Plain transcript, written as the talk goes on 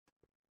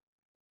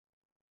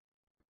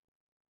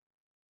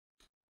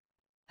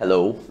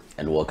Hello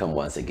and welcome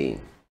once again.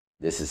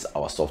 This is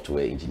our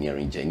software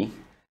engineering journey.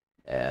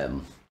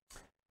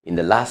 In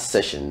the last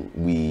session,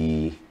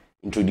 we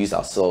introduced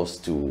ourselves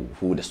to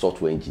who the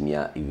software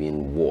engineer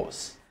even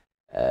was.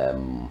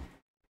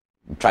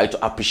 Try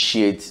to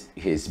appreciate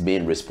his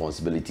main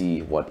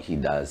responsibility, what he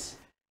does,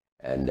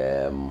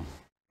 and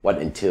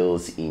what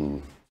entails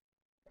in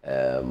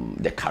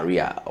the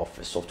career of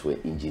a software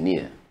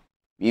engineer.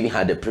 We even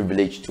had the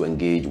privilege to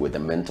engage with a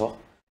mentor,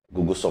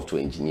 Google software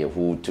engineer,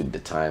 who took the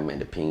time and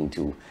the pain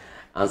to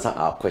answer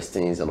our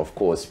questions, and of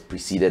course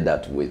preceded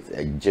that with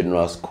a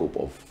general scope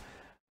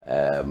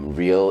of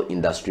real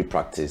industry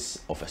practice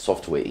of a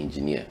software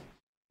engineer.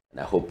 And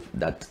I hope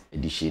that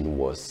edition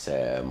was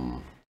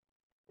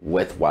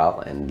worthwhile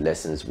and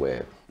lessons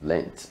were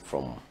learned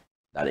from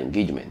that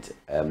engagement.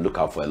 Look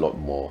out for a lot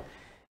more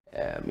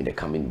in the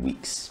coming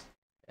weeks,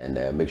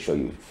 and make sure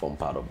you form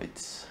part of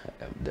it.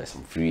 There's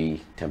some free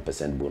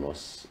 10%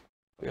 bonus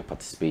for your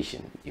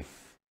participation if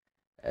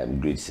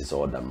grades is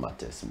all that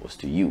matters most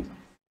to you.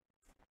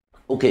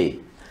 Okay,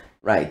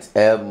 right.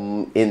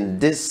 In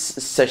this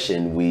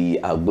session, we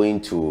are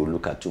going to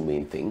look at two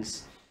main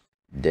things: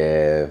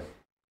 the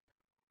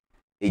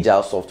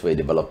agile software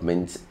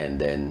development and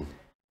then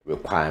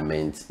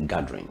requirement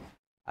gathering.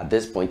 At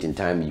this point in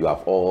time, you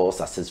have all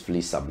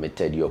successfully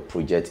submitted your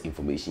project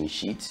information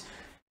sheet.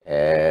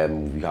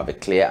 You have a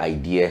clear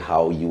idea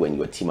how you and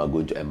your team are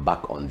going to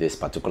embark on this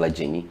particular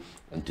journey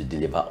and to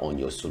deliver on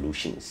your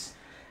solutions.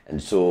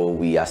 And so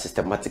we are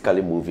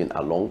systematically moving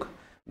along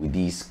with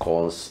these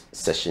course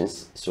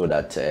sessions so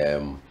that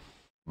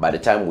by the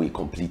time we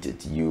complete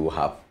it, you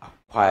have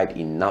acquired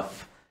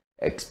enough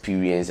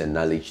experience and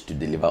knowledge to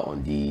deliver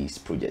on these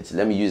projects.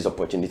 Let me use the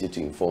opportunity to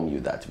inform you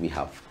that we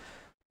have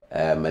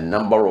a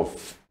number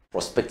of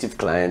prospective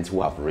clients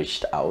who have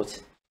reached out.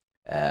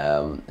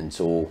 And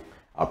so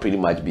I'll pretty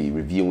much be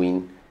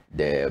reviewing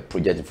the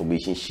project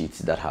information sheets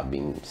that have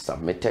been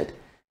submitted.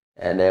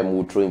 And then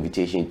we'll throw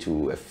invitation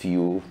to a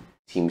few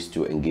teams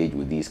to engage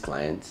with these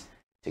clients,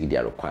 take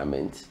their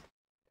requirements,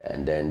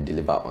 and then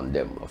deliver on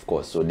them, of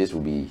course. So this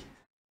will be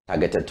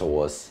targeted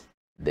towards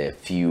the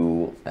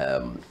few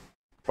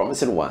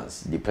promising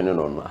ones, depending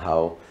on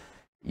how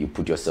you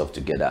put yourself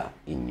together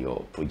in your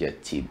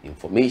project team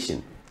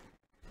information.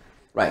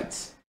 Right.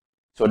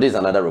 So this is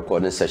another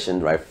recording session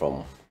right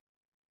from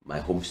my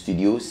home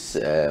studios.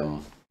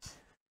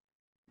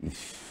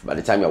 If by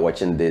the time you're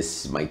watching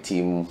this, my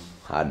team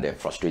had a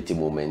frustrating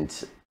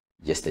moment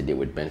yesterday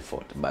with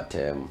Brentford, but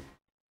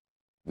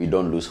we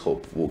don't lose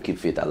hope. We'll keep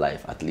faith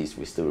alive. At least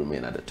we still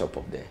remain at the top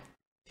of the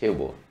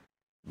table.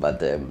 But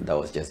that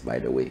was just by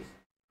the way.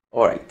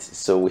 All right,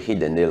 so we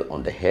hit the nail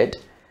on the head,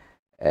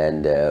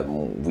 and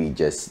we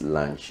just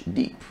launch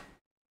deep.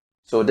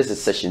 So this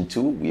is session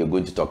 2. We are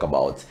going to talk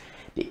about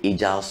the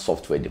agile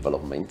software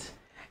development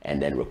and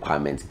then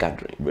requirement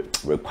gathering,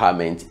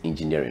 requirement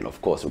engineering.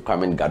 Of course,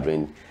 requirement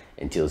gathering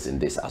entails in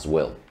this as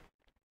well.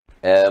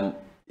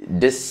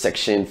 This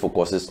section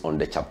focuses on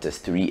the chapters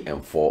 3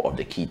 and 4 of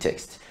the key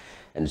text.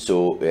 And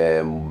so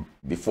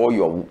before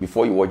you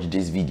watch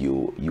this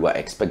video, you are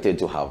expected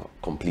to have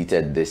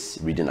completed this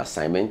reading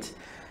assignment,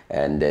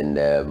 and then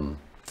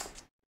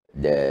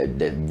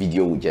the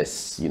video will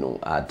just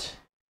add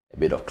a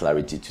bit of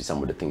clarity to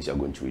some of the things you're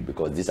going to read,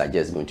 because these are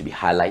just going to be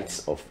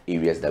highlights of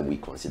areas that we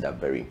consider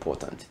very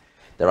important.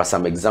 There are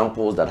some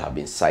examples that have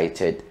been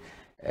cited,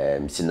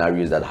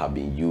 scenarios that have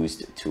been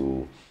used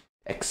to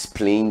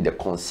explain the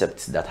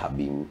concepts that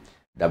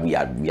we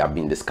have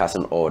been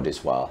discussing all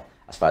this while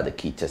as far as the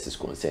key test is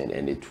concerned,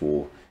 and it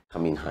will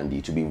come in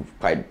handy to be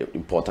quite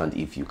important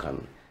if you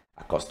can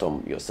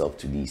accustom yourself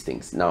to these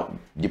things. Now,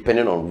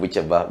 depending on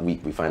whichever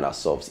week we find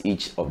ourselves,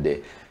 each of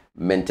the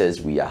mentors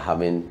we are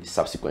having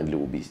subsequently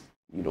will be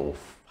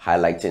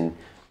highlighting,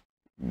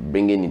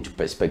 bringing into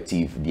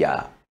perspective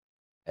their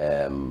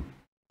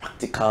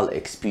practical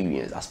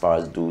experience as far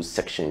as those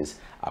sections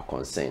are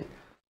concerned.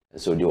 And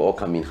so they all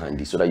come in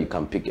handy so that you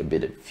can pick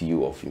a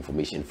few of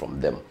information from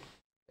them.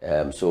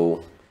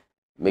 So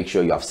make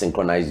sure you have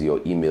synchronized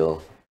your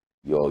email,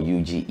 your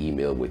UG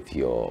email with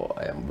your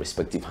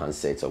respective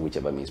handsets or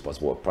whichever means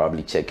possible.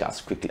 Probably check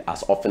as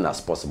often as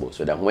possible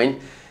so that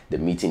when the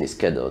meeting is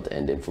scheduled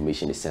and the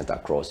information is sent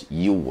across,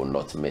 you will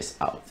not miss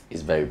out.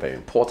 It's very, very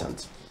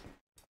important.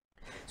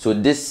 So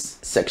this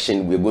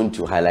section, we're going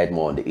to highlight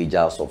more on the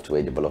agile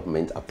software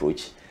development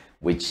approach,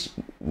 which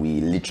we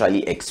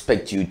literally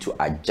expect you to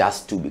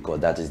adjust to,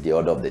 because that is the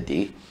order of the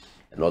day,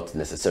 and not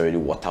necessarily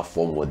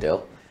waterfall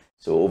model.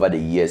 So over the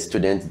years,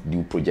 students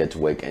do project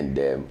work,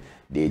 and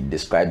they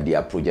describe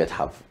their project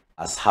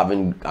as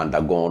having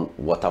undergone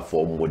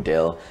waterfall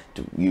model.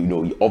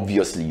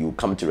 Obviously you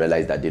come to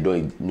realize that they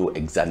don't know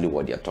exactly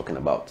what they are talking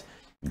about,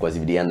 because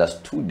if they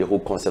understood the whole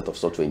concept of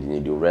software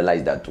engineering, they'll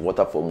realize that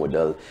waterfall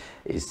model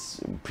is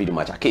pretty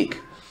much a cake.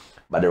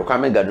 But the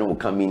requirement gathering will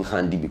come in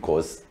handy,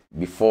 because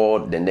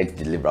before the next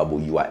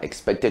deliverable, you are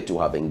expected to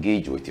have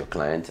engaged with your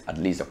client at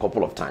least a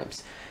couple of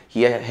times,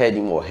 heard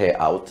him or her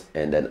out,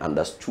 and then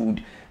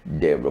understood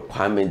the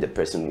requirement the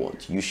person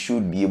wants. You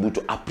should be able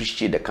to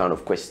appreciate the kind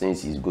of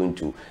questions he's going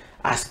to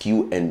ask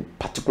you, and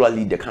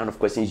particularly the kind of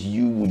questions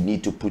you would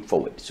need to put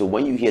forward. So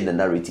when you hear the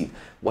narrative,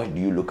 what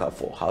do you look out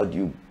for? How do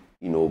you,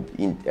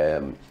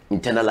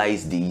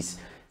 internalize these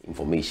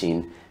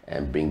information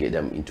and bring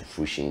them into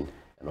fruition,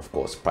 and of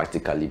course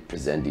practically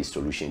present this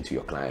solution to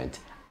your client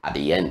at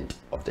the end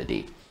of the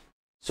day.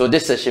 So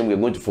this session, we're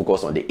going to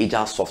focus on the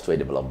agile software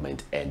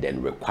development and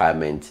then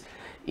requirement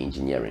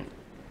engineering.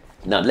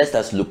 Now let's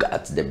just look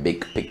at the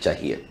big picture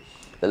here.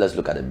 Let's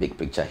look at the big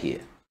picture here.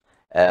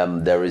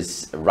 There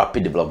is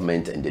rapid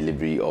development and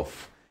delivery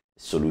of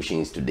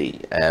solutions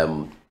today.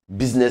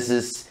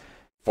 Businesses,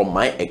 from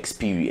my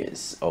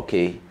experience,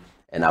 okay,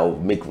 and I will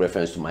make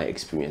reference to my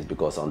experience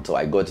because until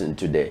I got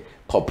into the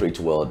corporate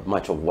world,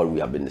 much of what we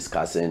have been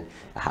discussing,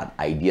 I had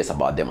ideas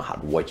about them, I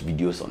had watched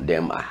videos on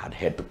them, I had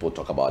heard people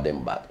talk about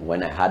them, but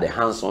when I had a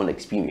hands-on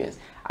experience,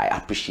 I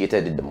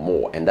appreciated it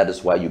more. And that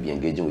is why you'll be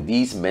engaging with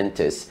these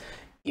mentors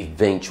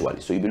eventually.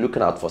 So you'll be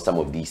looking out for some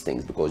of these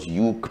things because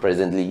you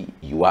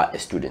are a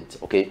student,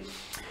 okay?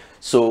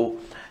 So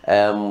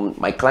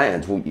my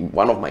client,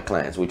 one of my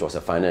clients, which was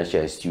a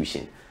financial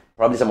institution,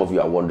 probably some of you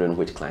are wondering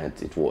which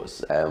client it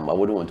was. I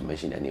wouldn't want to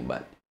mention any,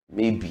 but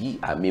maybe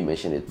I may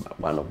mention it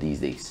one of these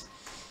days.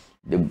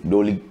 The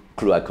only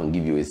clue I can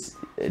give you is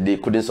they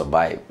couldn't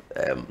survive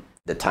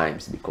the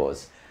times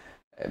because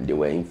they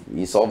were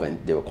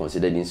insolvent. They were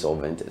considered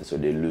insolvent, and so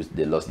they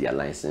lost their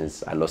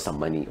license. I lost some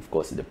money, of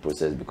course, in the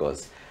process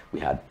because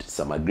we had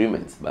some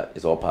agreements, but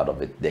it's all part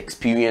of it. The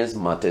experience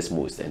matters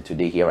most, and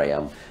today here I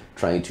am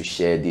trying to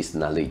share this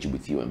knowledge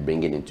with you and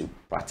bring it into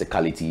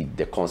practicality,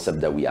 the concept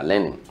that we are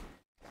learning.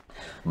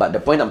 But the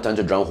point I'm trying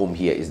to drive home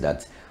here is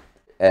that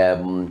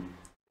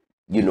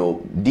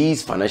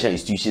these financial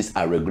institutions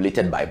are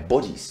regulated by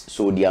bodies,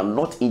 so they are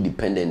not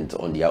independent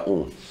on their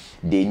own.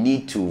 They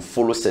need to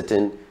follow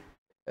certain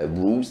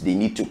rules. They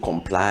need to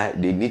comply.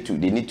 They need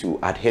to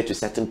adhere to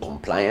certain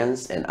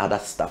compliance and other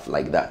stuff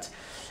like that.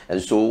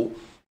 And so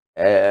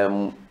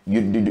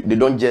they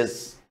don't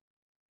just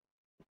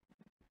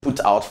put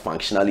out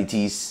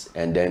functionalities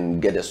and then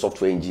get a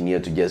software engineer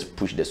to just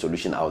push the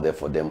solution out there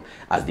for them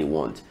as they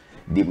want.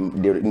 The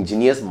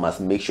engineers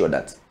must make sure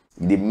that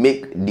they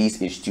make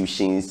these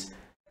institutions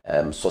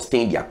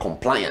sustain their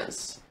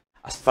compliance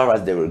as far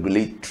as the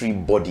regulatory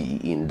body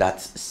in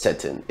that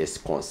setting is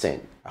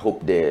concerned. I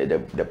hope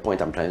the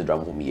point I'm trying to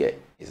drive home here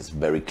is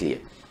very clear.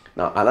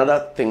 Now,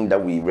 another thing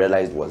that we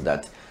realized was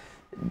that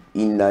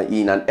in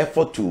an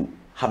effort to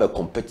have a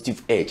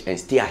competitive edge and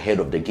stay ahead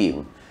of the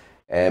game,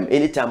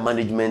 anytime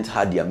management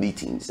had their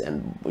meetings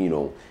and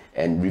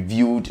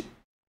reviewed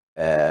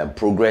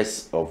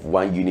progress of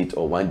one unit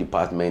or one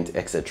department,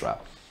 etc.,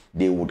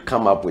 they would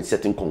come up with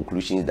certain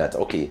conclusions that,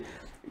 okay,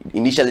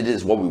 initially this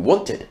is what we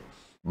wanted,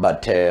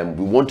 but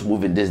we want to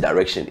move in this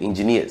direction.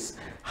 Engineers,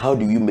 how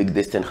do you make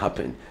this thing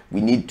happen? We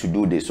need to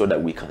do this so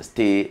that we can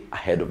stay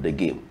ahead of the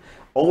game.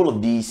 All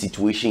of these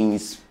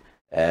situations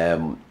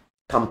come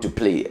to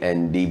play,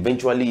 and they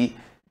eventually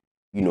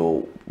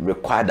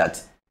require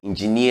that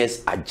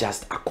engineers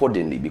adjust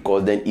accordingly,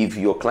 because then if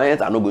your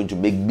clients are not going to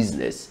make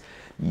business,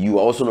 you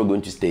are also not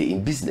going to stay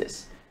in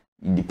business,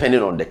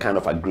 depending on the kind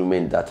of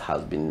agreement that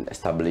has been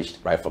established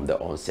right from the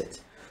onset.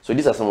 So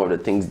these are some of the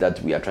things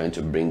that we are trying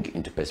to bring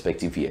into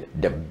perspective here,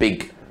 the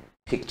big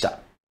picture.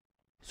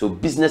 So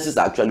businesses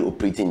are actually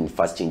operating in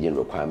fast changing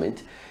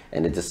requirement,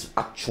 and it is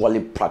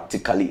actually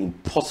practically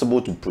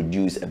impossible to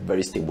produce a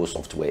very stable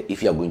software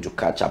if you are going to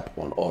catch up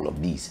on all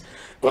of these.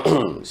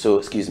 So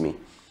excuse me.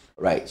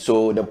 Right,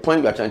 so the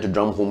point we are trying to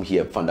drum home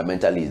here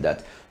fundamentally is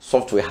that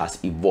software has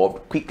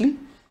evolved quickly,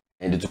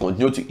 and it will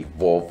continue to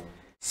evolve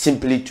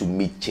simply to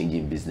meet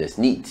changing business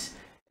needs.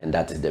 And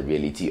that is the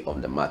reality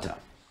of the matter.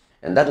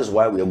 And that is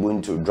why we are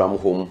going to drum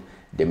home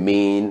the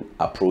main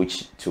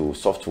approach to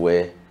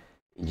software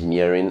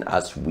engineering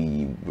as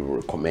we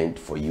recommend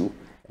for you,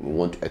 and we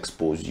want to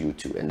expose you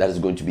to. And that is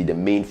going to be the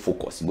main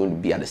focus. It's going to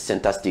be at the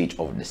center stage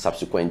of the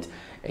subsequent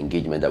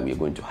engagement that we are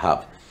going to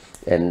have.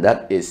 And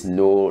that is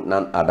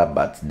none other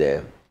but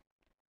the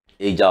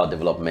Agile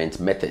Development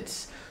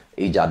Methods.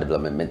 Agile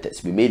Development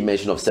Methods. We made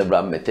mention of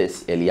several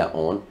methods earlier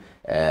on.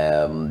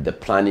 The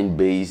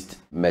planning-based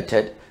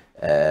method,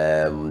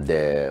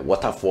 the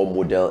waterfall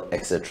model,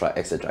 etc.,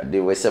 etc.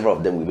 There were several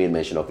of them we made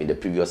mention of in the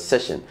previous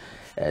session.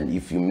 And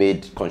if you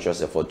made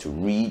conscious effort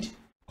to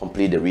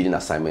complete the reading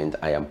assignment,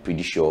 I am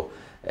pretty sure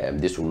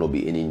this will not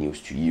be any news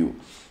to you.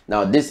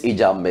 Now, this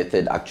Agile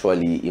method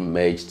actually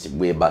emerged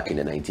way back in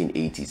the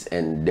 1980s,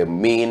 and the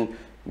main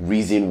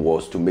reason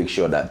was to make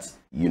sure that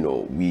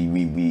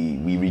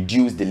we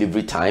reduce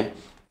delivery time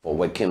for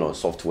working on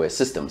software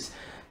systems.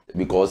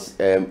 Because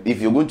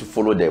if you're going to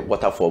follow the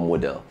waterfall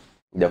model,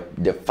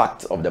 the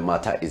fact of the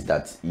matter is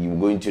that you're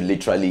going to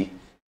literally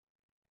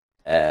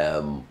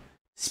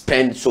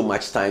spend so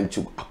much time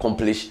to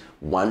accomplish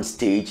one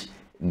stage,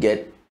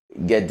 get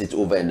it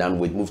over and done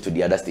with, move to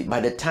the other stage. By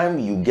the time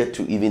you get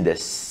to even the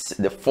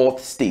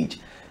fourth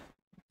stage,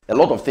 a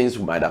lot of things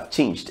might have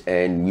changed,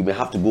 and we may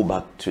have to go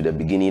back to the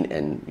beginning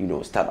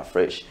and start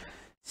afresh.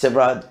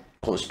 Several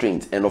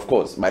constraints, and of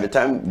course, by the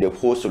time the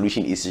whole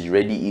solution is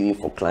ready, even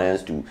for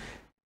clients to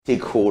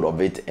take hold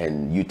of it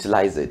and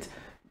utilize it,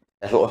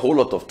 a whole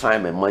lot of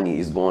time and money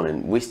is gone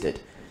and wasted.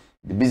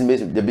 The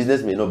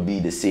business may not be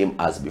the same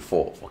as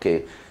before.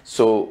 Okay,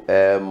 so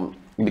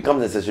it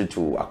becomes necessary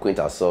to acquaint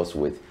ourselves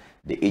with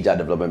the Agile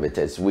development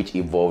methods, which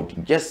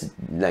evolved just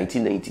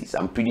 1990s.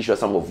 I'm pretty sure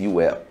some of you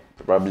were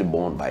probably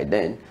born by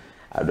then.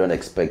 I don't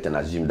expect and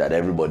assume that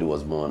everybody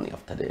was born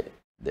after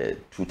the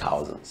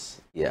 2000s.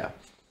 Yeah,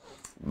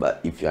 but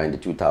if you're in the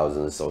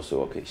 2000s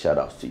also, okay, shout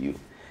outs to you.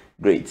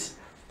 Great.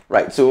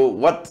 Right, so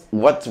what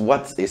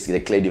is the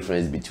clear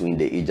difference between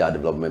the Agile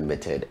development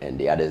method and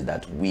the others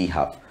that we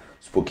have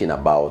spoken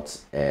about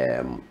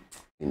in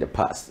the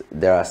past?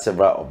 There are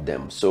several of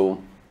them. So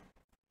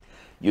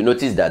you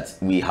notice that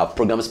we have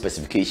program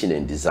specification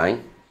and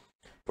design.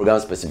 Program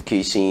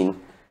specification,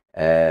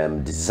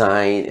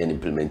 design and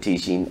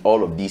implementation,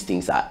 all of these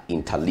things are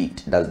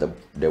interlinked. That's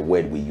the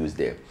word we use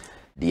there.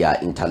 They are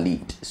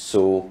interlinked.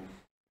 So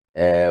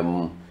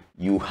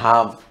you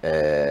have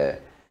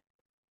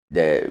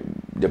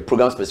the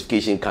program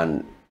specification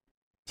can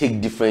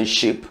take different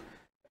shape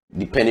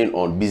depending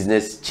on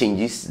business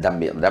changes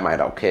that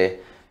might occur.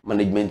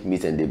 Management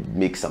meets and they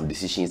make some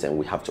decisions and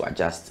we have to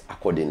adjust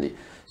accordingly.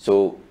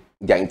 So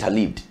they are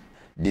interleaved.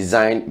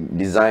 Design,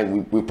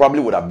 we probably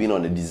would have been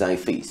on the design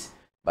phase,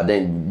 but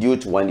then due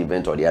to one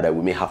event or the other,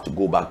 we may have to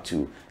go back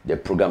to the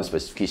program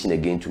specification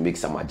again to make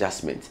some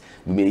adjustments.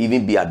 We may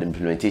even be at the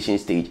implementation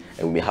stage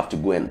and we may have to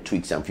go and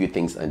tweak some few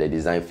things in the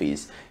design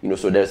phase.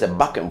 So there's a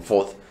back and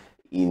forth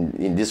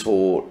in this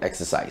whole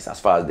exercise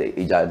as far as the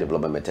Agile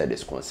development method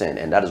is concerned,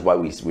 and that is why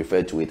we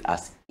refer to it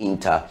as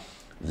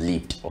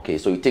interleaved. Okay,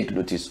 so you take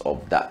notice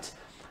of that.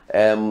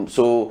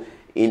 So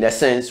in a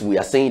sense, we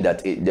are saying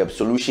that the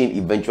solution,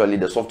 eventually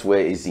the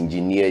software is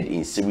engineered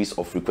in series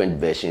of frequent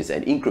versions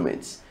and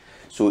increments.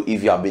 So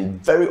if you have been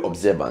very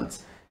observant,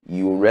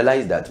 you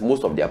realize that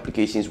most of the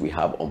applications we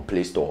have on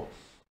Play Store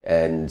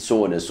and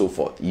so on and so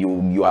forth,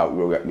 you are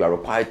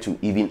required to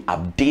even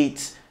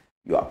update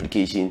your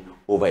application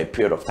over a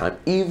period of time.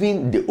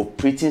 Even the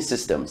operating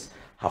systems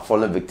have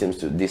fallen victims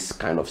to this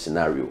kind of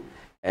scenario,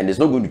 and it's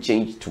not going to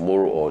change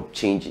tomorrow or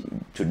change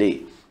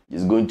today.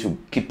 It's going to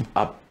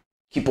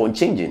keep on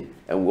changing,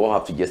 and we all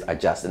have to just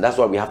adjust. And that's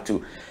why we have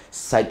to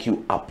psych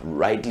you up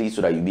rightly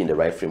so that you be in the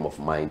right frame of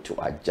mind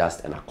to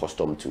adjust and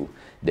accustom to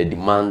the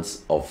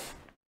demands of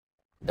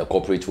the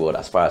corporate world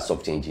as far as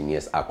software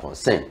engineers are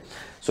concerned.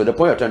 So the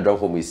point I'm trying to drive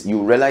home is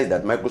you realize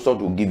that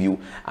Microsoft will give you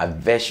a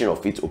version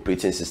of its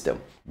operating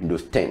system,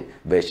 Windows 10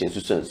 version,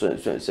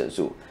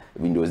 so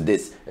Windows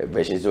this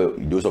version. So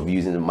those of you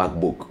using the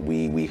MacBook,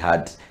 we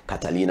had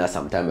Catalina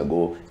some time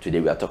ago. Today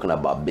we are talking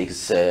about Big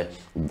Sur.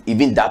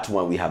 Even that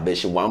one we have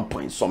version 1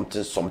 point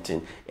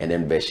something, and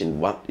then version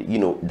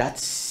 1. That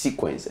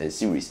sequence and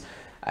series.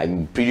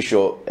 I'm pretty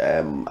sure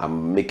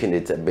I'm making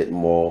it a bit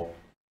more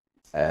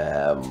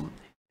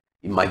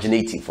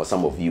imaginative for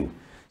some of you.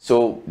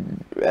 So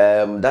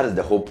that is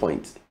the whole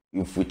point.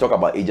 If we talk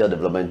about Agile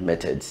development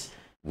methods,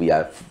 we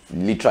are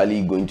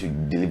literally going to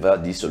deliver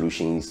these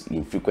solutions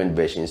in frequent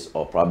versions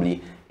or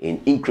probably in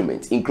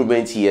increments.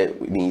 Increments here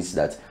means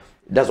that's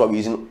why we're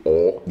using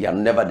or. They are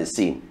never the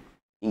same,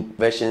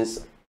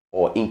 versions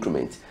or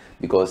increments,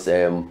 because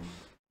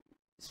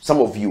some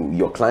of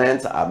your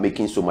clients are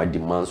making so much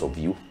demands of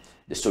you.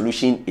 The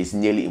solution is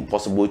nearly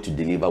impossible to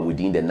deliver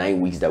within the 9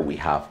 weeks that we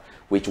have,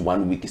 which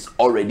 1 week is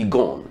already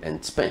gone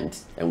and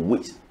spent, and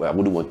I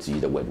wouldn't want to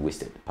use the word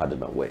wasted, pardon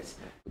my words,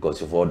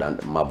 because you've all done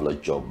a marvelous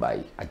job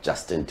by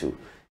adjusting to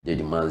the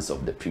demands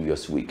of the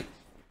previous week.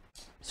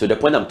 So the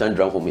point I'm trying to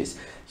drive home is,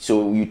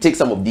 so you take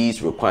some of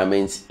these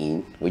requirements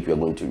in, which we are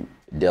going to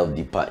delve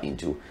deeper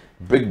into,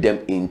 break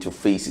them into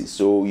phases.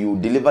 So you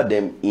deliver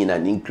them in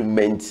an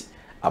increment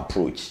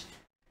approach.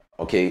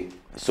 Okay,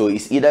 so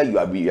it's either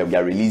we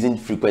are releasing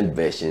frequent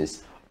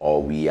versions,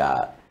 or we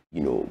are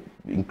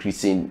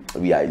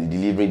we are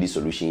delivering the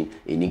solution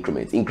in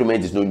increments.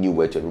 Increment is no new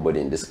word to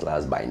everybody in this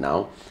class by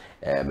now,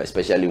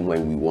 especially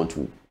when we want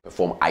to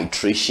perform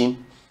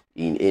iteration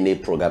in any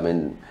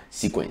programming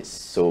sequence.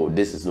 So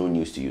this is no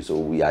news to you. So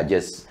we are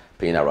just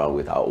playing around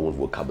with our own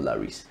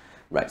vocabularies,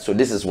 right? So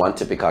this is one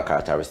typical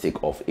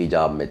characteristic of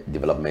Agile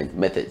development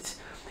methods.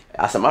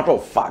 As a matter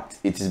of fact,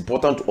 it is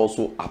important to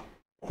also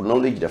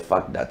acknowledge the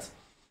fact that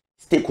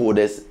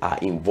stakeholders are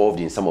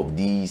involved in some of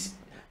these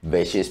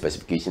version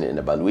specification and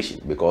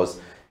evaluation, because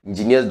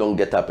engineers don't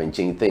get up and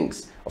change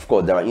things. Of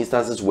course, there are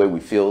instances where we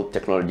feel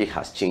technology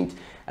has changed.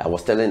 I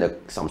was telling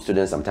some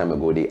students some time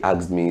ago, they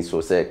asked me, so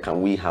said,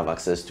 can we have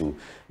access to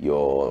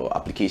your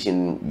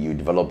application you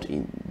developed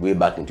way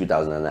back in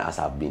 2009, as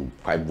I've been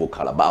quite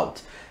vocal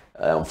about.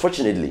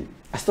 Unfortunately,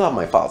 I still have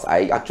my files.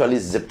 I actually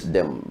zipped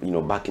them,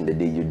 back in the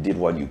day you did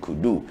what you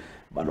could do.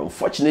 But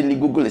unfortunately,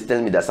 Google is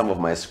telling me that some of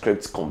my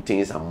scripts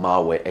contain some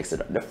malware,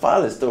 etc. The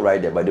file is still right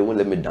there, but they won't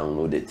let me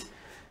download it.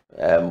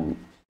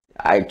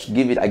 I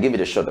gave it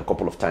a shot a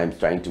couple of times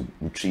trying to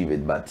retrieve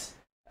it, but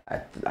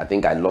I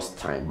think I lost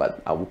time.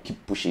 But I will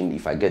keep pushing.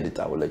 If I get it,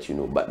 I will let you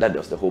know. But that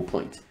was the whole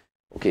point.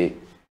 Okay,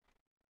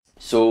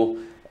 so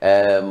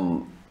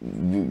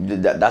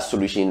that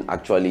solution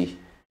actually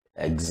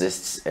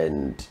exists,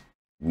 and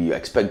we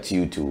expect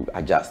you to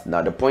adjust.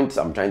 Now, the point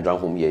I'm trying to drive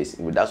home here is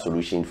with that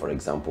solution, for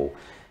example,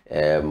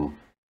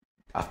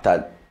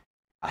 after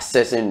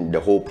assessing the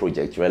whole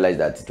project, realized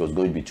that it was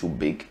going to be too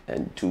big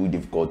and too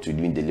difficult to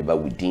even deliver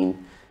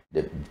within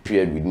the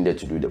period we needed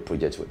to do the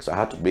project work. So I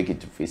had to break it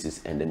to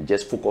phases and then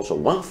just focus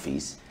on one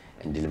phase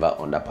and deliver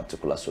on that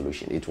particular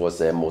solution. It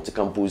was a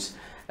multi-campus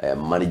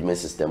management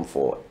system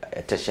for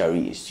a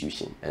tertiary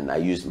institution, and I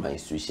used my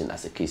institution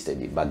as a case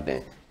study back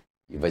then.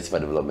 University for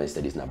Development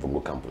Studies,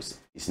 Navrongo campus.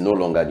 It's no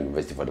longer the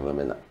University for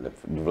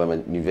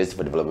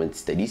Development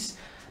Studies,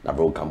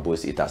 Navrongo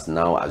campus. It has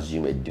now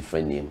assumed a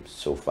different name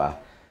so far.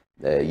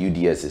 The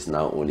UDS is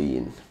now only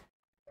in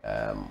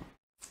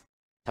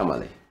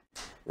Tamale,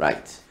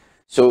 right?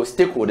 So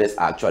stakeholders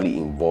are actually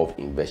involved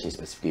in version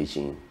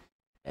specification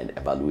and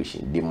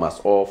evaluation. They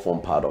must all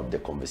form part of the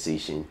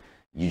conversation.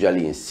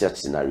 Usually in such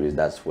scenarios,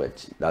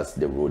 that's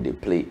the role they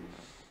play.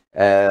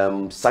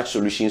 Such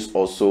solutions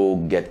also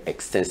get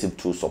extensive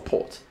tool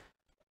support,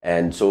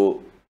 and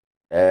so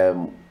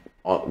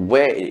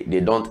where they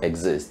don't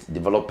exist,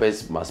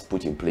 developers must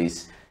put in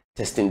place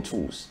testing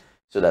tools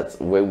so that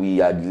when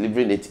we are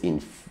delivering it in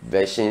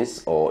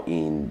versions or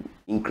in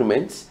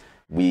increments,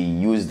 we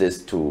use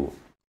this to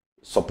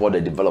support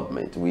the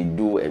development. We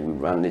do and we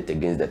run it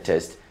against the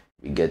test,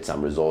 we get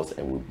some results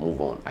and we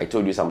move on. I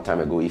told you some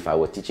time ago, if I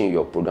were teaching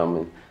your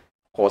programming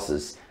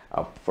courses,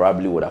 I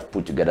probably would have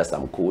put together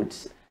some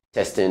codes,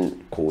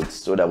 testing codes,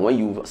 so that when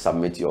you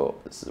submit your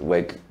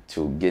work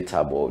to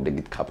GitHub or the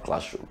GitHub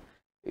Classroom,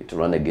 to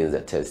run against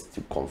the test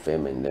to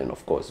confirm, and then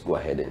of course go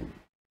ahead and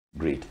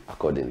grade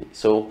accordingly.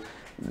 So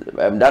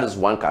that is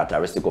one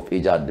characteristic of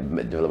Agile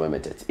development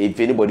methods. If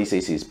anybody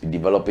says he's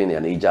developing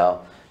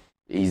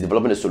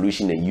a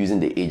solution and using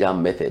the Agile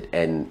method,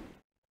 and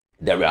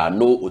there are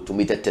no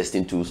automated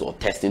testing tools or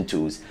testing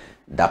tools,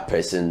 that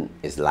person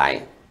is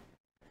lying.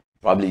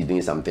 Probably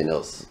doing something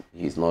else.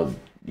 He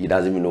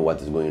doesn't even know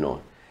what is going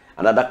on.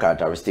 Another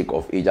characteristic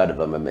of Agile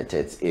development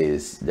methods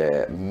is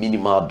the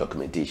minimal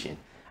documentation.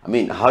 I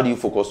mean, how do you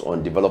focus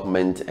on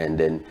development and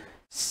then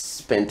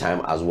spend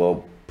time as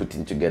well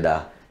putting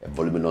together a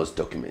voluminous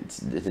document?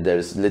 There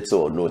is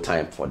little or no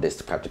time for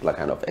this particular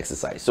kind of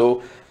exercise.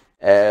 So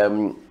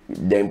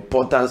the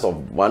importance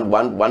of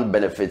one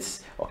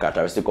benefits or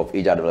characteristic of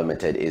Agile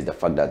development method is the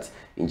fact that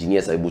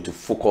engineers are able to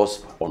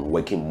focus on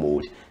working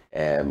mode,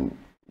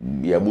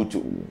 be able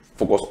to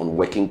focus on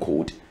working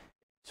code,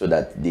 so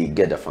that they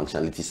get the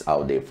functionalities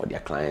out there for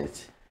their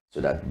clients, so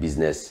that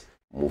business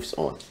moves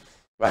on.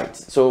 Right.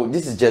 So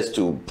this is just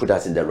to put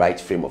us in the right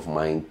frame of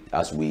mind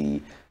as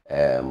we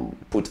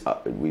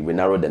we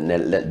narrow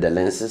the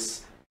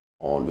lenses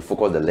on, we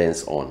focus the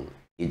lens on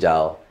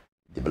Agile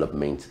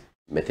development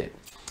method.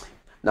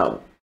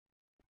 Now,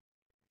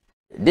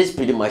 this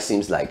pretty much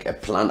seems like a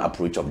planned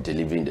approach of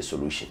delivering the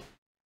solution.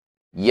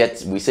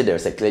 Yet we say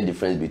there's a clear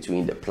difference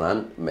between the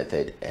planned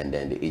method and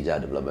then the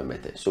Agile development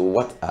method. So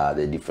what are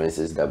the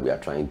differences that we are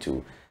trying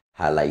to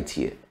highlight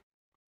here?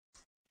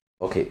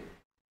 Okay,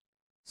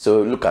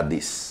 so look at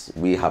this.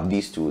 We have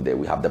these two there.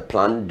 We have the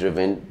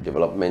plan-driven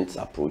development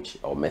approach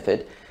or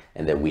method,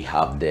 and then we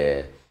have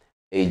the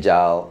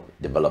Agile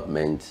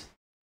development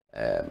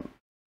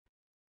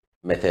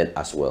method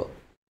as well.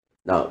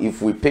 Now,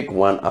 if we pick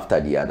one after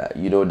the other,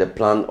 you know, the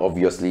plan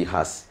obviously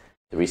has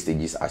 3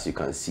 stages, as you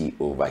can see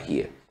over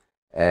here.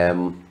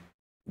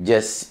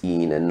 Just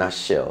in a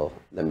nutshell,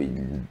 let me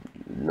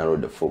narrow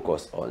the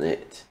focus on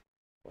it.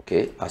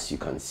 Okay, as you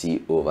can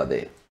see over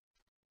there.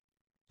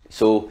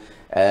 So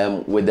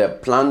with the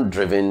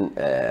plan-driven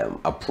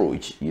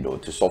approach, you know,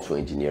 to software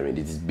engineering,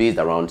 it is based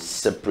around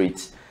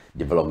separate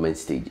development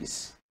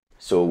stages.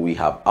 So we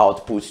have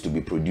outputs to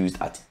be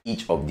produced at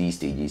each of these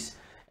stages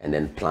and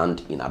then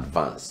planned in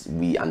advance.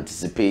 We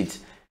anticipate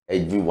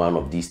every one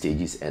of these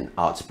stages and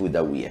output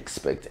that we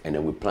expect, and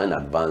then we plan in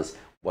advance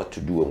what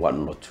to do and what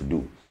not to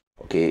do.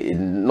 Okay, it's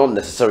not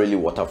necessarily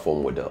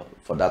waterfall model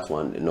for that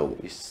one. No,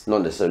 it's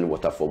not necessarily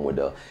waterfall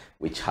model,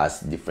 which has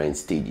different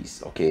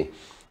stages. Okay,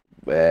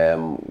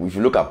 if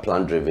you look at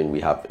plan driven,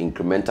 we have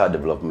incremental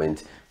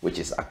development, which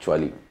is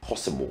actually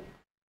possible.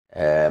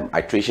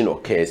 Iteration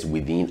occurs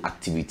within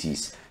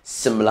activities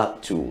similar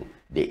to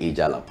the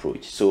Agile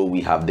approach. So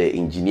we have the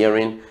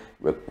engineering.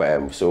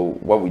 So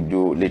what we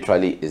do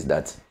literally is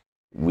that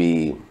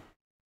you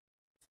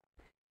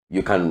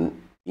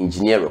can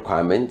engineer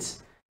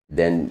requirements,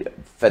 then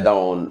further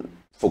on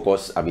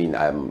focus,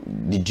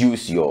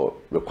 deduce your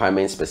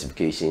requirement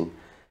specification,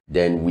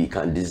 then we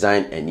can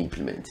design and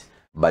implement.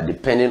 But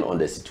depending on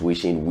the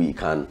situation, we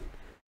can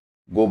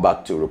go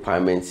back to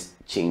requirements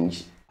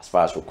change as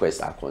far as requests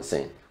are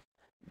concerned.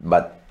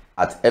 But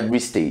at every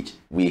stage,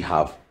 we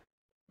have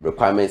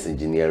requirements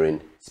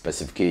engineering,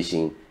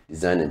 specification,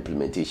 design, and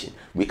implementation.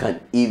 We can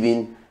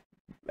even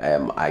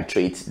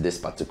iterate this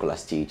particular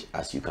stage,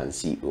 as you can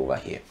see over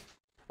here.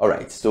 All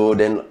right, so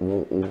then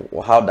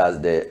how does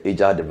the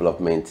Agile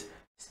development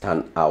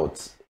stand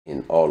out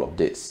in all of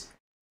this?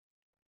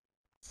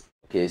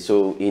 Okay,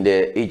 so in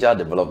the Agile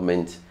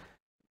development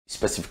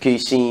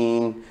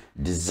specification,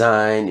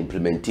 design,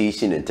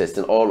 implementation, and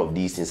testing, all of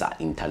these things are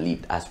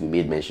interleaved, as we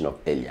made mention of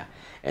earlier.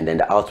 And then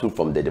the output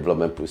from the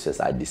development process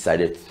are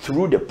decided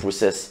through the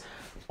process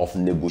of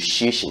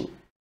negotiation,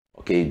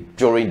 okay,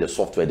 during the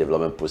software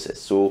development process.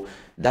 So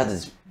that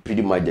is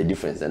pretty much the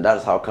difference, and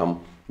that's how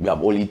come we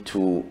have only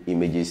 2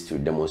 images to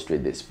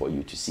demonstrate this for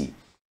you to see.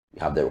 We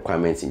have the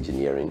requirements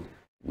engineering,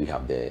 we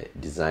have the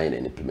design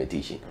and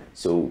implementation.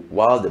 So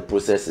while the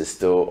process is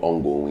still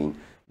ongoing,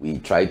 we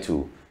try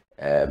to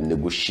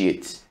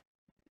negotiate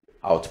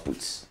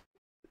outputs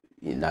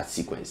in that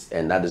sequence,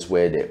 and that is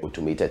where the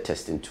automated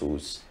testing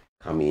tools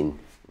come in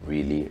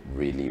really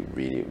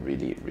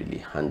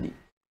handy.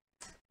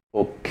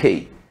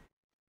 Okay,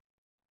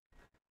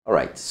 all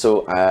right,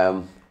 so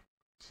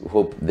we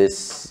hope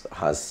this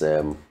has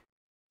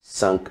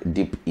sunk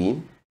deep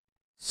in.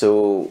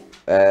 So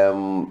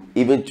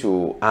even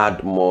to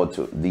add more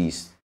to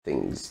these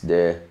things,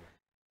 the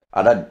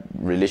other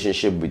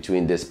relationship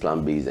between this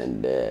plan-based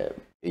and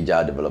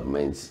agile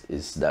developments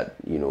is that,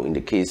 you know, in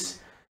the case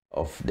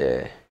of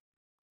the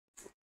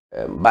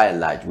by and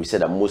large, we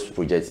said that most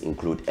projects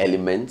include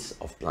elements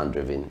of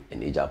plan-driven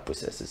and agile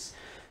processes.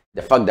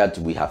 The fact that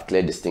we have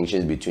clear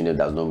distinctions between them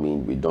does not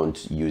mean we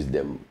don't use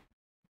them.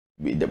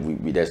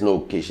 There's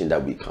no occasion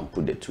that we can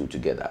put the two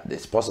together.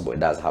 It's possible, it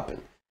does happen.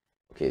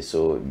 Okay,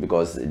 so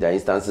because the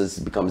instances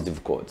becomes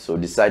difficult. So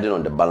deciding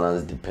on the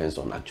balance depends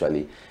on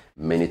actually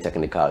many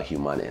technical,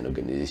 human, and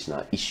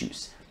organizational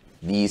issues.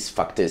 These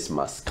factors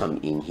must come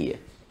in here.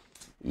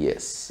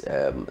 Yes,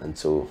 and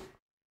so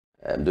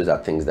those are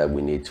things that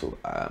we need to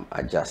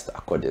adjust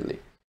accordingly.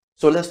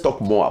 So let's talk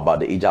more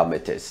about the agile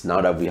methods now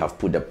that we have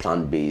put the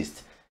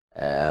plan-based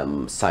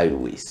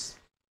sideways.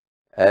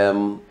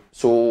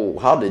 So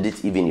how did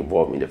it even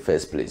evolve in the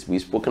first place?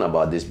 We've spoken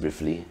about this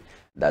briefly,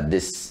 that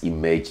this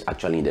emerged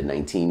actually in the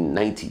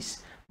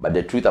 1990s. But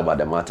the truth about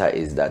the matter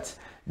is that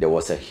there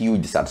was a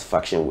huge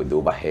dissatisfaction with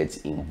the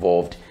overheads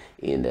involved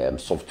in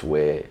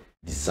software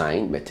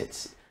design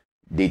methods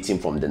dating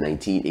from the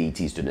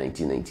 1980s to the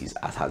 1990s,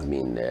 as has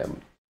been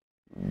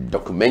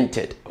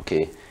documented,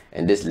 okay?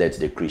 And this led to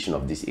the creation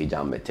of these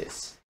agile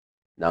methods.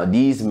 Now,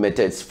 these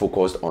methods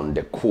focused on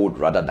the code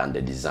rather than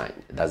the design.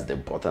 That's the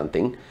important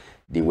thing.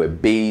 They were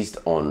based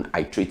on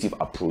iterative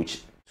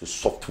approach to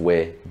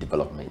software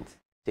development.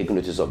 Take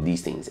notice of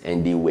these things.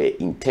 And they were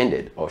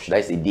intended, or should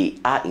I say they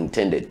are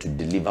intended, to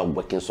deliver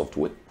working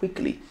software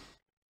quickly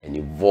and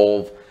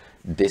evolve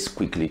this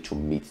quickly to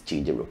meet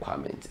changing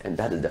requirements. And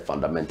that is the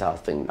fundamental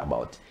thing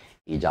about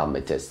agile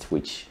methods,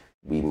 which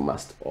we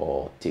must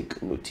all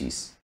take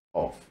notice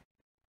of.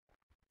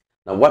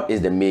 Now, what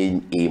is the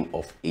main aim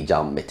of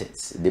agile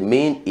methods? The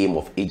main aim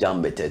of agile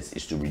methods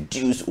is to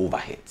reduce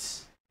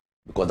overheads,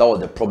 because that was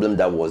the problem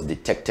that was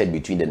detected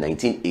between the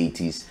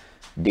 1980s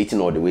dating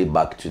all the way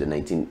back to the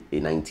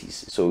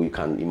 1990s. So you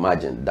can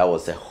imagine that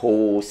was a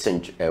whole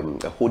century,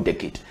 a whole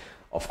decade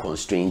of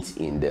constraints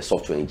in the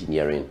software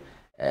engineering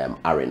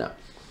arena.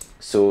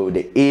 So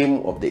the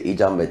aim of the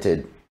agile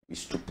method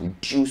is to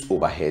reduce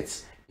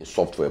overheads in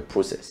software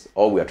process.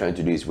 All we are trying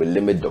to do is we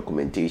limit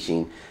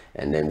documentation,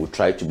 and then we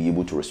try to be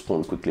able to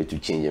respond quickly to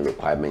changing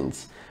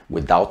requirements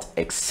without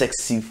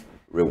excessive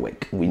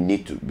rework. We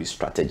need to be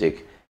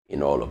strategic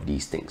in all of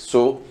these things.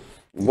 So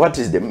what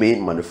is the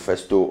main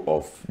manifesto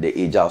of the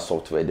agile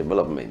software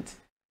development?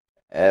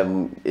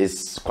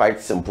 It's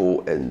quite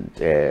simple and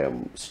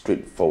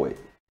straightforward.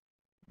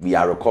 We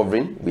are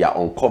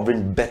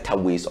uncovering better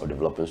ways of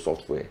developing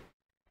software,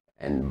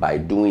 and by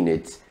doing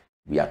it,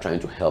 we are trying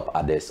to help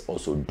others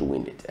also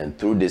doing it. And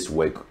through this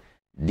work,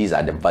 these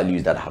are the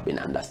values that have been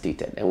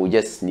understated, and we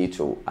just need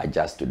to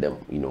adjust to them.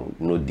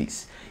 Know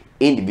this: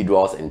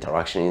 individuals'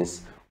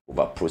 interactions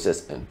over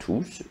process and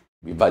tools,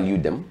 we value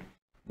them.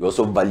 We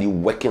also value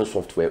working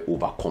software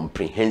over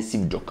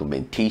comprehensive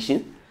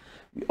documentation.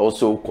 We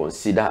also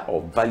consider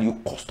or value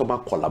customer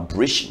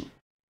collaboration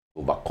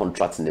over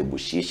contract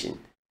negotiation.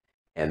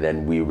 And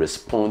then we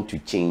respond to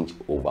change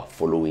over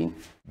following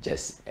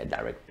just a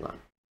direct plan.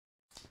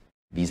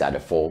 These are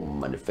the 4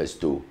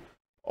 manifesto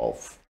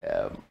of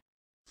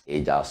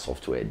agile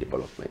software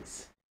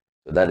developments.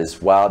 So that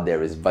is, while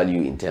there is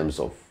value in terms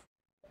of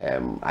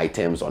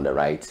items on the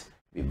right,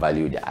 we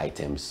value the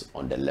items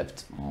on the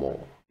left more.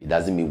 It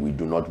doesn't mean we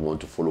do not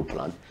want to follow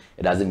plan.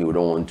 It doesn't mean we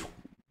don't want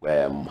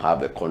to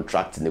have a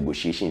contract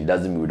negotiation. It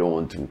doesn't mean we don't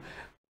want to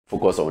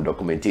focus on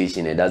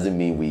documentation. It doesn't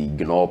mean we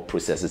ignore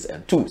processes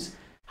and tools.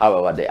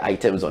 However, the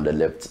items on the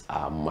left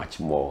are much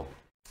more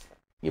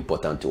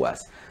important to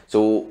us.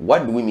 So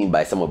what do we mean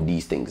by some of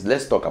these things?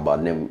 Let's talk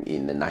about them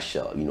in a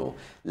nutshell.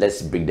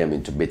 Let's break them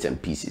into bits and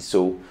pieces.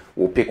 So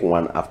we'll pick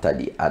one after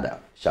the other,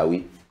 shall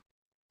we?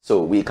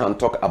 So we can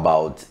talk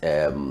about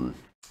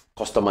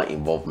customer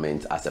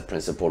involvement as a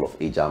principle of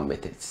agile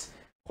methods.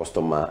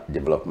 Customer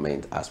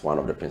development as one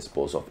of the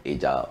principles of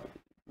agile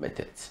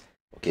methods.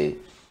 Okay,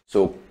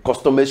 so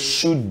customers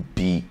should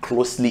be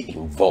closely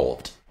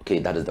involved. Okay,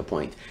 that is the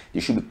point. They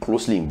should be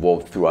closely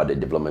involved throughout the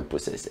development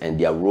process, and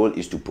their role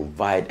is to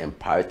provide and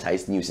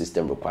prioritize new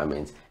system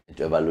requirements and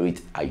to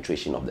evaluate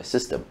iteration of the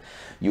system.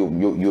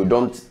 You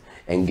don't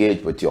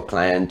engage with your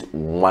client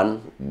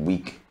 1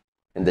 week,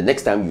 and the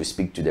next time you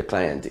speak to the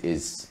client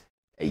is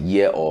a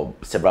year or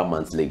several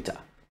months later.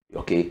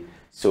 Okay,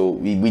 so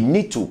we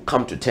need to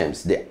come to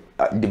terms. The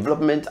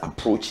development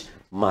approach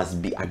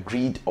must be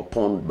agreed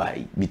upon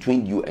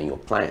between you and your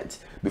client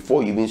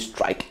before you even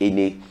strike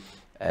any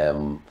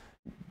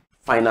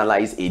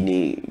finalize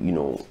any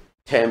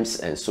terms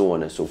and so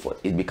on and so forth.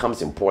 It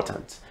becomes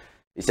important.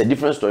 It's a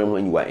different story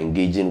when you are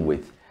engaging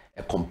with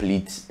a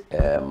complete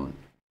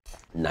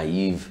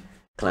naive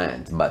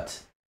client,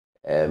 but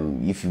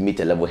if you meet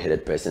a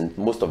level-headed person,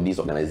 most of these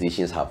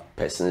organizations have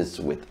persons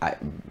with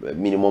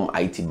minimum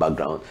IT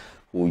background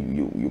who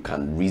you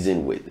can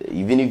reason with.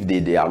 Even if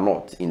they are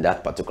not in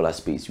that particular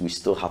space, we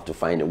still have to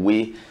find a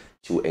way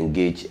to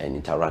engage and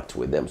interact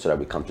with them so that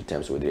we come to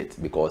terms with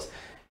it, because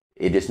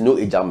it is no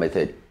agile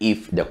method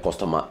if the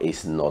customer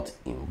is not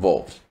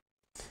involved.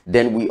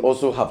 Then we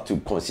also have to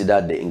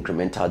consider the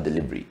incremental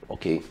delivery,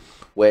 okay,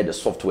 where the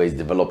software is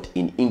developed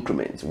in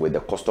increments with the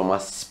customer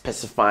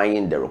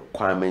specifying the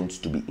requirements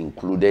to be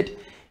included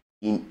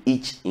in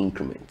each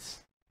increment.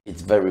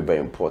 It's very, very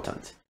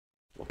important.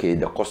 Okay,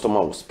 the customer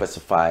will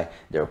specify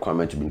the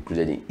requirement to be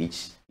included in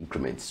each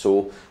increment.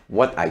 So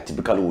what I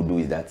typically would do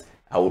is that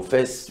I would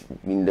first,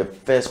 in the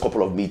first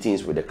couple of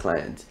meetings with the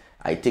client,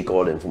 I take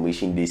all the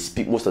information. They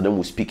speak, most of them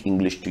will speak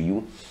English to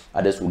you.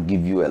 Others will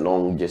give you a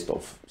long list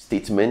of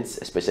statements,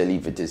 especially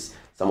if it is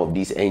some of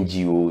these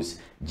NGOs,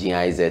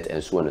 GIZ,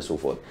 and so on and so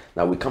forth.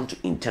 Now we come to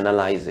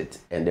internalize it,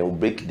 and then we'll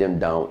break them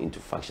down into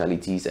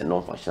functionalities and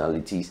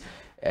non-functionalities,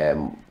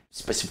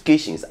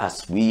 specifications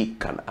as we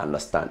can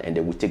understand, and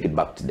then we take it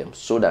back to them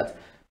so that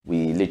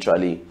we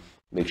literally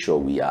make sure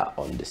we are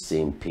on the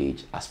same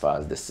page as far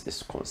as this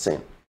is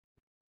concerned.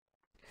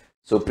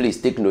 So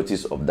please take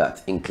notice of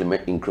that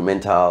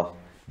incremental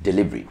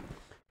delivery.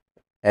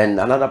 And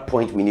another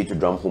point we need to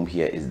drum home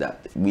here is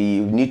that we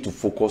need to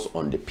focus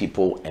on the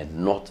people and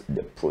not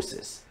the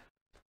process.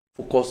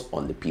 Focus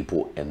on the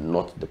people and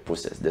not the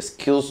process. The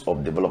skills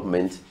of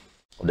development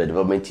of the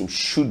development team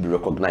should be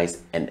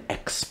recognized and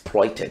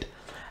exploited.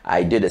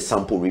 I did a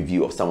sample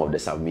review of some of the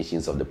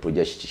submissions of the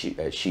project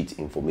sheet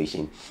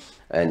information,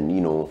 and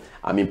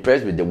I'm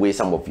impressed with the way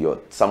some of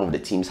the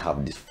teams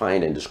have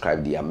defined and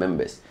described their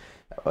members.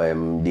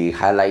 They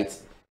highlight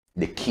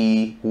the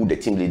key, who the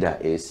team leader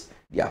is,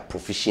 their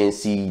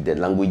proficiency, the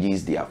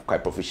languages they are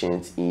quite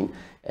proficient in.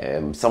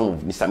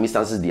 Some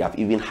instances they have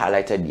even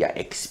highlighted their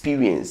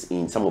experience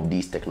in some of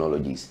these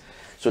technologies,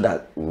 so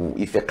that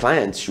if a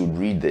client should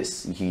read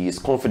this, he is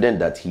confident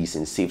that he is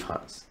in safe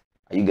hands.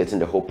 Are you getting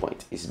the whole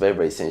point? It's very,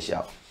 very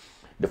essential.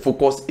 The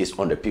focus is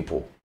on the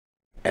people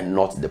and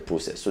not the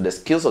process. So the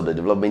skills of the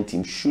development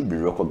team should be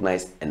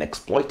recognized and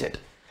exploited.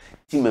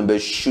 Team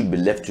members should be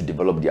left to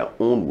develop their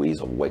own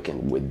ways of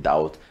working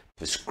without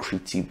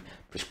prescriptive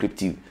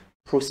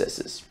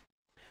processes.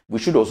 We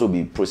should also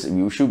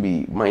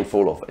be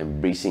mindful of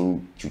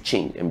embracing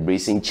change. And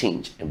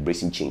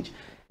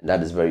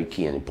that is very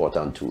key and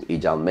important to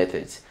Agile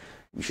methods.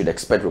 We should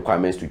expect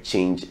requirements to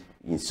change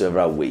in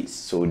several ways.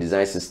 So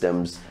design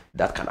systems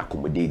that can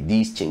accommodate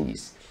these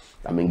changes.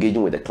 I'm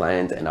engaging with the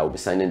client, and I will be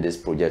signing this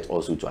project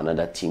also to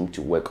another team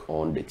to work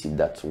on the team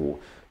that will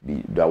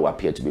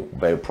appear to be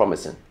very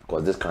promising,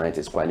 because this client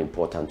is quite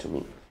important to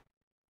me.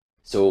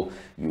 So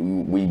they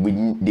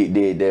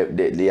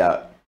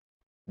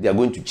are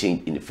going to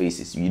change in the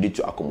phases. You need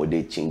to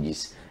accommodate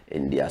changes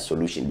in their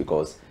solution,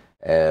 because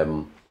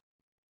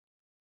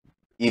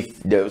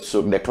if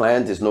the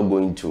client is not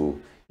going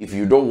to, if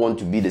you don't want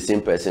to be the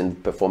same person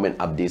performing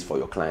updates for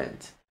your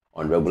client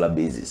on regular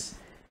basis,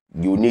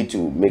 you need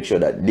to make sure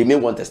that they may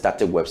want a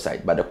static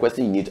website, but the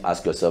question you need to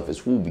ask yourself is,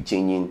 who will be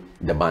changing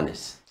the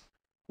banners?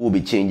 Who will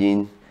be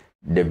changing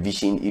the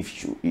vision if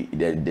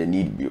the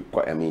need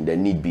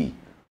be?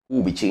 Who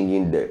will be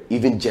changing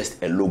even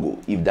just a logo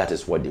if that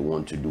is what they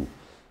want to do?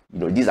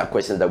 These are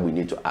questions that we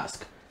need to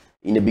ask.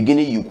 In the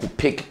beginning, you could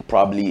pick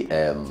probably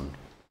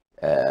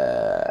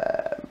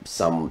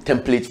some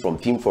templates from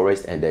Theme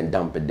Forest and then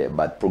dump it there,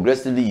 but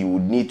progressively you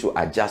would need to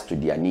adjust to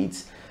their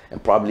needs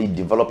and probably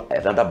develop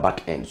another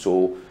back end.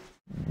 So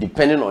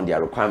depending on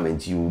their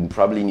requirements, you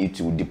probably need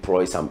to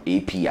deploy some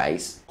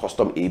APIs,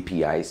 custom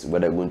APIs,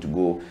 whether you're going to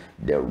go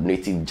the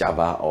native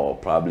Java or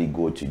probably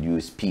go to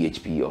use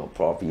PHP or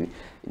probably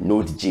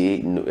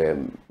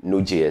Node.js,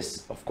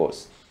 of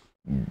course.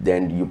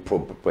 Then you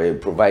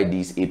provide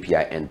these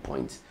API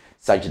endpoints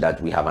such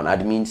that we have an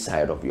admin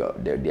side of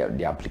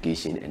the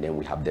application, and then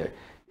we have the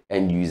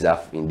end user.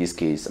 In this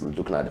case, I'm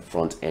looking at the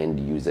front end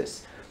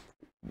users,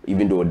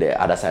 even though the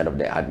other side of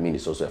the admin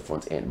is also a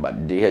front end. But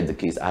here's the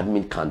case: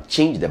 admin can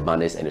change the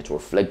banners and it will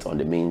reflect on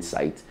the main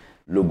site,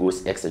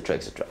 logos, etc.,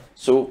 etc.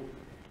 So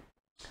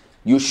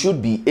you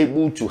should be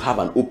able to have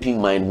an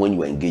open mind when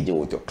you are engaging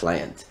with your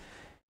client.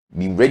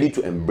 Be ready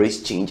to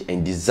embrace change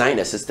and design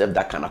a system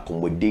that can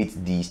accommodate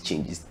these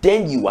changes.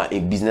 Then you are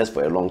in business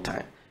for a long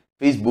time.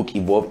 Facebook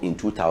evolved in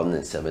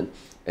 2007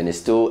 and is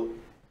still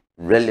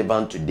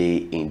relevant today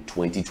in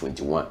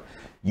 2021.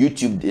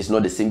 YouTube is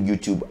not the same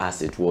YouTube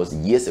as it was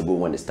years ago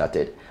when it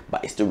started,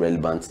 but it's still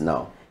relevant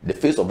now. the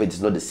face of it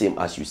is not the same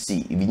as you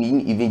see.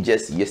 Even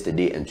just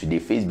yesterday and today,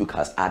 Facebook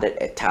has added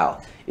a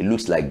tile. It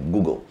looks like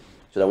Google,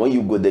 so that when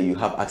you go there, you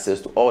have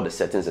access to all the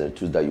settings and the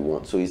tools that you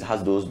want. So it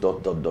has those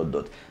dot dot dot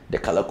dot. The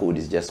color code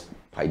is just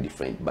quite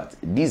different, but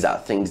these are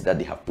things that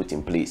they have put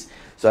in place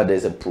so that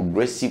there's a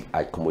progressive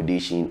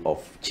accommodation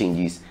of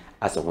changes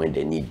as and when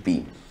they need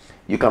be.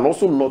 You can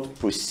also not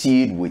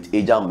proceed with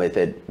Agile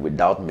method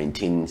without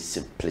maintaining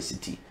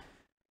simplicity.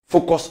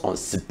 Focus on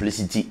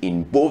simplicity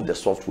in both the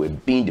software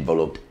being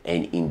developed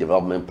and in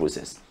development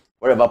process.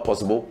 Wherever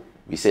possible,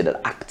 we say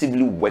that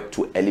actively work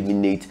to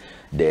eliminate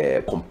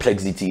the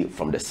complexity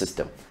from the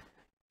system.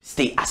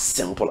 Stay as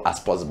simple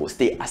as possible,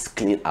 stay as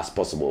clean as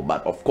possible,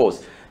 but of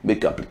course,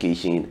 make your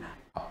application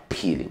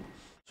appealing.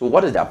 So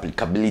what is the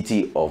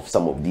applicability of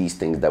some of these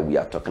things that we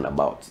are talking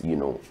about?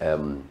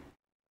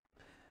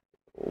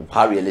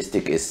 How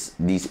realistic is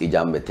these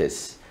Agile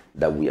methods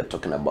that we are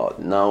talking about?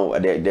 Now,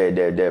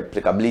 the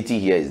applicability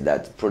here is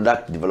that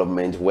product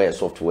development, where a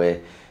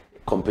software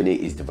company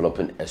is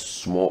developing a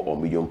small or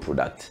medium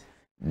product,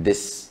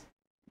 this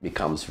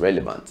becomes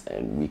relevant,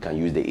 and we can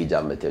use the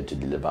Agile method to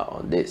deliver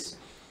on this.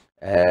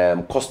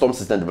 Custom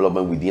system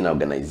development within an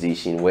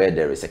organization, where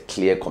there is a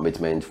clear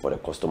commitment for the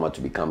customer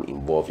to become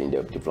involved in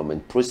the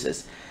development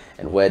process,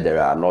 and where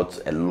there are not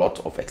a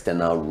lot of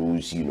external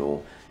rules,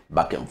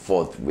 back and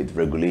forth with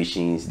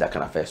regulations that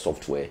can affect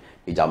software.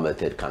 Agile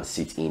method can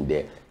sit in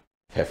there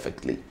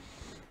perfectly.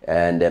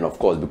 And then, of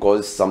course,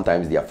 because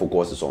sometimes their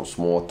focus is on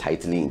small,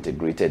 tightly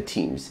integrated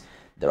teams,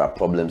 there are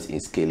problems in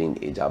scaling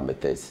Agile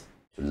methods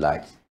to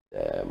large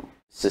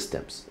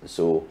systems.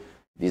 So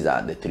these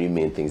are the three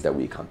main things that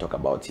we can talk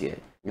about here.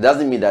 It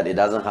doesn't mean that it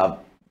doesn't have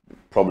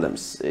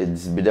problems.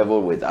 It's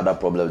bedeviled with other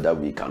problems that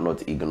we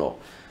cannot ignore,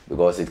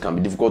 because it can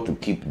be difficult to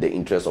keep the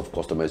interest of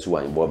customers who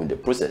are involved in the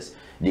process.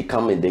 They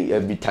come and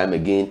every time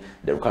again,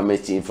 the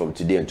requirements change from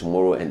today and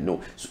tomorrow, and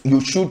no. So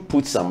you should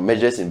put some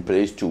measures in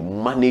place to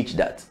manage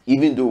that.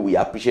 Even though we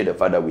appreciate the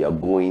fact that we are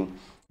going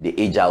the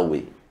Agile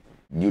way,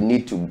 you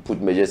need to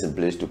put measures in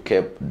place to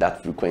curb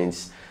that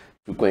frequent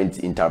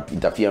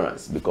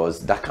interference,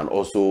 because that can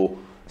also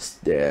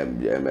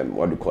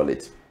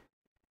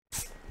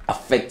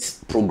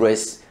affect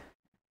progress,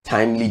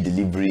 timely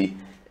delivery.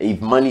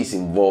 If money is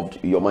involved,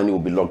 your money will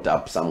be locked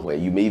up somewhere.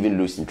 You may even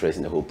lose interest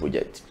in the whole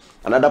project.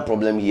 Another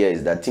problem here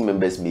is that team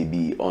members may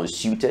be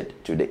unsuited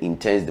to the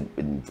intense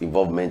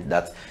involvement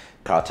that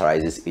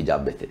characterizes Agile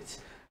methods.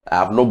 I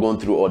have not gone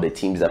through all the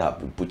teams that have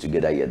been put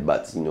together yet,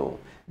 but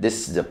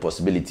this is a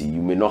possibility.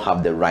 You may not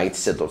have the right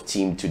set of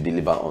team to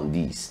deliver on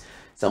these.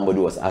 Somebody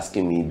was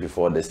asking me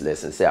before this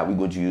lesson, say, are we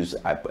going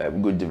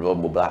to develop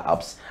mobile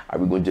apps? Are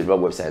we going to develop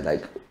websites?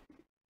 Like,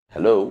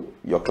 hello,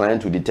 your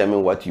client will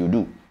determine what you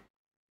do.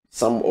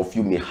 Some of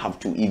you may have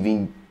to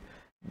even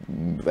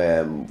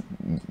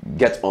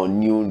get on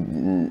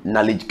new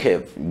knowledge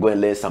curve, go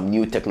and learn some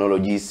new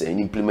technologies and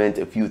implement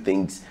a few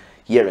things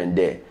here and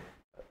there.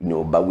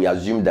 But we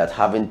assume that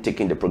having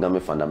taken the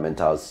programming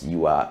fundamentals,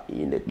 you are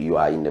in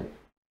a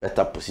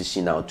better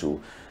position now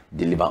to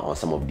deliver on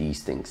some of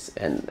these things.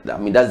 And I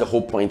mean, that's the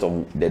whole point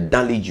of the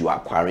knowledge you are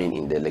acquiring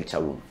in the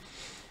lecture room.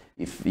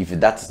 If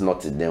that's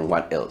not it, then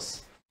what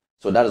else?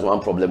 So that is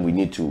one problem we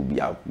need to be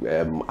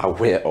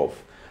aware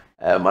of.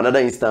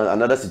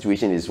 Another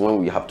situation is when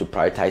we have to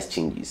prioritize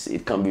changes.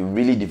 It can be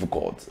really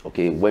difficult,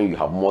 okay, when you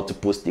have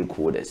multiple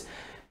stakeholders.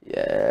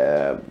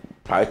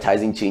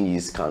 Prioritizing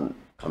changes can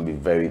be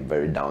very,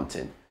 very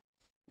daunting.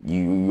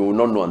 You will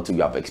not know until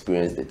you have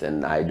experienced it,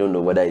 and I don't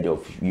know whether either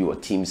of you or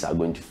teams are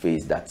going to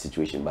face that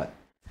situation, but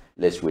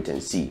let's wait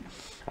and see.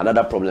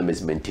 Another problem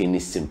is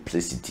maintaining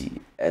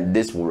simplicity, and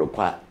this will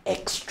require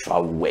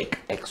extra work.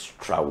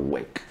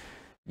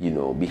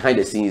 Behind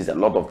the scenes, a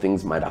lot of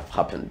things might have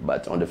happened,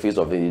 but on the face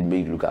of it, it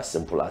may look as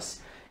simple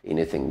as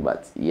anything.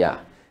 But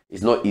yeah,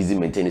 it's not easy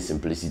maintaining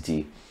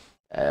simplicity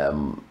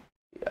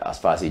as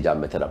far as Agile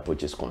method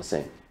approach is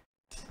concerned.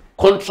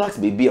 Contracts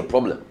may be a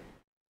problem,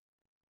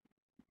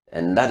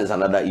 and that is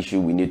another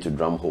issue we need to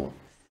drum home,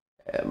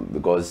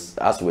 because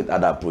as with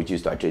other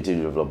approaches to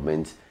iterative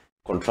development,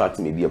 contracts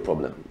may be a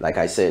problem. Like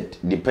I said,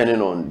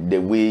 depending on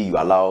the way you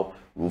allow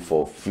room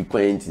for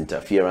frequent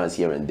interference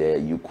here and there,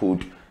 you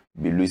could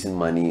be losing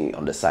money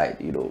on the side,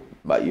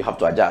 but you have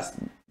to adjust,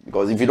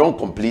 because if you don't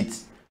complete,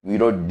 we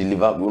don't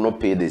deliver, we will not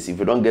pay this. If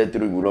you don't get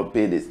through, we will not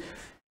pay this.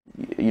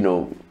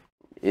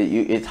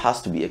 It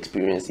has to be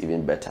experienced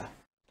even better.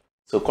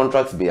 So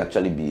contracts may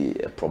actually be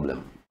a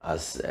problem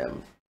as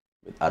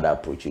with other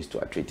approaches to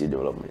iterative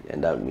development,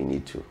 and that we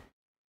need to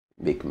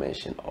make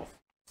mention of.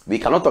 We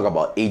cannot talk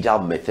about Agile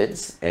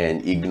methods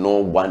and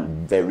ignore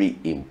one very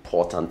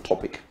important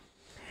topic,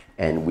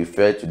 and we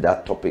refer to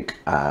that topic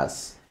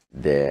as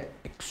the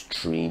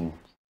extreme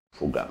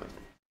programming.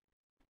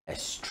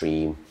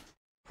 Extreme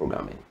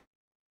programming.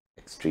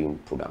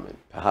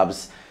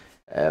 Perhaps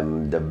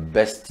the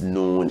best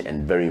known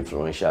and very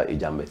influential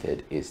Agile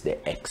method is the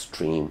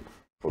extreme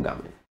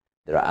programming.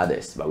 There are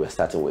others, but we're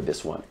starting with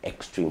this one,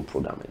 extreme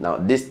programming. Now,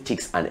 this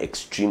takes an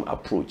extreme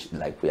approach,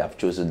 like we have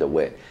chosen the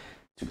word,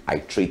 to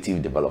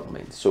iterative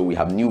development. So we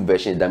have new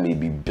versions that may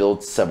be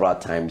built several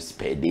times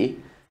per day.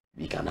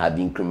 We can have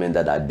increments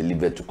that are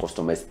delivered to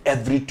customers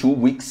every 2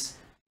 weeks.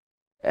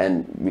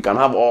 And we can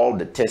have all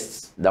the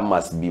tests that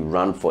must be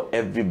run for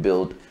every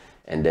build.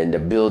 And then the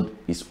build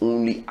is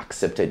only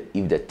accepted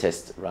if the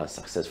test runs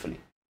successfully.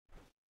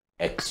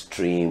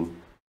 Extreme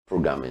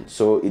programming.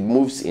 So it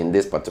moves in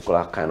this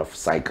particular kind of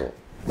cycle.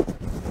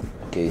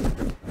 Okay.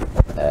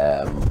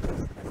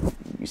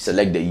 You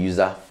select the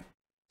user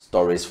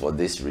stories for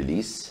this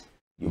release.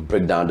 You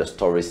break down the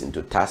stories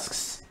into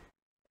tasks,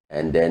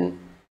 and then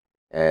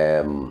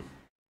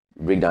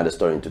break down the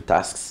story into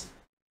tasks.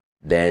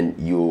 Then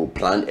you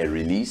plan a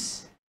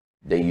release.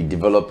 Then you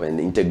develop and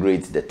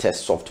integrate the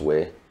test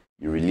software.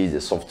 You release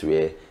the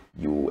software.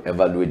 You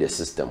evaluate the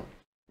system.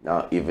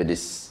 Now, if it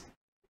is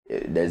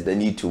there's the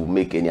need to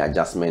make any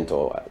adjustment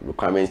or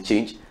requirements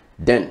change,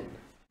 then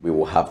we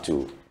will have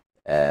to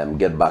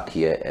get back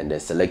here and then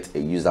select a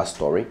user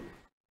story,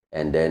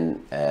 and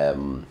then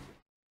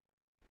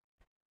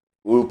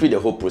we'll repeat the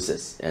whole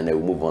process and then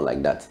we'll move on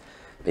like that.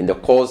 In the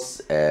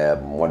course,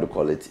 what do you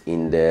call it?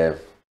 In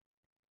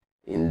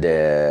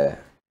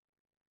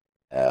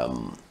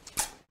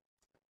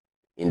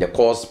the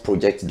course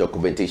project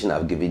documentation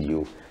I've given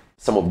you,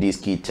 some of these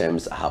key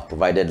terms I have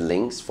provided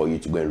links for you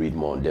to go and read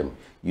more on them.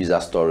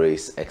 User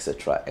stories,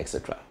 etc.,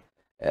 etc.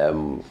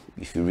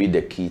 If you read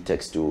the key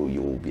text too,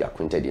 you will be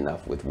acquainted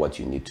enough with what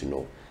you need to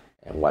know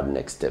and what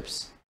next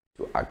steps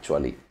to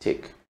actually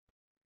take.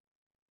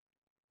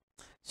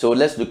 So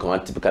let's look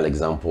at a typical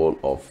example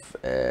of,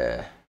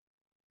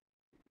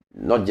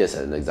 not just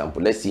an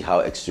example, let's see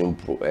how extreme,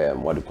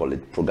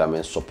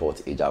 programming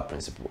supports Agile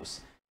principles.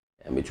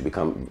 And it will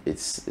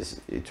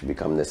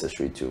become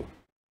necessary to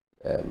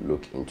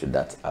look into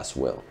that as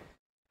well.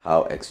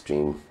 How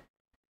extreme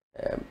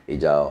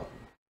Agile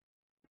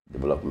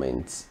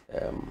development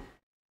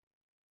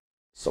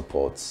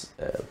supports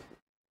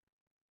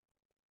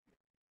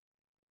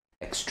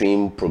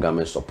extreme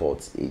programming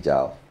supports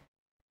Agile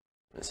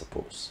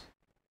principles.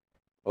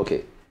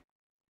 Okay.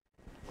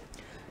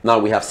 Now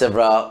we have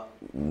several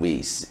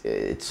ways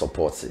it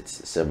supports it,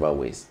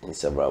 in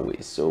several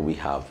ways. So we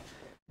have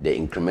the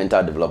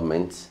incremental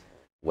development,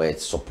 where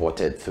it's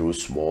supported through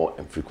small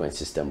and frequent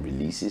system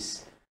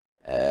releases.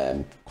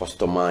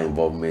 Customer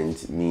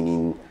involvement,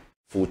 meaning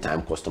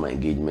full-time customer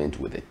engagement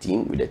with the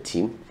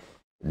team.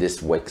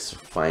 This works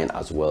fine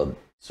as well.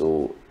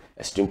 So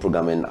extreme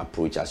programming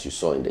approach, as you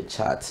saw in the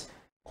chart,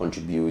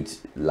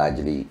 contributes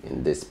largely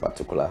in this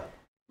particular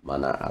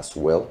manner as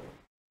well.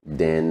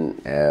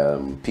 Then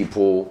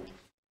people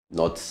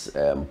not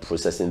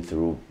processing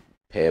through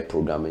pair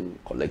programming,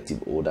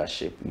 collective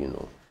ownership,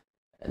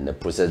 and the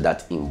process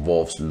that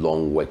involves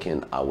long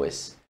working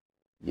hours.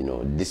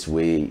 This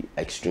way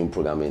extreme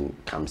programming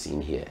comes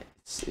in here.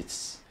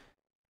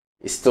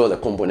 It's still a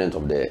component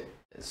of the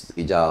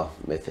Agile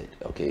method.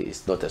 Okay,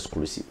 it's not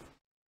exclusive.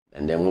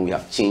 And then when we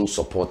have change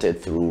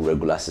supported through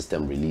regular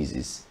system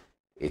releases,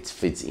 it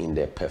fits in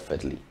there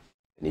perfectly.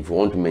 And if you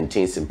want to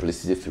maintain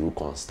simplicity through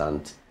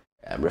constant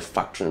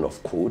refactoring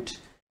of code,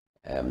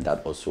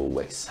 that also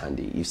works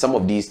handy. If some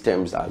of these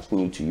terms are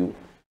new to you,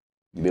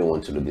 you may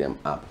want to look them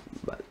up,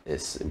 but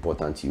it's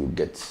important you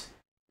get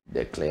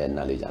the clear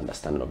knowledge and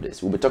understanding of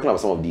this. We'll be talking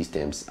about some of these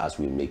terms as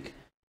we make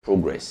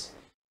progress.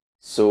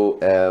 So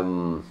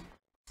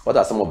what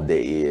are some of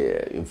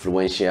the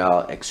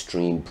influential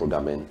extreme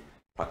programming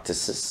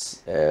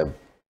practices?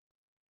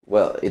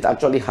 Well, it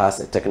actually has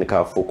a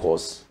technical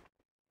focus,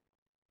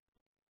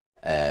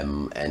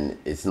 and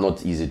it's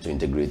not easy to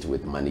integrate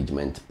with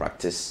management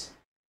practice.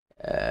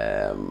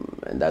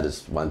 And that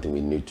is one thing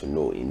we need to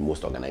know in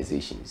most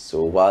organizations.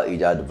 So while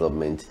Agile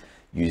development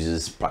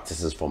uses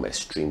practices from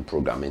extreme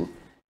programming,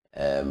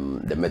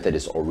 the method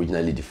is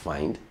originally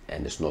defined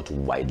and is not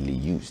widely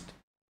used.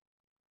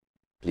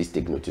 Please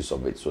take notice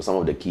of it. So some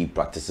of the key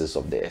practices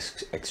of the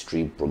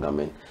extreme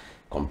programming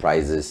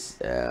comprises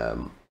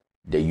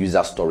the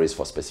user stories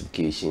for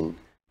specification,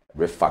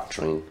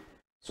 refactoring.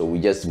 So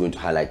we're just going to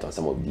highlight on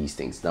some of these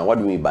things. Now, what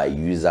do we mean by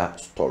user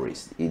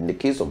stories? In the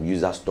case of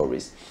user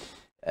stories,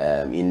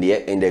 in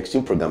the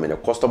extreme programming, the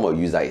customer or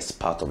user is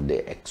part of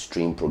the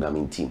extreme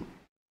programming team.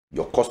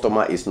 Your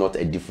customer is not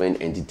a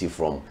different entity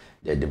from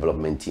the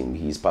development team.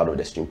 He is part of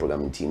the extreme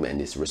programming team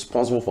and is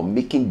responsible for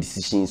making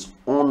decisions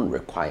on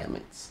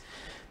requirements.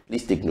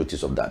 Please take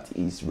notice of that.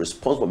 He's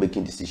responsible for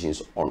making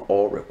decisions on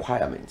all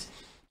requirements.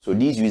 So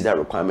these user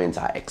requirements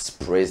are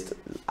expressed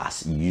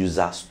as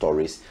user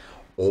stories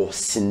or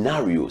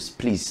scenarios.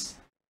 Please,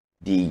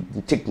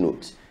 take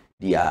note.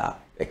 They are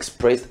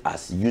expressed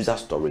as user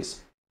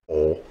stories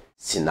or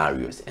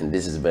scenarios, and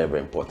this is very,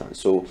 very important.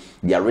 So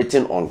they are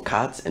written on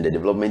cards, and the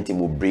development team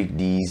will break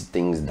these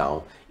things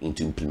down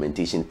into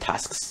implementation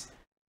tasks.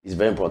 It's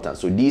very important.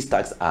 So these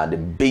tasks are the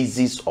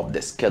basis of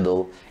the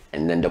schedule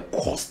and then the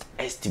cost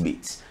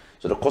estimates.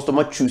 So the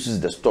customer chooses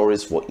the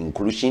stories for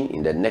inclusion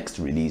in the next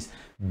release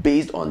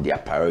based on their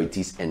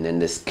priorities and then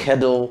the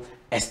schedule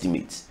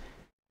estimates.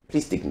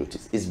 Please take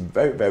notice. It's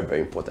very, very,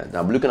 very important. Now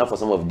I'm looking out for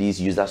some of these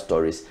user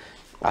stories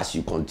as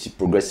you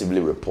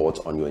progressively report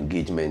on your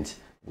engagement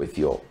with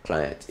your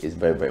client is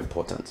very, very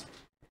important.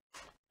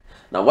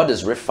 Now, what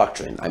is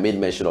refactoring? I made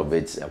mention of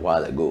it a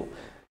while ago.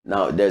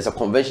 Now, there's a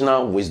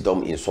conventional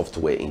wisdom in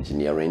software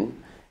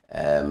engineering,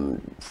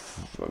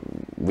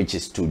 which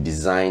is to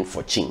design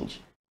for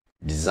change.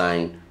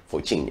 Design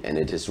for change. And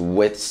it is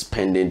worth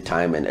spending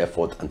time and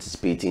effort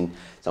anticipating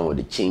some of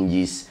the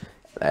changes,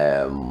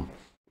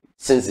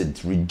 since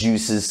it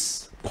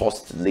reduces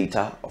cost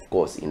later, of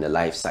course, in the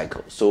life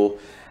cycle. So,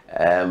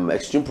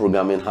 extreme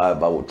programming,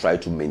 however, will try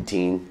to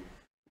maintain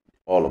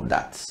all of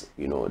that.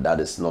 That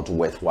is not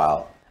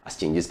worthwhile, as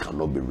changes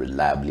cannot be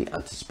reliably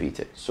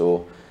anticipated.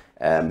 So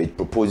it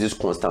proposes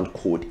constant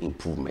code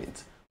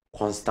improvement,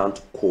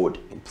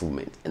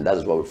 and that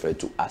is what we refer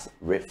to as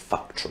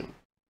refactoring,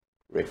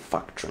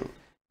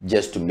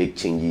 just to make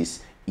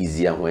changes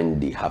easier when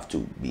they have to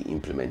be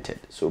implemented.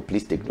 So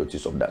please take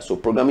notice of that. So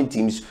programming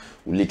teams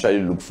will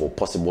literally look for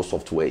possible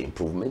software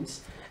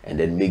improvements and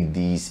then make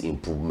these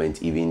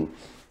improvements even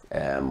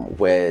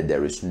where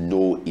there is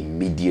no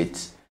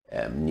immediate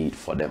need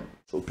for them.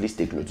 So please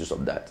take notice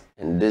of that.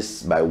 And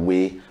this, by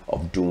way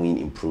of doing,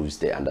 improves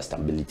the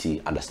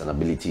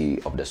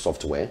understandability of the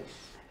software,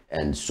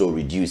 and so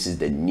reduces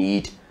the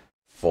need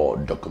for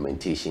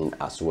documentation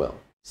as well.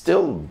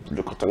 Still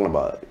talking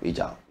about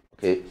Agile,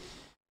 okay?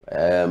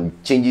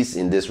 Changes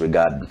in this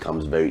regard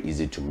becomes very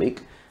easy to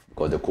make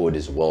because the code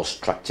is well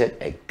structured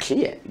and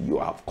clear. You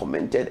have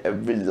commented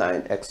every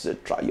line,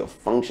 etc. Your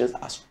functions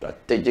are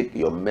strategic,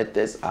 your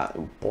methods are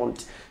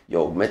important,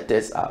 your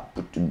methods are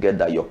put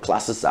together, your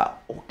classes are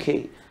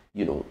okay,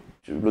 to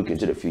look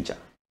into the future.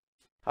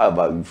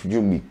 However,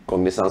 you be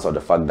cognizant of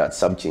the fact that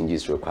some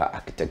changes require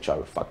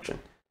architectural refactoring,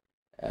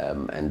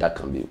 and that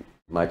can be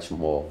much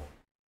more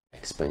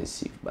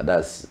expensive, but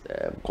that's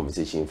a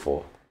conversation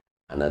for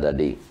another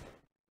day.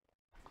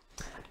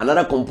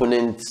 Another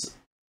component,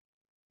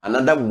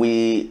 another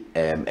way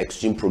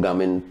extreme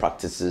programming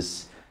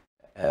practices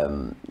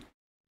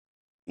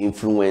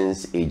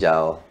influence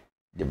Agile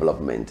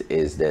development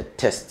is the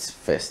test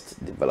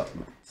first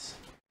development.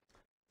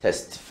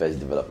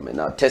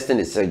 Now, testing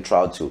is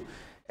central to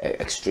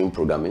extreme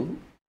programming,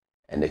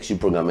 and extreme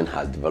programming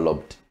has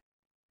developed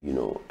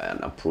an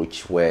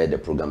approach where the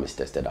program is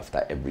tested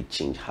after every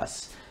change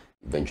has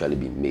eventually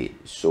been made.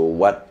 So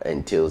what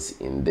entails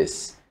in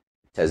this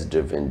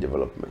test-driven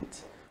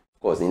development?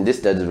 Of course, in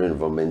this test-driven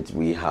development,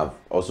 we have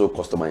also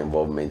customer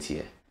involvement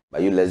here.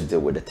 But let's deal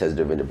with the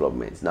test-driven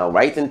development. Now,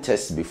 writing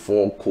tests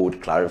before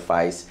code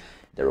clarifies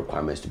the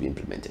requirements to be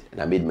implemented.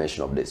 And I made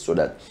mention of this so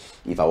that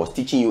if I was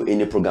teaching you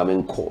any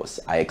programming course,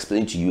 I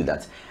explained to you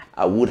that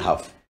I would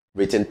have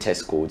written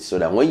test codes so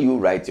that when you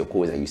write your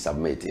code and you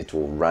submit, it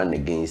will run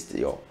against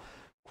your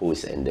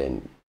course, and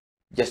then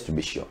just to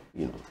be sure,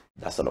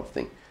 that sort of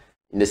thing.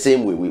 In the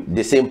same way,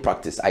 the same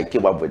practice I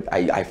came up with,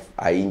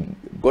 I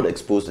got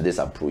exposed to this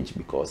approach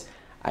because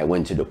I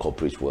went to the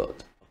corporate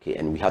world, okay,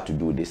 and we had to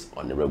do this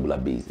on a regular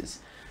basis.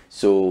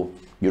 So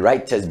you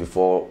write tests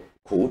before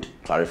code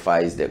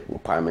clarifies the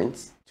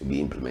requirements to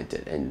be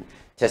implemented, and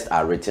tests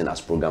are written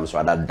as programs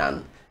rather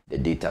than the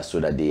data so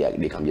that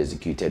they can be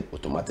executed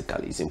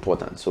automatically. It's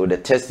important. So the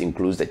test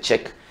includes the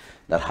check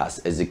that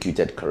has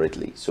executed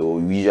correctly. So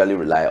we usually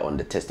rely on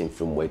the testing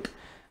framework.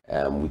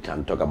 We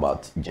can talk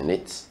about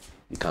units.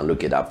 You can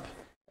look it up.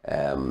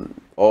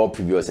 All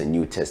previous and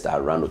new tests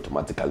are run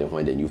automatically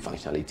when the new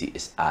functionality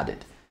is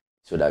added,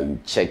 so that you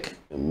check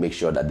and make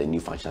sure that the new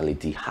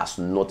functionality has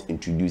not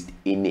introduced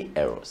any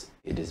errors.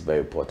 It is very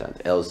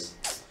important, else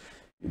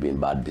you'll be in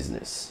bad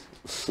business,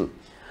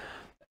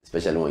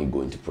 especially when you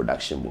go into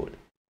production mode.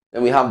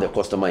 Then we have the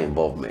customer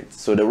involvement.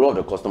 So the role of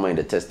the customer in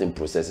the testing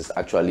process is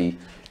actually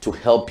to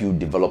help you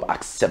develop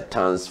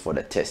acceptance for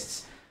the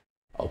tests,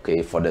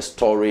 okay, for the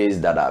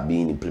stories that are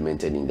being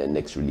implemented in the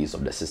next release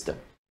of the system.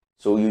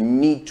 So you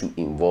need to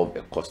involve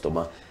the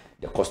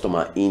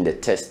customer in the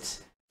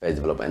test first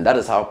development. And that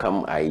is how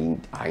come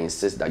I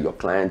insist that your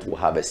client will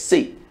have a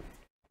say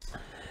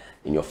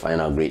in your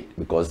final grade,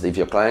 because if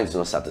your client is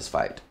not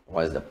satisfied,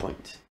 what is the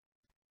point?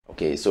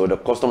 Okay, so the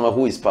customer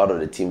who is part of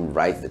the team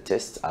writes the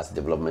test as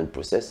development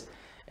process,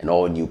 and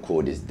all new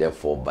code is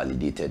therefore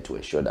validated to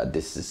ensure that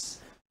this is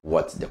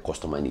what the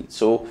customer needs.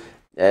 So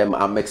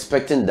I'm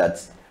expecting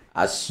that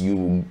as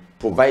you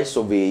provide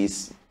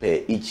surveys per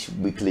each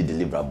weekly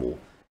deliverable,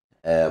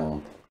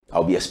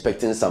 I'll be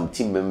expecting some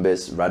team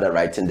members rather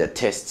writing the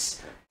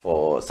tests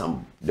for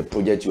the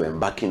project you're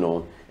embarking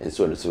on, and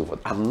so on and so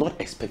forth. I'm not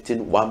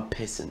expecting one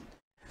person,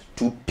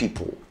 2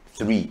 people,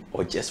 3,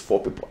 or just 4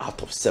 people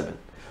out of 7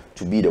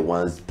 to be the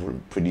ones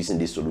producing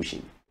this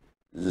solution.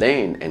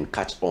 Learn and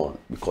catch on,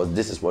 because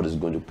this is what is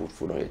going to put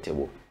food on your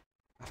table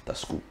after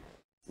school.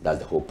 That's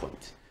the whole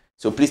point.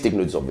 So please take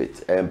notice of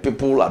it.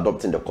 People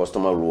adopting the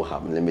customer role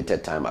have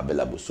limited time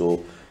available,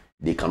 so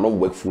they cannot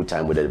work full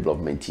time with the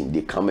development team.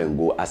 They come and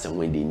go as and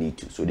when they need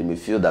to. So they may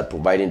feel that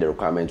providing the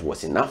requirement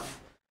was enough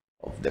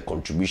of the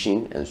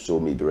contribution, and so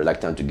may be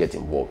reluctant to get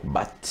involved.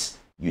 But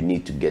you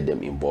need to get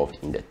them involved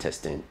in the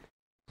testing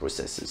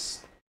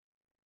processes.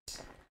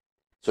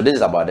 So this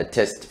is about the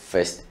test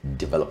first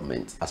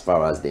development as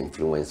far as the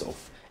influence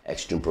of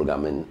extreme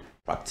programming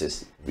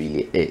practice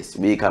really is.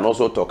 We can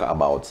also talk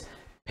about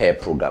pair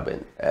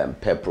programming.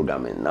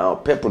 Now,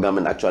 pair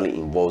programming actually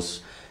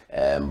involves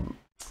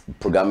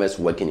programmers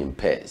working in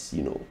pairs.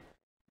 They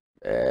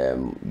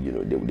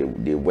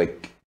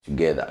work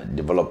together,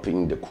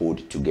 developing the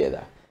code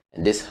together,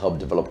 and this helps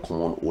develop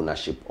common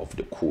ownership of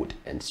the code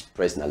and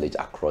spread knowledge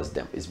across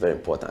them. It's very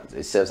important.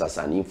 It serves as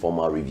an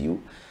informal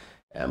review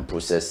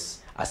process,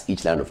 as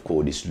each line of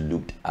code is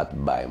looked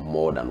at by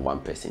more than one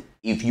person.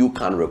 If you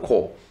can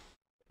recall,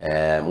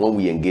 when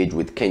we engaged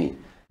with Kenny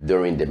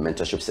during the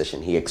mentorship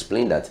session, he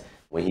explained that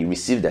when he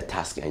received the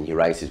task and he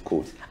writes his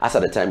code, as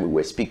at the time we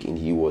were speaking,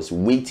 he was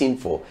waiting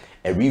for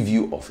a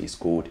review of his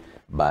code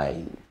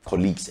by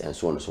colleagues and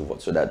so on and so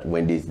forth, so that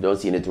when they don't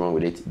see anything wrong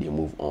with it, they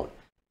move on.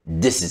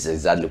 This is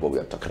exactly what we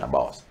are talking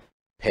about,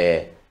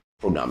 pair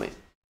programming.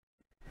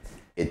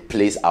 It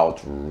plays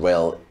out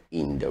well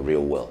in the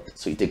real world,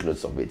 so you take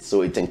notes of it.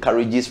 So it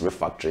encourages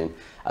refactoring,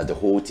 as the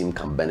whole team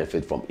can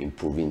benefit from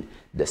improving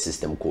the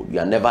system code. You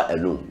are never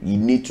alone. You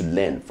need to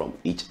learn from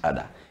each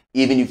other,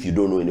 even if you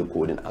don't know any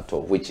coding at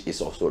all, which is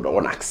also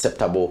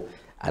unacceptable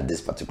at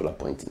this particular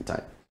point in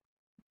time.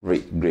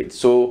 Great.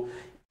 So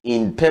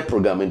in pair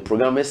programming,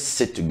 programmers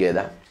sit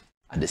together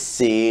at the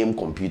same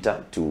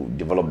computer to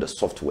develop the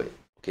software.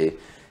 Okay,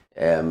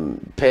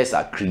 pairs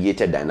are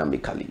created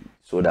dynamically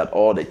so that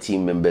all the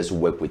team members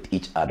work with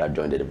each other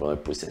during the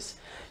development process.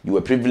 You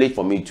were privileged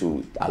for me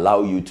to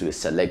allow you to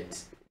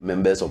select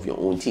members of your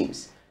own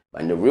teams,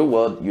 but in the real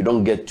world, you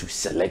don't get to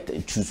select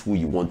and choose who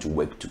you want to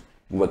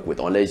work with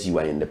unless you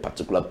are in the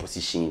particular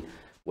position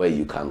where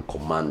you can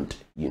command,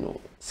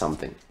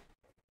 something.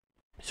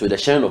 So the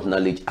sharing of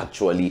knowledge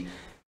actually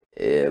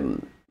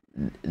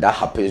that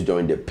happens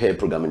during the pair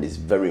programming is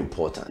very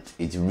important.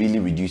 It really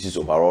reduces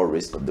overall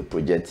risk of the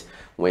project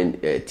when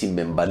a team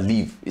member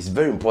leaves. It's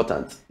very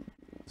important.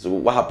 So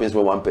what happens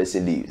when one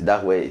person leaves?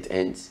 That's where it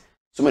ends.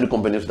 So many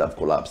companies would have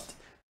collapsed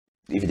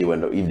if they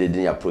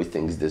didn't approach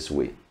things this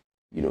way.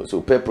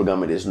 So pair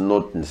programming is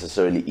not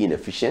necessarily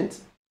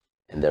inefficient,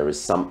 and there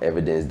is some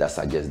evidence that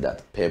suggests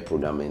that pair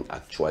programming,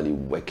 actually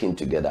working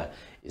together,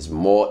 is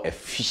more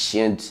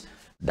efficient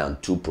than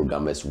two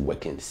programmers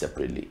working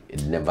separately.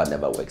 It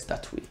never works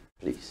that way,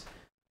 please.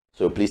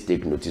 So please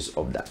take notice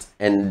of that.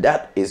 And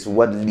that is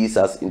what leads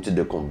us into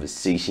the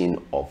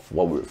conversation of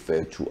what we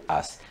refer to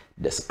as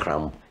the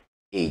Scrum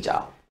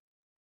Agile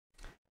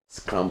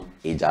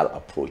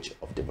approach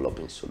of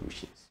developing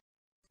solutions.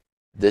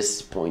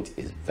 This point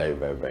is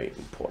very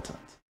important.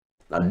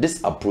 Now,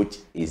 this approach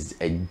is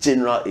a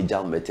general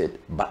Agile method,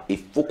 but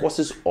it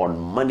focuses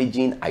on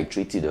managing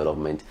iterative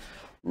development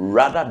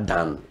rather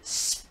than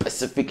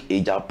specific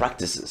Agile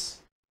practices.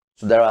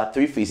 So there are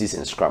three phases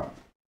in Scrum,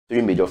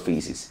 three major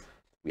phases.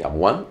 We have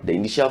one, the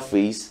initial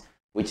phase,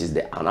 which is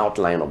an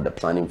outline of the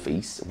planning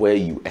phase, where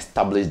you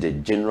establish the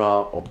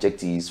general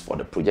objectives for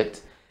the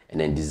project and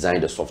then design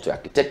the software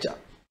architecture.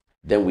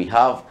 Then we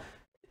have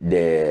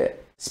the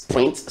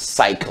sprint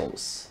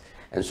cycles.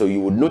 And so you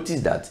would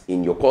notice that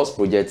in your course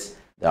projects,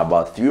 there are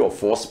about 3 or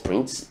 4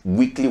 sprints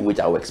weekly,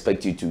 which I will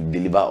expect you to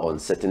deliver on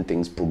certain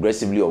things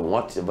progressively on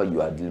whatever you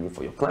are delivering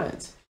for your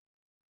clients.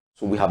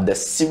 So we have the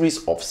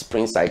series of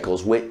sprint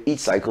cycles where each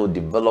cycle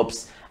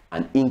develops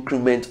an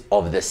increment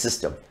of the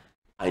system,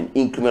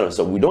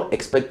 So we don't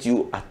expect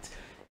you at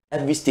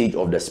every stage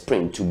of the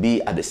sprint to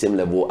be at the same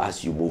level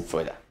as you move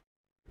further.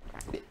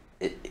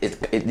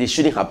 It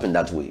shouldn't happen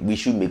that way. We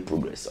should make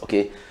progress,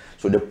 okay?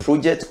 So the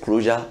project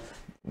closure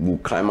will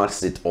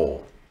climax it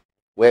all,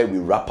 where we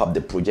wrap up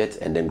the project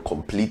and then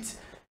complete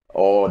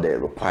all the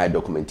required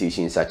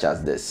documentation, such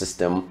as the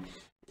system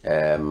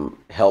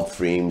help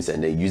frames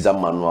and the user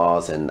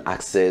manuals, and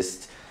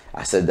access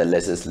the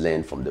lessons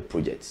learned from the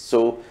project.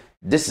 So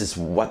this is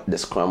what the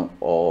Scrum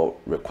all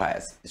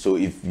requires. So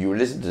if you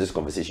listen to this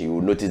conversation, you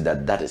will notice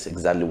that that is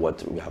exactly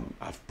what we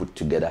have put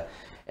together,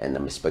 and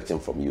I'm expecting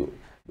from you,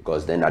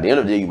 because then at the end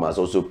of the day, you must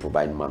also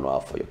provide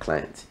manual for your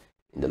client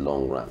in the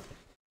long run.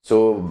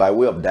 So by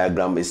way of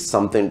diagram, is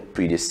something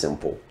pretty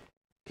simple.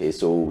 Okay,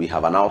 so we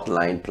have an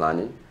outline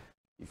planning.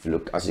 If you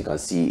look, as you can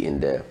see in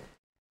the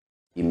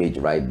image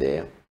right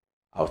there,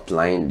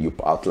 you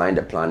outline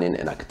the planning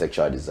and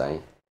architectural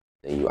design.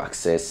 Then you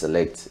access,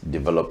 select,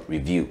 develop,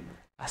 review.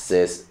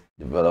 Assess,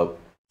 develop,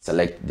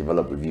 select,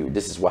 develop, review.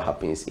 This is what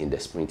happens in the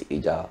sprint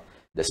Agile,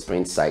 the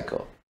sprint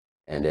cycle.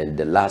 And then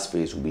the last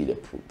phase will be the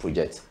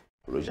project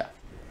closure.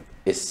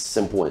 It's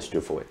simple and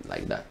straightforward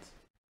like that.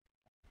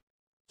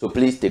 So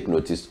please take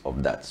notice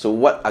of that. So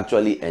what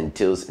actually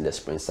entails in the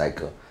sprint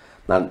cycle?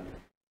 Now,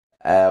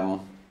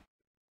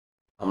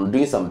 I'm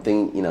doing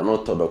something in an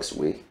orthodox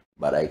way,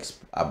 but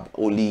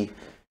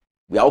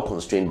we are all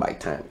constrained by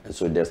time, and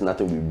so there's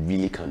nothing we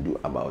really can do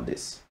about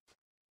this.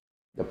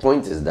 The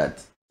point is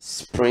that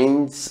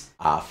sprints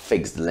are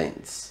fixed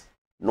lengths,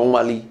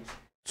 normally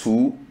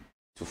 2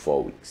 to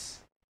 4 weeks.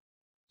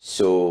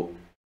 So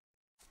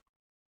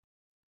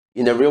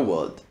in the real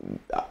world,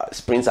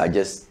 sprints are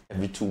just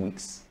every 2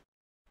 weeks,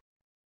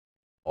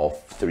 or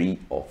 3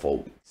 or 4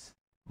 weeks.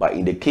 But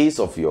in the case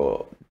of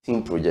your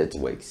team project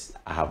works,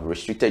 I have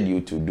restricted you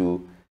to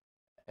do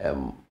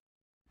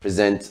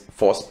present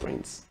 4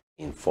 sprints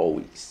in 4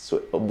 weeks.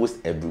 So almost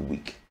every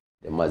week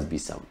there must be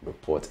some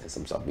report and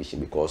some submission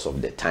because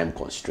of the time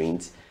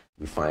constraints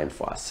we find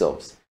for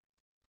ourselves.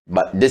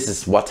 But this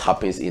is what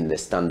happens in the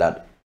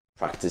standard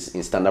practice,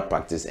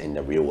 in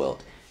the real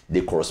world.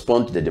 They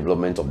correspond to the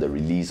development of the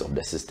release of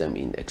the system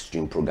in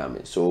extreme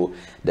programming. So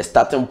the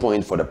starting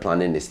point for the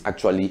planning is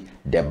actually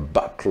the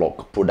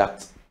backlog,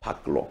 product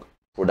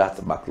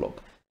backlog.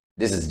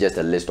 This is just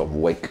a list of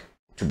work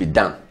to be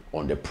done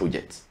on the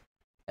project.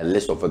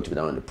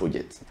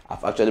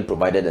 I've actually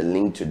provided a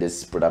link to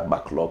this product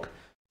backlog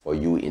for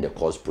you in the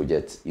course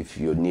project. If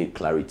you need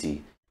clarity,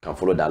 you can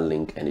follow that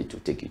link and it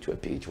will take you to a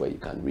page where you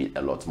can read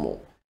a lot more.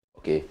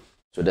 Okay,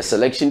 so the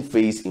selection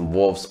phase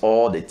involves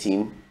all the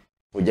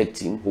project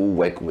team who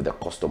work with the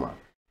customer,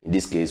 in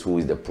this case who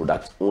is the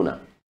product owner,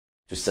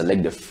 to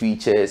select the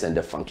features and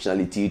the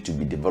functionality to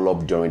be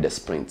developed during the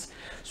sprint.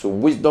 So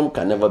wisdom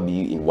can never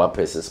be in one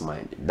person's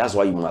mind. That's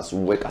why you must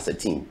work as a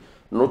team.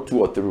 Not 2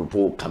 or 3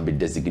 people can be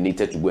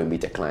designated to go and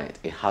meet a client.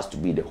 It has to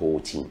be the whole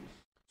team.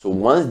 So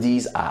once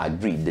these are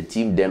agreed, the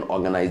team then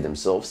organize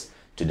themselves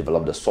to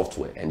develop the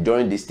software. And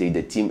during this stage,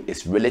 the team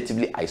is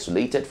relatively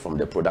isolated from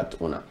the product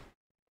owner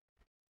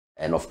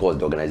and of course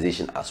the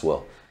organization as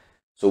well.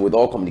 So with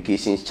all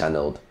communications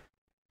channeled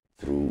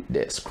through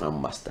the Scrum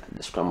Master,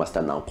 the Scrum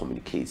Master now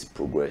communicates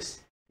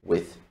progress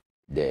with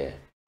the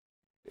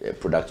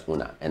product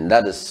owner. And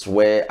that is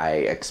where I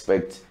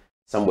expect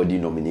somebody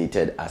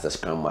nominated as a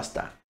Scrum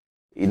Master.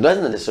 It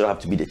doesn't necessarily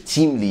have to be the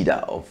team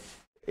leader of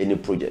any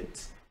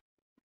project.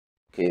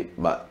 Okay,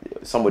 but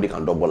somebody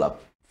can double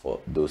up for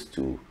those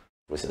 2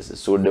 processes.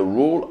 So the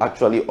role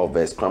actually of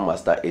a Scrum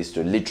Master is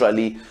to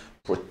literally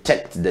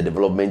protect the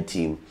development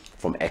team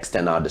from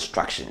external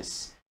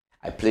distractions.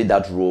 I play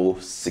that role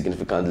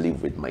significantly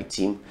with my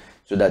team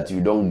so that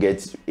you don't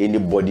get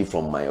anybody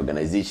from my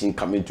organization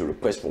coming to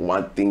request for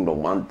one thing or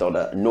one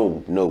other.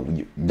 No,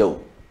 you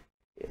don't.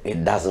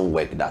 It doesn't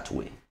work that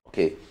way.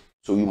 Okay,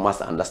 so you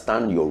must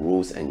understand your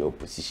roles and your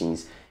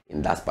positions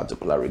in that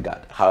particular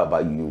regard.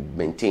 However, you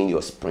maintain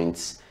your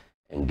sprints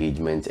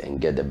engagement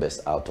and get the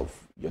best out of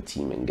your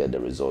team and get the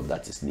result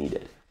that is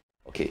needed.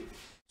 Okay,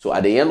 so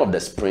at the end of the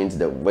sprint,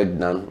 the work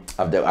done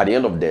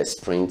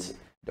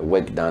the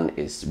work done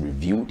is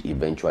reviewed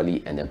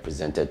eventually and then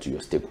presented to your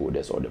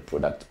stakeholders or the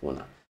product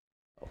owner,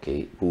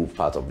 okay, who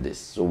part of this.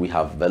 So we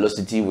have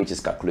velocity, which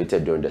is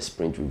calculated during the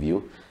sprint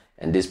review,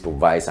 and this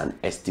provides an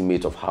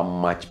estimate of how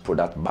much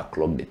product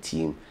backlog the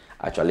team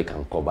actually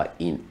can cover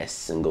in a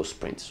single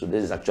sprint. So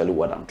this is actually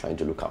what I'm trying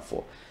to look out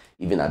for.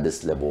 Even at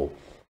this level,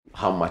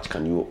 how much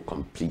can you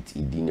complete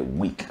in a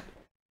week,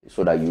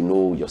 so that you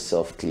know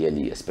yourself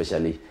clearly,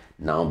 especially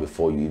now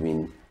before you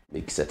even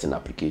make certain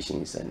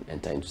applications and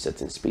enter into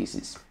certain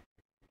spaces.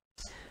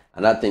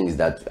 Another thing is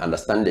that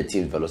understanding the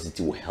team's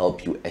velocity will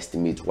help you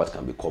estimate what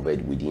can be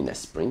covered within a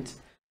sprint,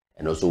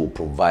 and also will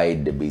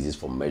provide the basis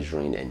for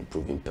measuring and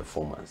improving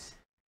performance.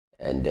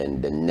 And then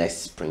the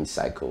next sprint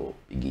cycle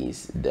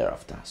begins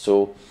thereafter.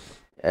 So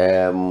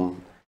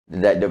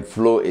the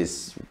flow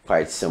is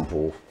quite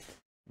simple.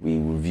 We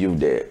review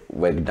the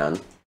work done,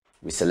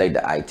 we select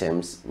the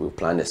items, we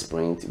plan a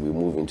sprint, we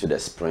move into the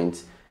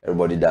sprint.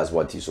 Everybody does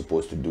what he's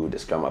supposed to do, the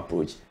Scrum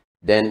approach.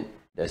 Then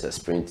there's a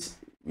sprint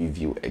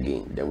review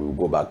again. Then we'll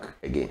go back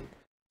again.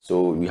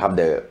 So we have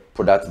the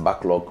product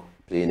backlog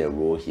playing a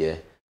role here.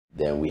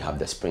 Then we have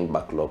the sprint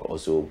backlog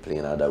also playing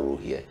another role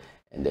here.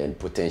 And then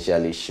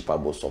potentially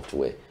shippable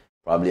software.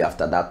 Probably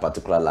after that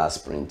particular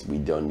last sprint, we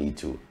don't need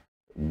to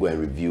go and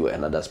review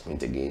another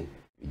sprint again.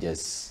 We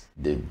just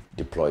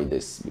deploy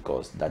this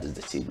because that is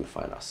the stage we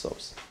find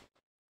ourselves.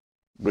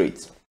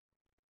 Great.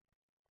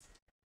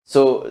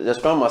 So the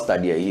Scrum Master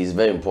there, he is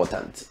very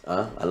important.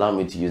 Allow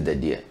me to use the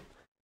there.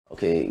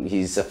 Okay,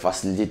 he's a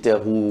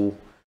facilitator who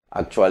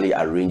actually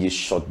arranges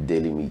short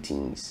daily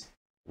meetings,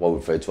 what we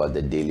refer to as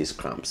the daily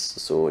scrums.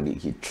 So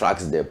he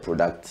tracks the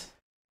product,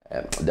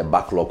 the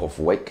backlog of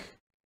work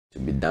to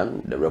be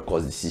done, the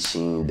records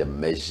decision, the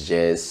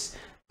measures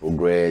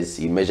progress.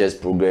 He measures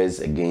progress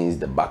against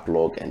the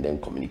backlog and then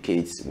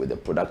communicates with the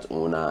product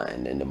owner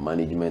and then the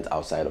management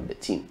outside of the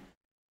team.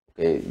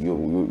 Okay,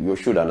 you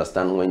should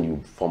understand when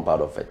you form part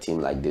of a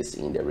team like this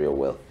in the real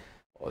world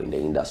or in the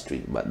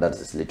industry, but that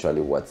is literally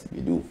what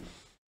we do.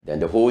 Then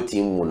the whole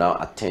team will now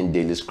attend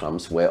daily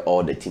scrums where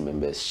all the team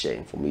members share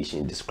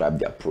information, describe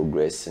their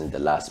progress since the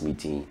last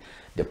meeting,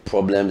 the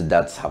problems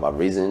that have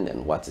arisen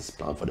and what is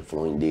planned for the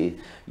following day.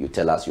 You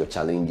tell us your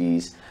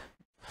challenges.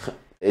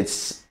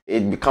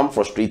 It becomes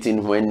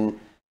frustrating when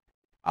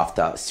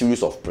after a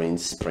series of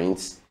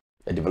sprints,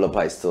 a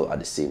developer is still at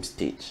the same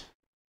stage.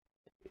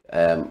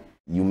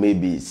 You may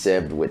be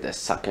served with a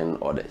second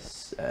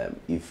orders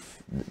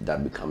if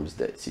that becomes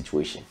the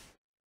situation.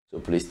 So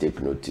please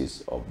take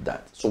notice of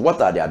that. So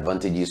what are the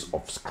advantages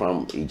of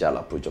Scrum Agile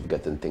approach of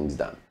getting things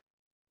done?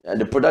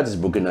 And the product is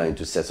broken down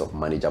into sets of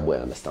manageable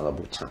and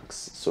understandable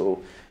chunks.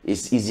 So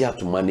it's easier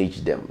to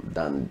manage them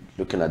than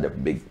looking at the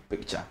big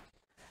picture.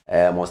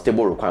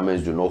 Unstable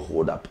requirements do not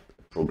hold up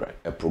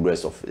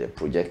progress of the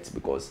project,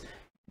 because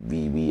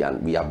we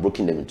have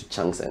broken them into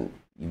chunks, and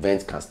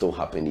events can still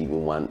happen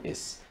even one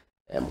is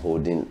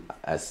holding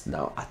us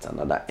now at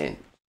another end.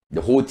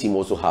 The whole team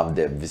also have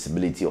the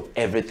visibility of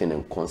everything,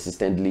 and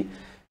consistently,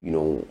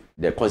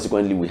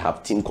 consequently we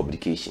have team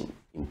communication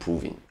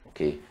improving.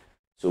 Okay,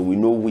 so we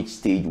know which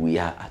stage we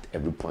are at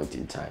every point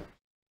in time.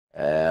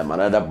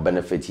 Another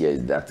benefit here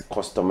is that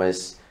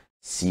customers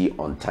see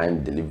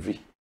on-time delivery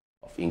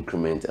of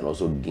increments, and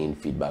also gain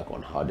feedback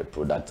on how the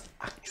product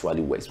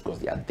actually works, because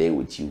they are there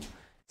with you.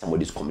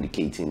 Somebody's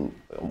communicating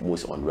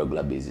almost on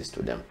regular basis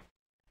to them.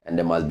 And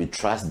there must be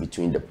trust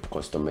between the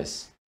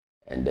customers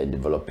and the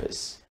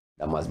developers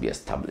that must be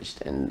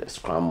established. And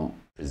Scrum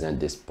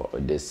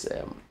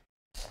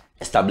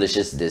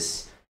establishes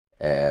this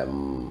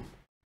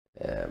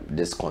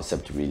this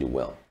concept really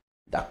well.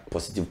 That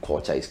positive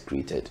culture is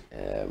created,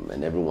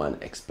 and everyone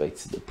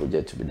expects the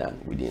project to be done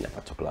within a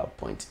particular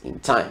point in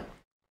time.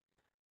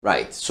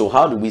 Right, so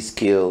how do we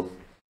scale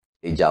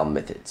Agile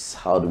methods?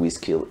 How do we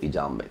scale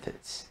Agile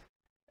methods?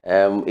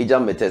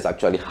 Agile methods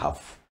actually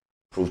have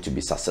proved to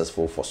be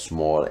successful for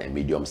small and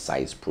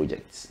medium-sized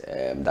projects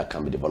that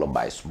can be developed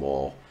by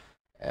small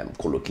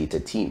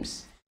co-located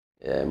teams.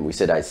 We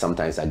say that it's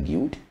sometimes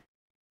argued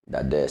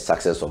that the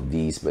success of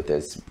these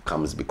methods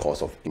comes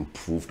because of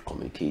improved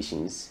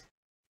communications,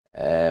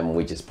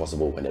 which is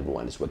possible when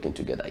everyone is working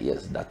together.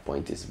 Yes, that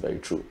point is very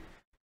true.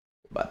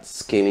 But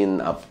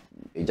scaling up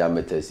Agile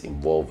methods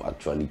involve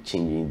actually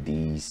changing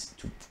these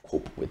to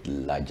cope with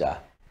larger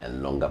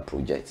and longer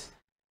projects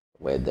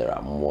where there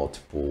are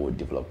multiple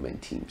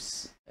development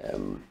teams.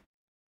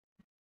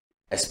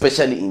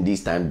 Especially in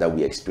these times that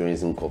we're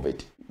experiencing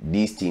COVID,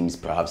 these teams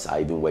perhaps are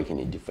even working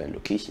in different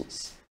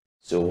locations.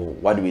 So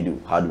what do we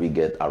do? How do we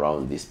get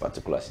around this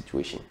particular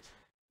situation?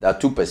 There are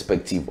two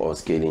perspectives on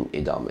scaling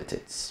Agile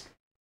methods.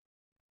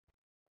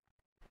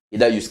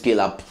 Either you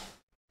scale up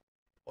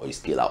or you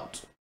scale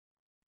out.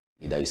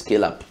 Either you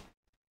scale up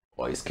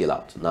or you scale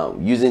out. Now,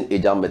 using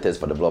Agile methods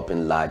for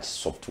developing large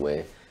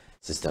software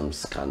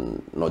systems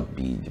cannot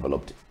be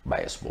developed by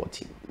a small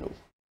team. No.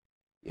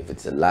 If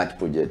it's a large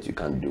project, you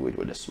can't do it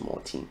with a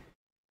small team.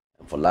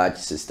 And for large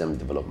system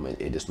development,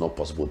 it is not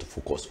possible to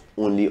focus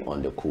only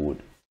on the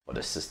code for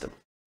the system.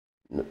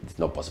 No, it's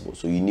not possible.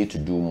 So you need to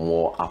do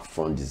more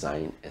upfront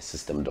design and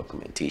system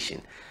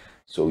documentation.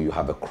 So you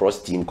have a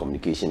cross-team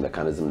communication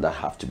mechanism that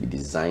have to be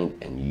designed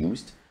and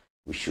used.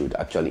 We should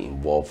actually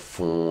involve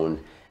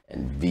phone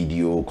and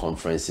video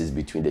conferences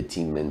between the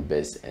team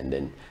members, and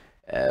then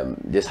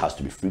this has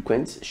to be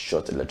frequent,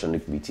 short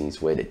electronic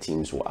meetings where the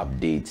teams will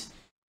update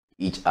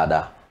each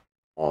other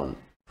on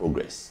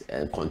progress,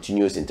 and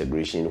continuous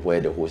integration where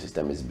the whole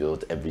system is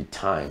built every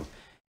time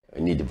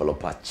any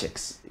developer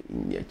checks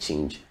in a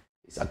change.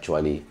 It's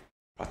actually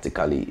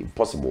practically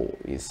impossible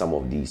in some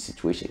of these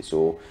situations.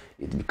 So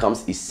it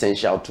becomes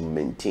essential to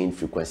maintain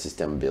frequent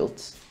system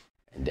builds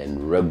and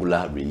then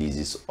regular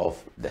releases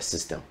of the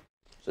system.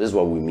 So this is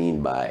what we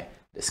mean by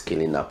the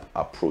scaling up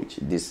approach.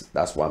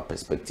 That's one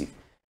perspective.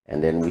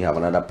 And then we have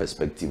another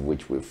perspective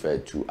which we refer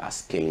to as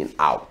scaling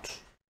out.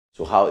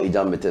 So how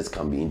Agile methods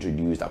can be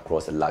introduced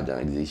across a large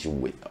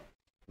organization with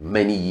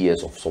many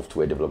years of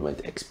software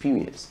development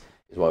experience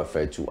is what we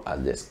refer to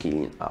as the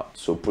scaling out.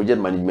 So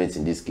project management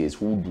in this case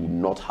who do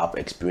not have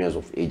experience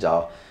of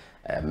Agile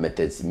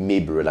methods may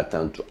be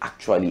reluctant to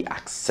actually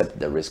accept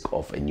the risk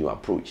of a new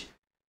approach.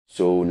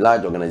 So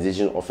large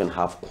organizations often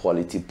have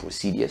quality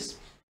procedures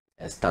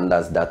and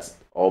standards that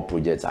all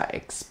projects are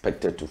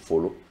expected to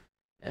follow,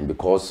 and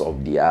because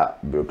of their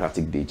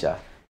bureaucratic nature,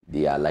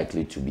 they are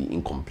likely to be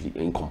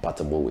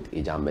incompatible with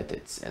Agile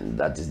methods, and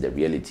that is the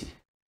reality.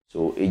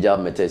 So Agile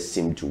methods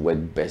seem to work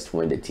best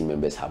when the team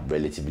members have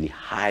relatively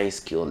high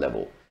skill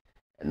level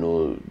and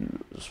no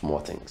small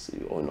things,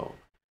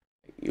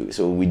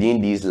 So within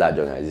these large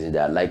organizations,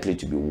 there are likely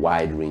to be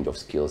wide range of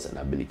skills and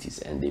abilities,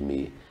 and they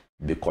may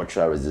be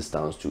cultural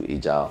resistance to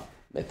Agile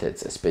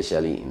methods,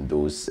 especially in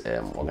those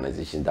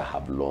organizations that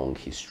have long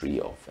history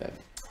of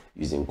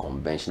using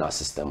conventional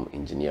system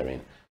engineering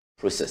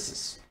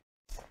processes.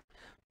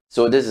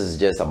 So this is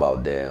just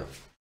about the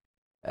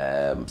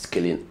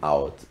scaling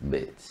out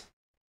bit.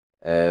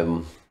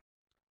 The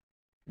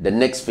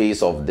next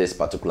phase of this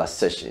particular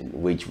session,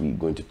 which we're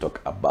going to talk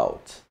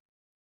about,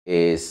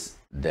 is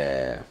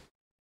the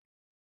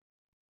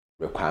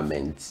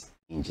requirement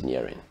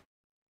engineering.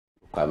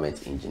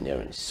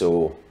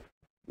 So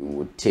we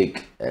will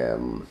take a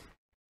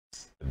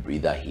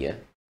breather here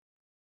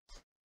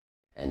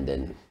and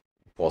then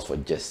pause for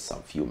just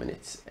some few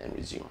minutes and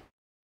resume.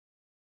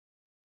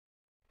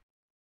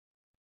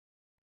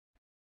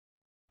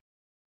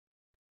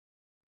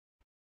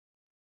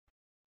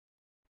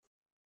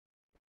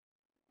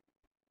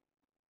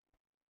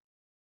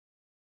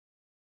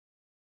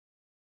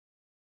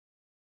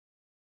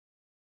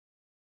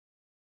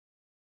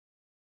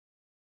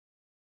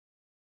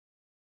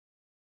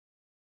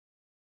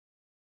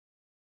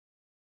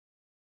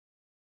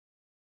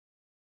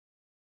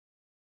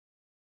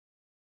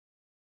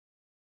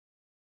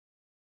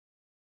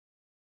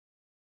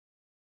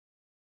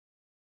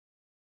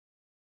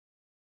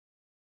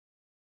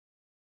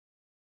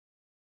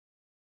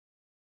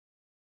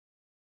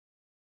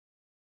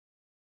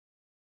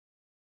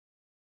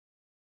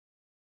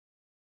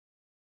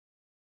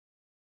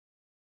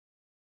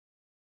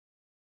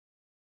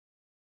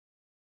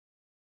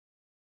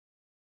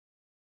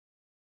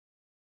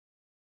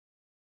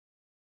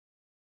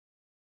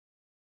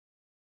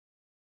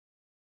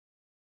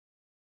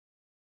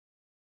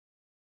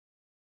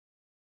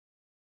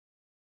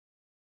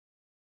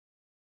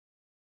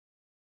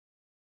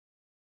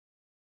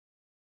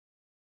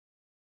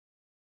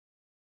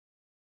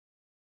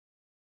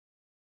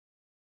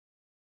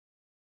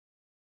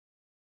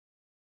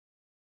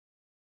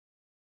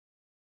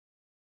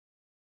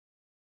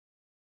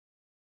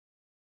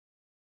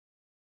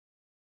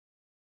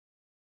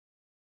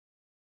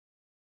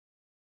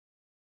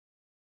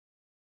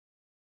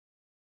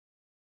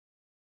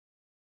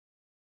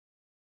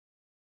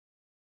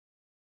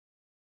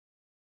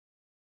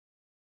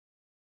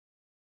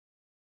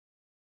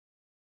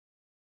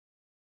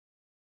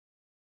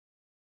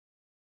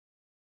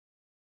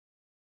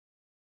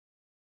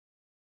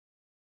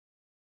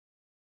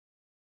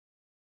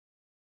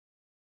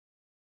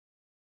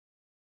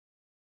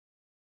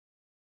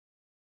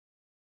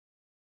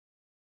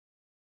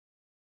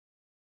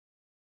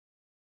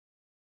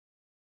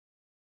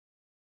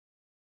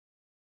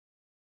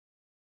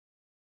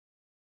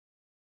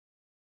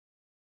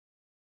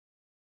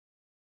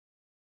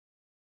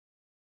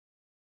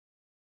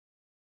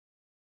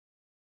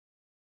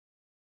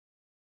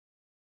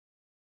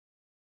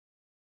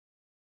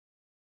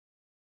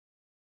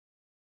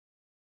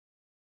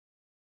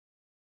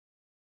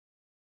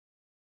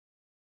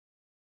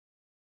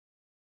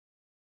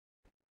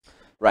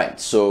 Right,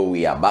 so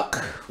we are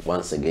back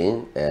once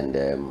again, and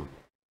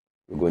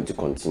we're going to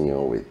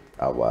continue with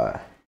our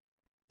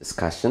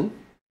discussion,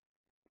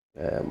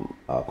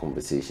 our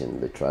conversation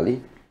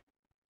literally.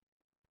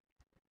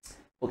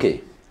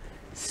 Okay,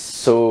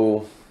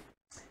 so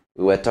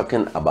we were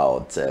talking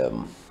about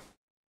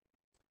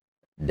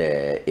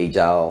the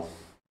Agile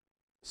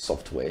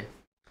software.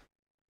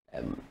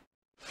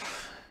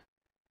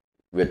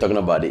 We're talking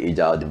about the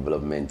Agile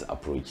development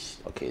approach,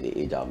 okay,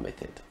 the Agile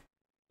method.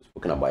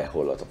 We've spoken about a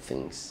whole lot of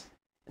things,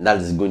 and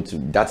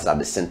that's at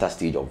the center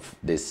stage of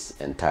this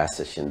entire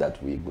session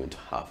that we're going to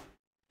have.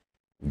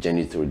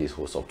 Journey through this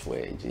whole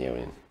software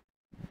engineering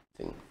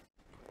thing.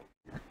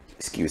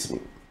 Excuse me.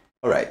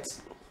 All right.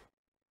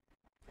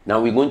 Now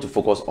we're going to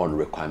focus on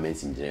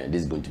requirements engineering.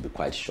 This is going to be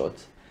quite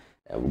short,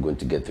 and we're going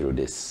to get through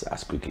this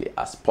as quickly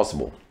as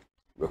possible.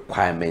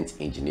 Requirements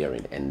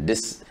engineering, and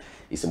this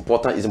is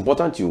important. It's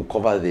important you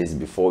cover this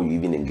before you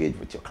even engage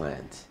with your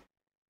client.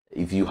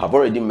 If you have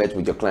already met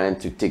with your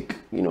client to take,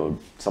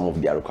 some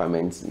of their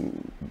requirements,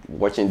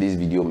 watching this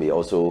video may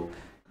also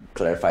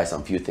clarify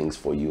some few things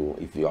for you.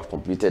 If you have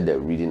completed the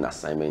reading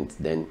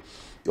assignment, then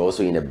you're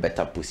also in a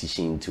better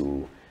position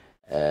to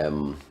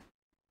know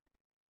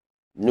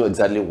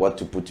exactly what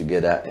to put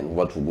together and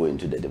what will go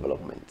into the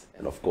development,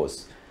 and of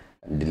course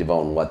deliver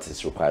on what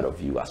is required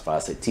of you as far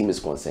as the team is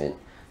concerned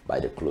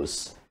by the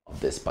close of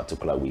this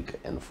particular week,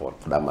 and for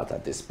that matter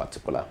this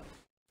particular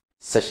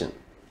session.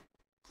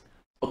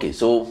 Okay,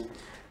 so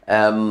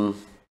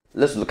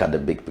let's look at the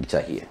big picture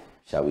here,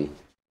 shall we?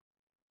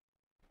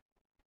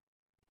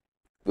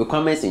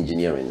 Requirements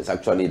engineering is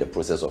actually the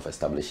process of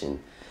establishing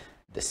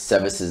the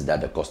services that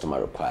the customer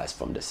requires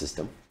from the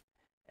system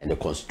and the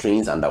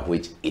constraints under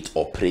which it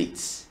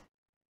operates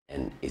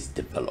and is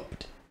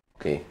developed.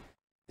 Okay,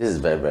 this is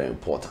very, very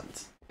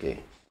important. Okay,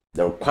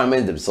 the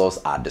requirements themselves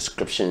are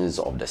descriptions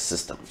of the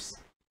systems.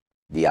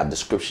 They are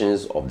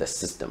descriptions of the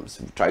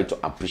systems. We try to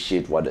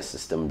appreciate what the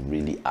systems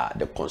really are,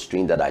 the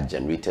constraints that are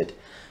generated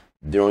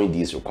during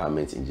these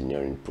requirements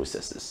engineering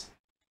processes.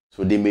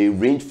 So they may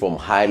range from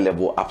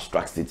high-level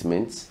abstract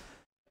statements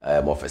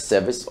of a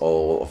service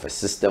or of a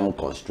system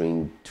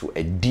constraint to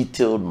a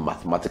detailed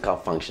mathematical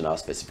functional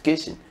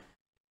specification.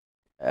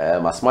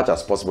 As much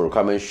as possible,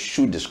 requirements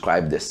should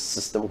describe the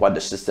system, what the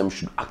system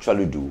should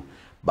actually do,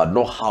 but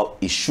not how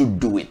it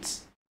should do it.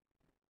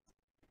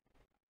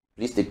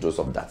 Please take note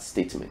of that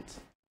statement.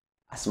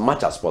 As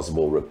much as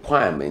possible,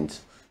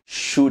 requirements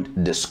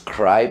should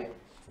describe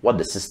what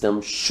the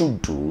system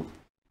should do,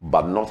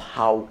 but not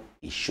how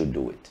it should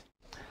do it.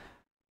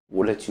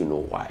 We'll let you know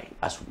why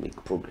as we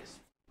make progress.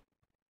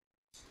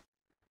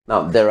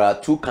 Now, there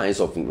are two kinds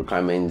of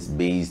requirements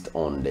based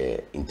on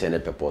the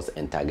intended purpose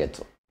and target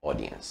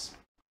audience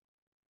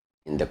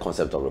in the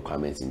concept of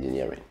requirements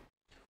engineering.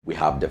 We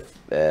have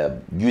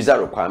the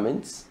user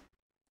requirements,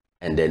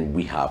 and then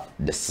we have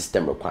the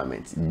system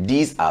requirements.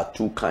 These are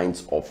two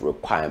kinds of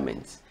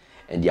requirements,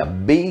 and they are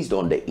based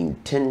on the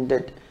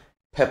intended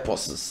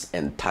purposes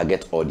and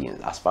target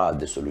audience as far as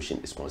the solution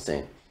is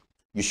concerned.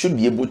 You should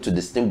be able to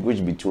distinguish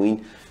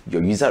between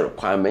your user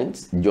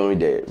requirements during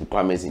the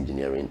requirements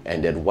engineering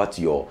and then what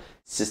your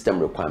system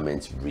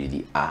requirements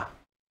really are.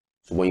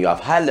 So when you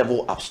have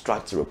high-level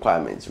abstract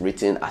requirements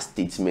written as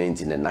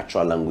statements in a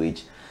natural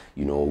language,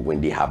 when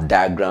they have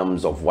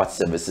diagrams of what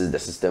services the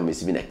system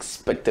is even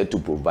expected to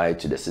provide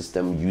to the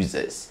system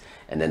users,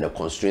 and then the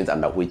constraints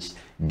under which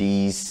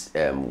these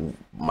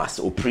must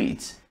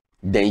operate,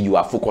 then you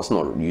are focusing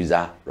on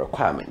user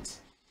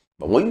requirements.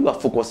 But when you are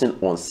focusing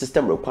on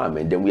system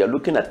requirement, then we are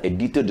looking at a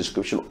detailed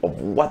description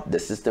of what the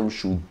system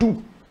should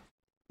do,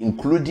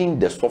 including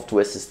the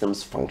software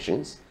system's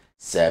functions,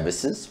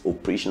 services,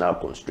 operational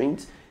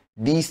constraints.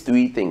 These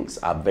three things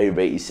are very,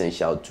 very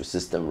essential to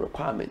system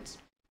requirements.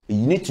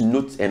 You need to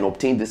note and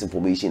obtain this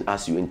information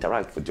as you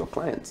interact with your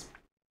clients.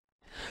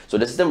 So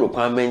the system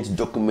requirements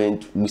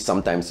document, which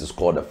sometimes is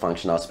called a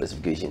functional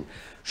specification,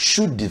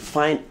 should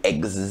define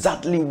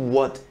exactly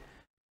what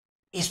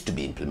is to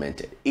be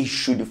implemented. It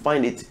should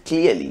define it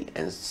clearly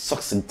and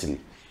succinctly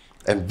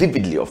and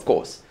vividly, of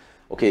course.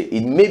 Okay,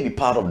 it may be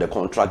part of the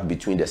contract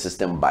between the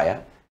system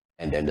buyer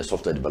and then the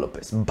software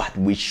developers, but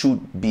we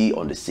should be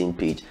on the same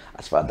page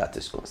as far as that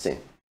is concerned.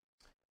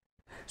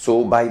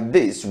 So by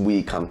this,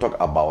 we can talk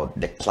about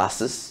the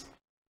classes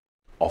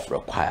of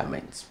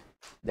requirements.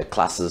 The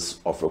classes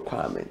of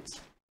requirements.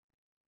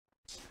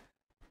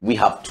 We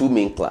have three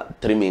main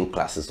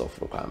classes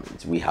of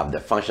requirements. We have the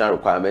functional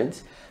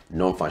requirements,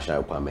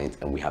 non-functional requirements,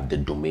 and we have the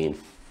domain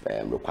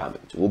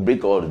requirements. We'll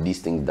break all of these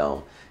things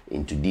down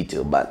into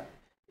detail, but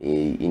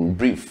in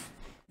brief,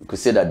 we could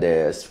say that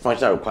the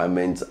functional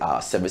requirements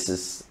are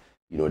services,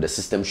 the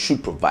system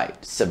should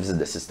provide, services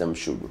the system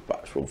should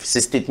provide,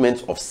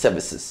 statements of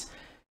services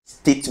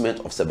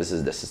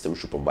the system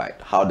should provide,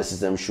 how the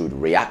system should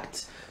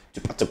react to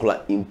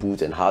particular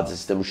input, and how the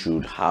system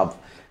should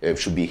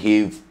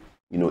behave,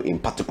 in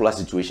particular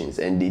situations.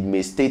 And it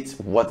may state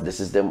what the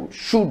system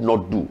should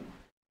not do.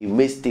 It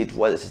may state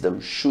what the system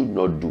should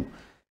not do.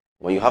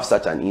 When you have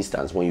such an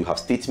instance, when you have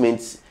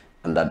statements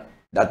under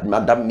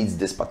that meets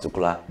this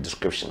particular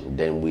description,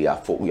 then we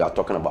are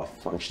talking about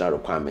functional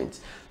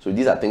requirements. So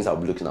these are things I'll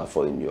be looking out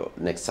for in your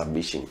next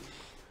submission.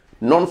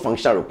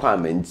 Non-functional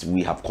requirements,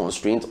 we have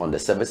constraints on the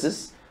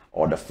services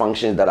or the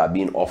functions that are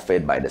being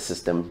offered by the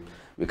system.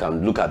 We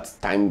can look at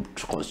time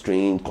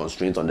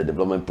constraints on the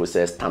development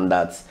process,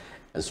 standards,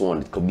 and so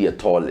on. It could be a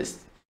tall list.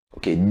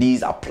 Okay,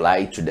 these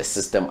apply to the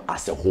system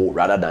as a whole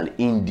rather than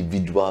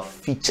individual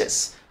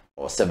features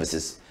or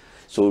services.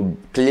 So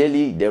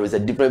clearly there is a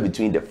difference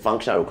between the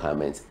functional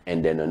requirements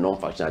and then the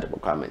non-functional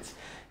requirements.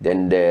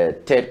 Then the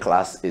third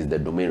class is the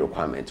domain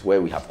requirements,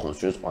 where we have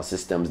constraints on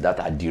systems that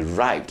are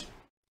derived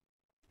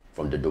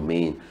from the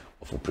domain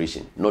of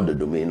operation, not the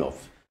domain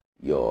of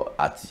your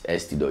at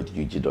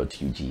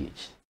st.ug.ugh.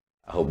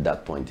 I hope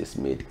that point is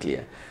made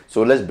clear.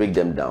 So let's break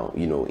them down,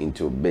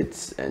 into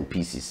bits and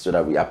pieces so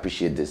that we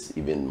appreciate this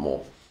even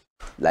more.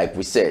 Like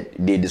we said,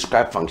 they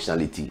describe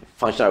functionality.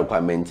 Functional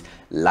requirements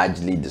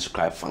largely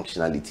describe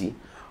functionality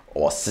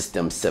or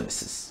system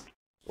services.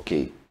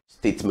 Okay,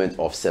 statement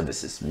of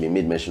services. We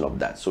made mention of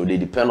that. So they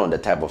depend on the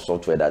type of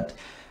software that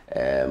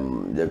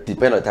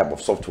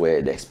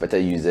the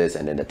expected users,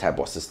 and then the type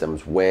of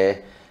systems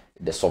where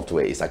the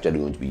software is actually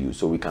going to be used.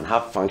 So we can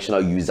have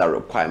functional user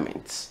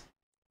requirements.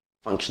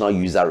 Functional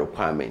user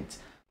requirements.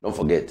 Don't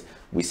forget,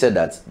 we said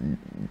that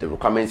the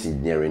requirements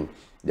engineering,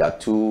 there are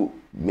two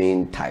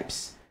main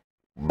types,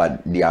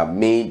 but they are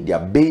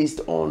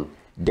based on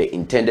the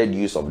intended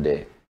use of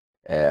the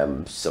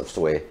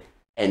software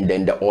and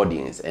then the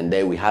audience. And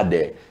then we had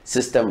the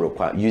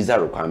user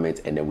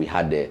requirements, and then we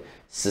had the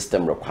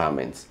system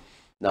requirements.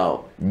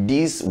 Now,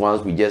 these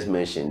ones we just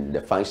mentioned,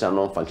 the functional,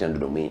 non-functional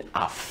domain,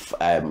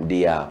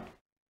 they are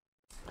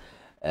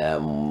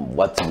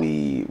what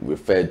we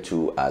refer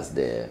to as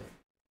the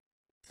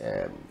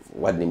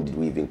what name did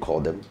we even call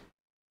them?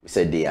 We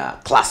said they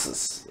are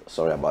classes.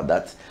 Sorry about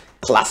that.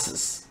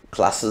 Classes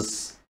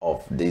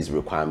of these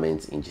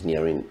requirements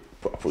engineering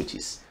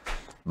approaches.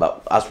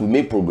 But as we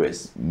make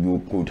progress, you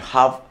could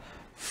have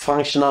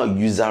functional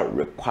user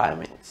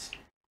requirements.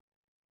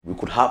 We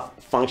could have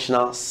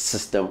functional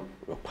system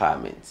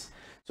requirements.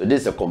 So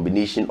this is a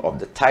combination of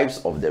the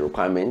types of the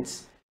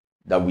requirements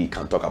that we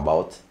can talk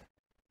about,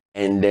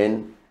 and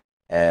then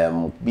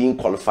being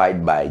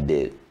qualified by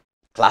the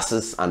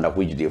classes under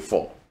which they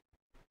fall.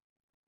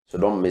 So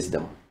don't miss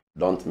them.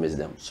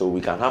 So we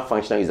can have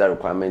functional user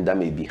requirements that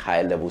may be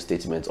high level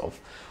statements of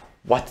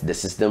what the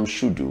system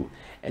should do,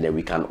 and then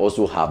we can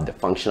also have the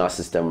functional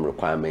system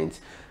requirements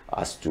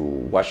as to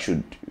what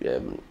should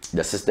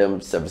the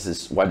system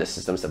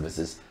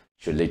services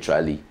should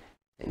literally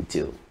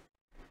entail.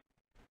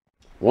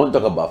 When we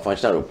talk about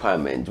functional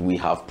requirements, we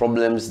have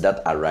problems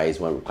that arise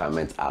when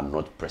requirements are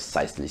not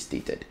precisely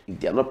stated. If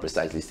they are not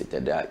precisely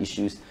stated, there are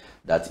issues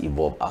that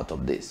evolve out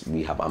of this.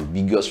 We have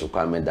ambiguous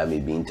requirements that may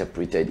be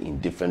interpreted in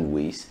different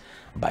ways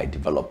by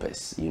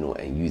developers,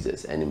 and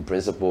users. And in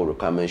principle,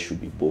 requirements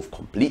should be both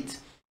complete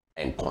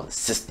and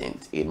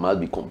consistent. It must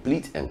be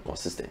complete and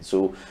consistent.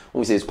 So when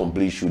we say it's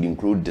complete, it should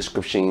include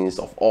descriptions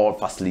of all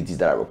facilities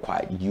that are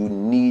required. You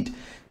need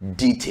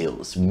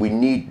details. We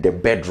need the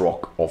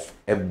bedrock of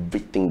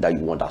everything that you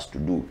want us to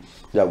do,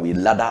 so that we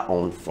ladder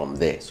on from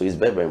there. So it's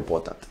very, very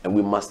important, and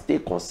we must stay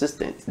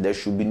consistent. There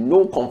should be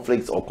no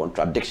conflicts or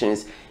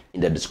contradictions in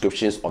the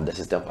descriptions of the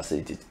system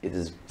facilities. It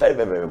is very,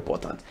 very, very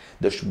important.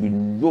 There should be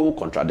no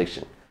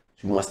contradiction.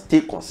 So you must stay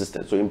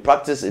consistent. So in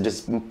practice, it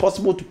is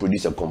impossible to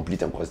produce a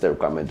complete and consistent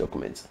requirement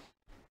document.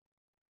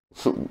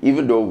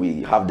 Even though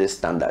we have this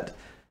standard,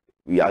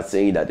 we are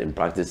saying that in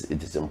practice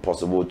it is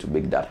impossible to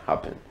make that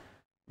happen.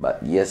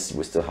 But yes,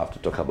 we still have to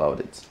talk about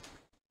it.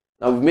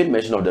 Now, we've made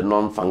mention of the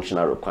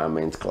non-functional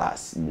requirements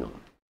class.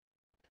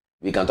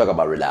 We can talk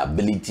about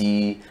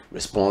reliability,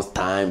 response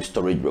time,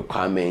 storage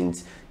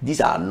requirements. These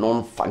are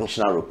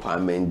non-functional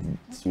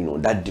requirements,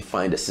 that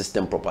define the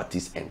system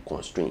properties and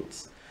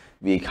constraints.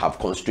 We have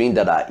constraints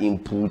that are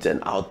input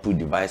and output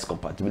device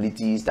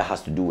compatibilities. That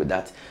has to do with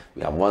that.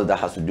 We have ones that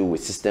has to do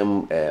with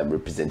system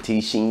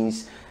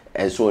representations,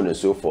 and so on and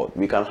so forth.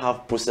 We can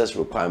have process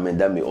requirement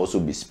that may also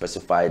be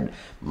specified,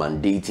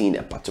 mandating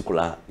a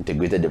particular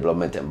integrated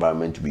development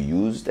environment to be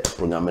used, a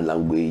programming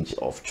language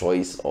of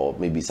choice, or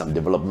maybe some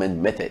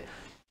development method.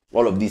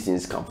 All of these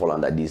things can fall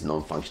under these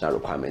non-functional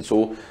requirements.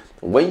 So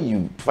when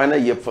you final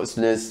year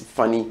students,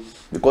 funny,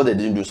 because they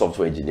didn't do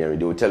software engineering,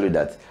 they will tell you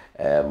that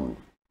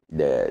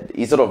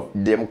instead of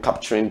them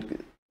capturing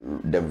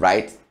the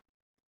right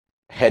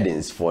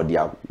headings for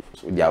their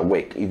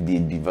work, if they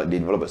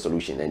develop a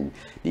solution and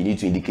they need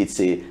to indicate,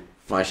 say,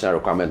 functional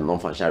requirement or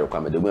non-functional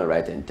requirement, they're going to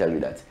write and tell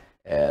you that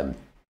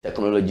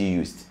technology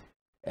used.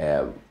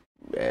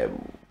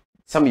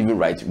 Some even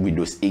write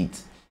Windows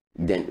 8,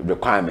 then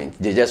requirement.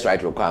 They just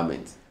write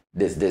requirements.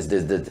 This.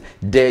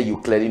 There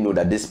you clearly know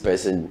that this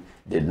person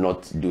did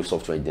not do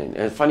software engineering.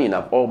 And funny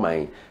enough, all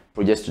my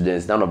project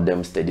students, none of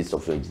them studied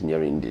software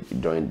engineering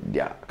during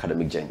their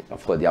academic journey.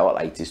 Of course, they are all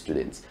IT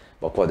students.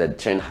 But of course, the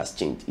trend has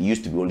changed. It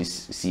used to be only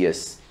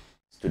CS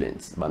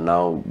students, but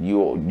now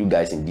you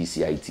guys in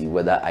DCIT,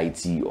 whether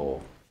IT or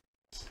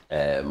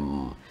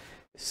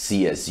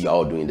CS, you are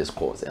all doing this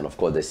course, and of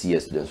course the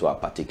CS students who are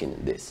partaking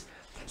in this.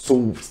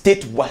 So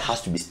state what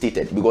has to be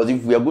stated, because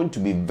if we are going to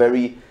be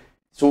very,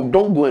 so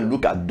don't go and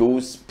look at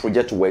those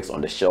project works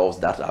on the shelves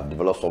that have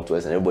developed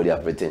softwares and everybody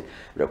have written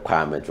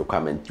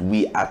requirement.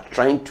 We are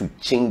trying to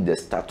change the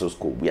status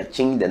quo. We are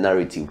changing the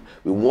narrative.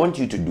 We want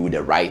you to do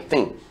the right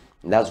thing.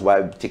 And that's why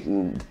I'm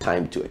taking the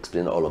time to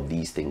explain all of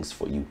these things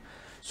for you.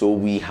 So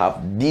we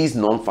have these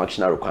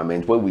non-functional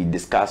requirements where we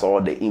discuss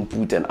all the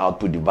input and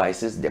output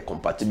devices, their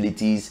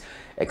compatibilities,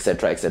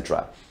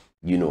 etc.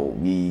 You know,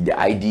 the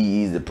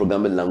IDEs, the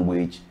programming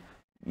language,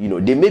 you know,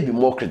 they may be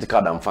more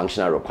critical than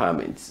functional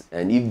requirements.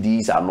 And if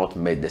these are not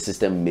met, the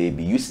system may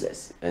be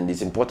useless. And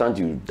it's important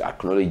you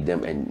acknowledge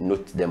them and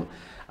note them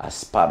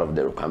as part of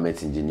the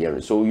requirements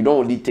engineering. So you don't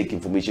only take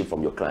information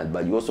from your client,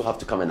 but you also have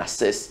to come and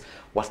assess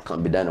what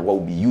can be done and what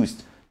will be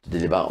used to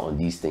deliver on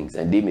these things.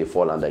 And they may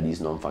fall under these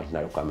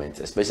non-functional requirements,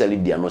 especially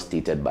if they are not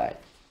stated by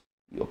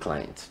your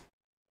client.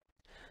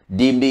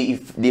 They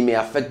may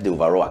affect the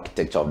overall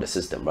architecture of the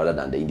system rather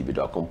than the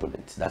individual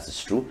components. That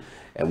is true.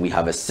 And we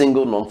have a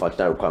single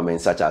non-functional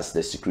requirement, such as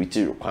the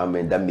security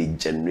requirement, that may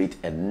generate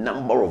a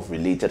number of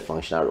related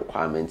functional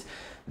requirements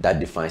that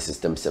define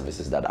system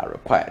services that are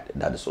required.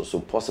 That is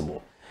also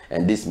possible.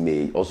 And this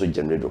may also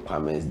generate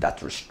requirements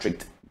that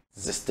restrict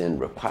existing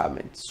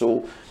requirements.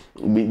 So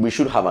we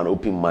should have an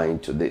open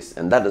mind to this.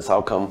 And that is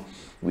how come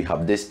we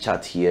have this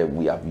chart here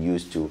we have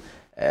used to,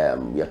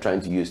 we are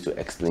trying to use to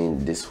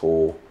explain this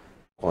whole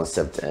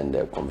concept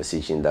and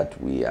conversation that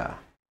we are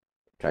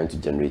trying to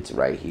generate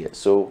right here.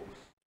 So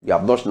we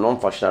have those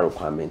non-functional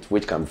requirements,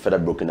 which can be further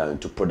broken down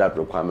into product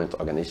requirements,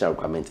 organizational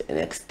requirements, and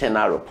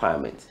external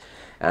requirements.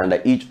 And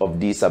under each of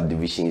these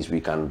subdivisions, we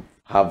can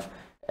have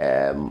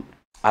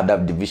other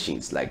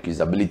divisions like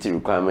usability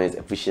requirements,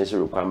 efficiency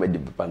requirements,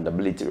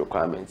 dependability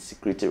requirements,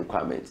 security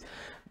requirements.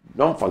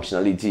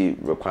 Non-functionality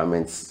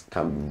requirements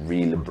can be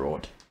really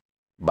broad,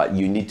 but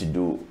you need to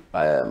do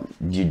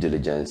due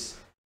diligence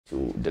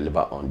to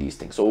deliver on these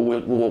things. So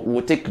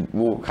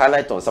we'll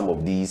highlight on some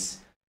of these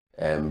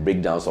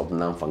breakdowns of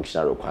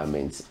non-functional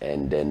requirements,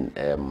 and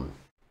then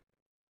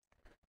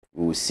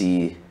we'll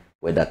see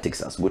where that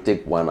takes us. We'll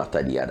take one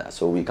after the other.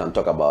 So we can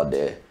talk about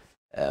the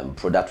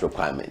product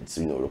requirements,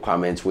 you know,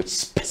 requirements which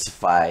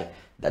specify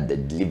that the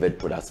delivered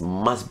products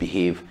must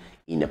behave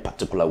in a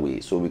particular way.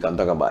 So we can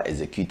talk about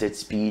executed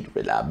speed,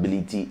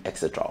 reliability,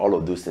 etc. All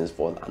of those things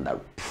fall under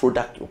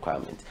product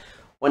requirements.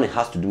 When it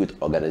has to do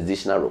with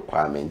organizational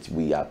requirements,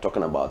 we are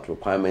talking about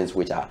requirements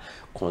which are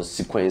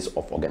consequence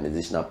of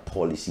organizational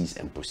policies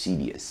and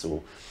procedures.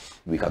 So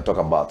we can talk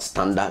about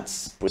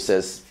standards,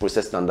 process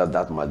standards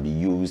that must be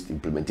used,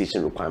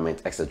 implementation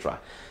requirements, etc.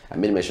 I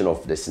made mention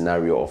of the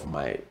scenario of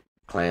my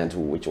client,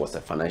 which was a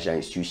financial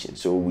institution.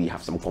 So we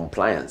have some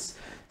compliance,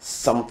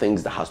 some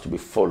things that has to be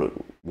followed,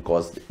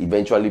 because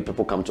eventually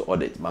people come to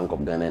audit, Bank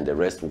of Ghana and the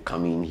rest will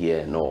come in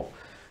here and all.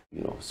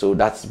 You know, so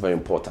that's very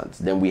important.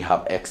 Then we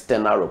have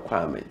external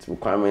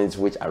requirements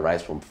which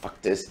arise from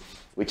factors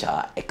which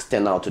are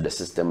external to the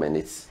system and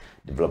its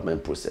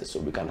development process. So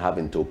we can have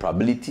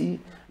interoperability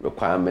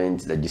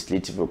requirements,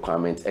 legislative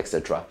requirements,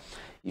 etc.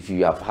 If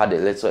you have had a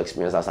little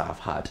experience as I have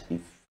had, if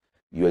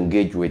you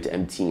engage with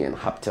MTN and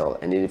Haptel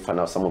and then find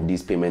out some of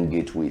these payment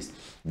gateways,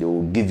 they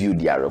will give you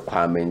their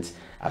requirements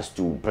as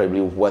to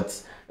probably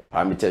what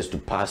parameters to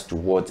pass to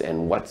what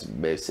and what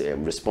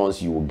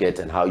response you will get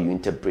and how you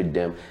interpret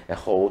them, a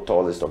whole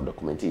tall list of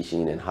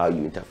documentation and how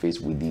you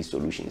interface with these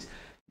solutions.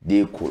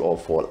 They could all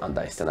fall under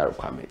external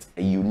requirements,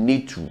 and you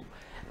need to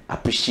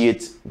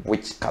appreciate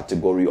which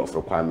category of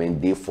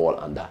requirement they fall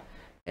under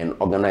and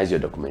organize your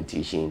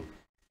documentation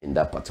in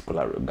that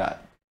particular regard.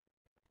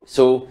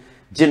 So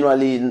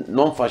generally,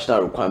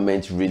 non-functional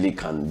requirements really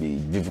can be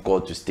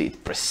difficult to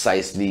state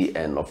precisely,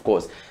 and of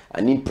course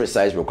an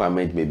imprecise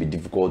requirement may be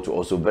difficult to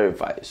also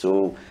verify.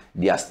 So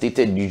they are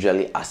stated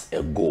usually as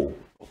a goal,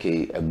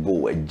 okay, a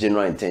goal, a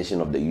general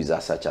intention of the user,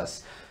 such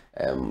as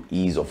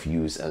ease of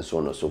use and so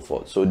on and so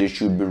forth. So they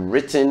should be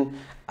written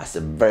as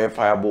a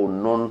verifiable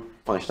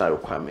non-functional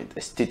requirement,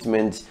 a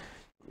statement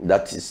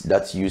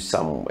that use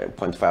some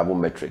quantifiable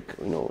metric,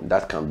 you know,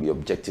 that can be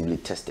objectively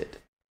tested.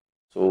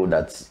 So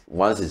that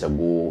once it's a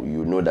goal,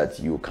 you know that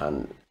you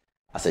can,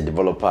 as a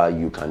developer,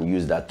 you can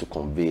use that to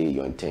convey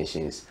your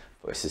intentions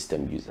for a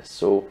system user.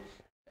 So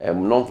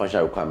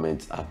non-functional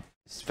requirements are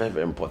very,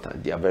 very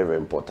important. They are very, very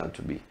important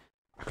to be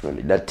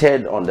acknowledged. The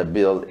third on the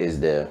bill is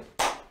the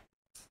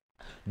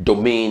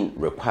domain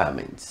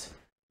requirements.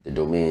 The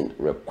domain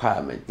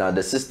requirement. Now,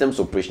 the system's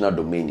operational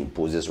domain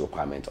imposes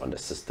requirements on the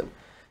system.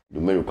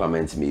 Domain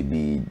requirements may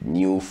be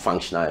new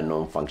functional and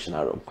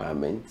non-functional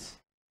requirements,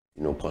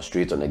 you know,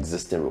 constraint on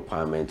existing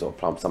requirements, or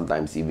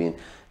sometimes even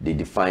they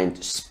define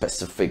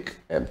specific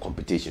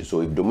computation.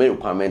 So if domain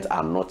requirements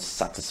are not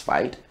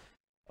satisfied,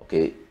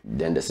 okay,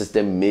 then the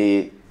system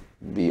may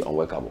be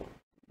unworkable.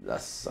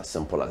 That's as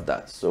simple as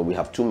that. So we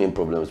have two main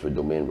problems with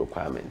domain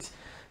requirements.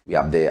 We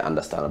have the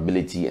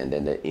understandability and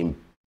then the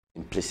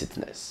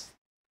implicitness.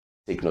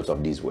 Take note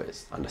of these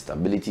words: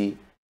 understandability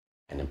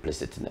and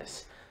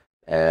implicitness.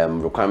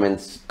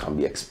 Requirements can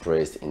be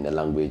expressed in the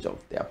language of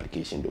the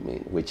application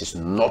domain, which is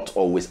not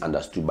always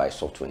understood by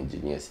software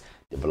engineers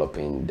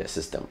developing the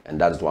system. And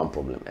that is one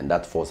problem, and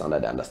that falls under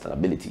the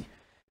understandability.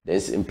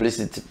 The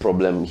implicit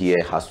problem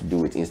here has to do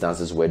with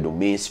instances where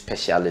domain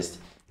specialists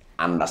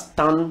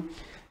understand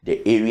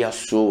the area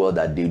so well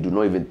that they do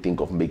not even think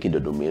of making the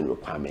domain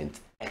requirement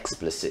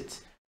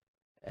explicit.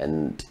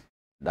 And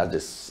that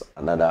is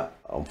another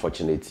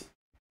unfortunate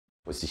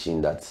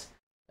position that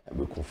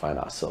we can find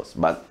ourselves.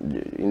 But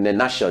in a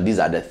nutshell, these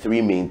are the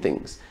three main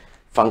things: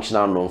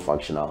 functional,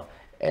 non-functional,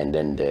 and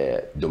then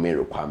the domain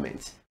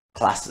requirements,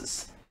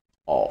 classes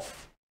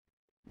of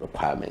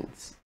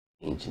requirements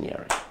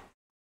engineering.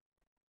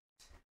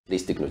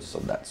 Please take notice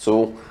of that.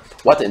 So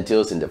what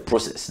entails in the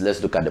process?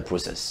 Let's look at the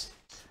process.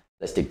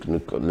 Let's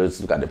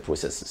look at the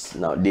processes.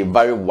 Now, they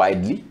vary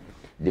widely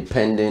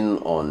depending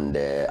on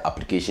the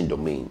application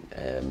domain,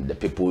 the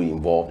people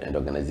involved, and the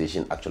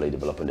organization actually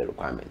developing the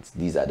requirements.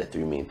 These are the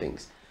three main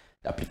things: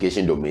 the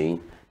application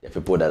domain, the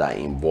people that are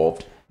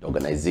involved, the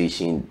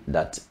organization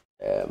that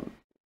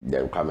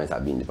the requirements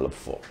are being developed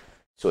for.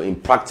 So in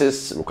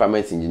practice,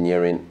 requirements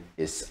engineering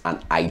is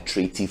an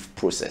iterative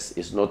process.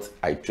 It's not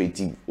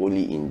iterative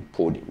only in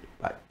coding,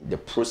 but the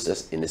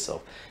process in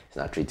itself is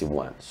an iterative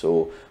one.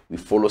 So we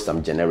follow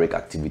some generic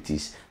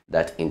activities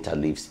that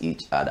interleaves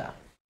each other.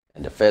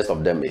 And the first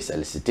of them is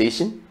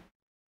elicitation.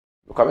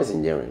 Requirements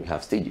engineering, we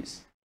have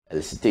stages: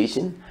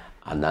 elicitation,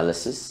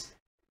 analysis,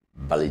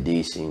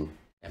 validation,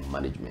 and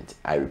management.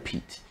 I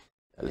repeat: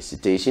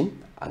 elicitation,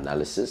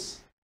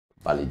 analysis,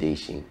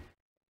 validation,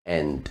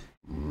 and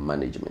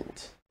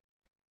management.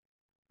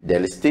 The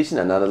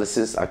elicitation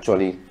analysis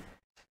actually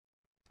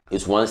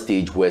is one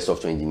stage where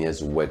software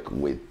engineers work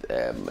with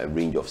a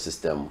range of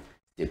system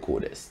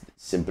stakeholders,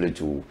 simply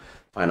to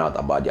find out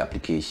about the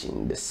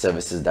application, the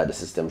services that the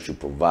system should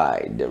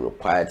provide, the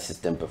required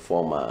system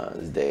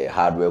performance, the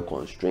hardware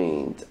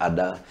constraints,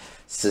 other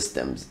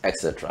systems,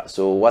 etc.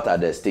 So what are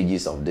the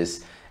stages of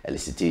this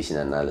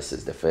elicitation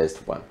analysis? The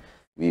first one,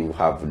 we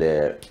have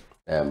the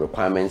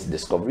requirements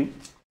discovery.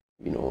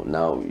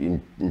 Now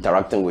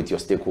interacting with your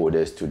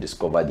stakeholders to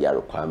discover their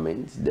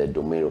requirements. The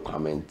domain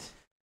requirements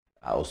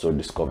are also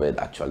discovered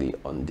actually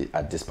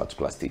at this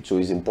particular stage. So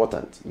it's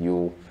important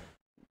you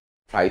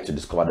try to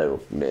discover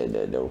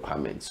the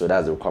requirements. So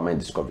that's the requirement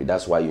discovery.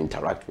 That's why you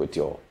interact with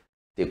your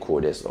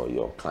stakeholders or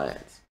your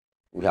clients.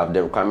 We have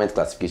the requirement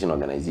classification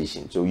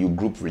organization. So you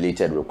group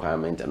related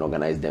requirements and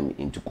organize them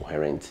into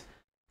coherent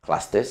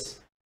clusters.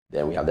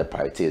 Then we have the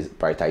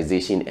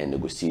prioritization and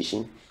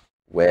negotiation,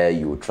 where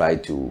you try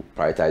to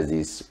prioritize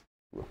these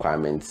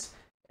requirements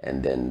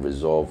and then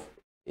resolve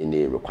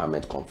any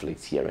requirement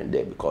conflicts here and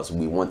there, because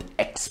we want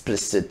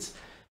explicit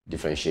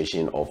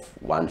differentiation of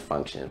one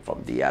function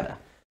from the other.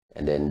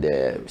 And then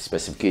the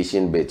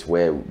specification bit,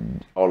 where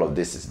all of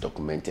this is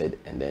documented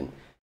and then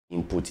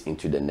input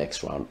into the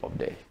next round of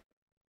the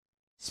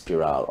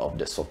spiral of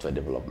the software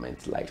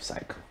development life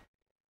cycle.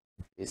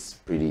 It's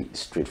pretty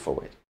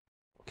straightforward.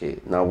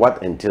 Okay, now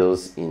what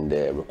entails in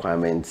the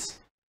requirements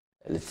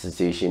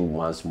elicitation?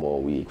 Once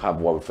more, we have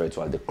what we refer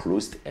to as the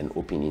closed and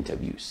open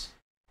interviews,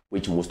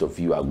 which most of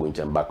you are going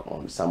to embark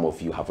on. Some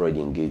of you have already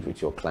engaged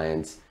with your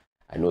clients.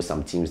 I know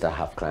some teams that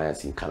have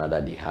clients in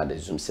Canada, they had a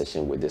Zoom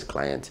session with this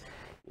client.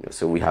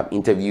 So we have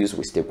interviews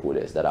with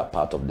stakeholders that are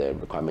part of the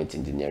requirement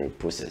engineering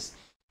process.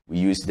 We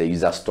use the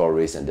user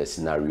stories and the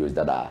scenarios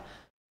that are,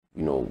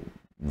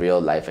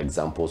 real life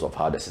examples of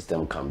how the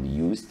system can be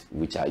used,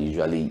 which are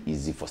usually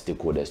easy for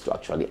stakeholders to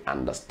actually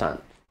understand.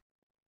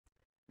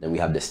 Then we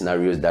have the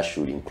scenarios that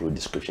should include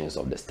descriptions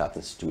of the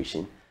starting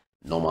situation,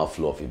 normal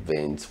flow of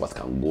events, what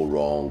can go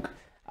wrong,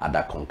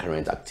 other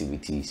concurrent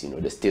activities,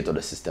 the state of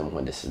the system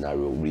when the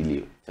scenario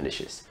really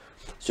finishes.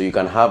 So you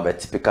can have a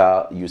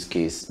typical use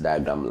case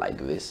diagram like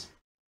this,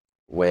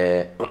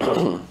 where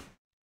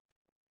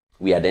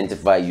we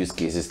identify use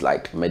cases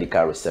like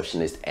medical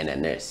receptionist and a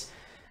nurse.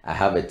 I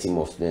have a team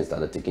of students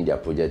that are taking their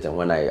project, and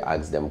when I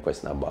ask them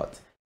questions about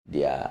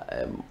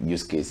their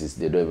use cases,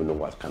 they don't even know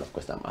what kind of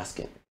question I'm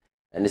asking.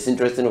 And it's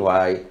interesting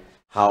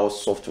how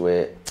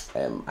software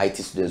IT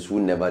students who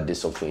never did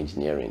software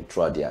engineering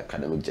throughout their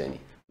academic journey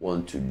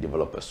want to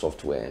develop a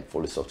software and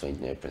follow software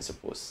engineering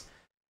principles.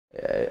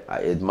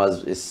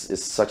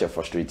 It's such a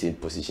frustrating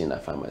position I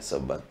find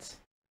myself, but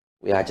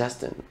we are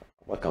adjusting.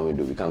 What can we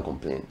do? We can't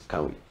complain,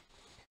 can we?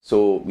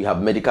 So we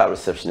have medical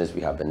receptionists,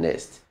 we have a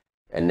nurse,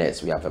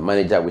 we have a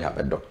manager, we have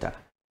a doctor.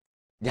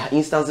 There are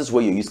instances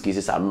where your use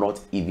cases are not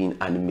even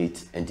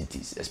animate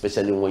entities,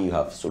 especially when you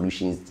have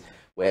solutions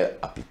where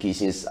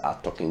applications are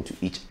talking to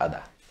each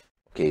other.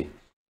 Okay,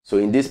 so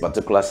in this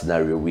particular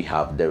scenario, we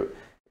have the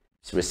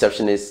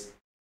receptionist.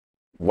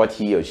 What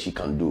he or she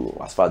can do,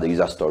 as far as the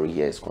user story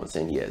here is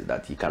concerned, here is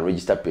that he can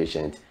register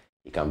patient,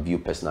 he can view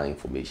personal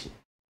information.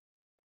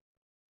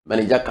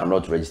 Manager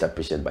cannot register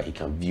patient, but he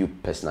can view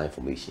personal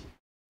information.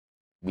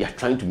 We are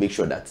trying to make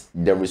sure that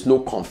there is no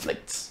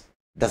conflict.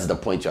 That's the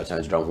point you are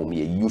trying to drive home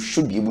here. You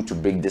should be able to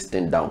break this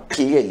thing down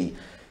clearly,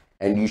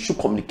 and you should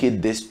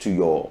communicate this to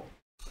your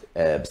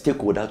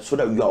stakeholders so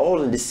that you are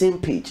all on the same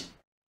page.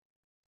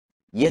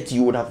 Yet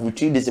you would have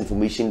retrieved this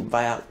information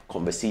via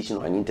conversation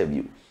or an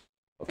interview.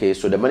 Okay,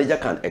 so the manager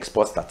can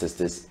export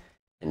statistics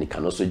and it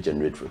can also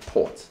generate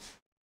reports.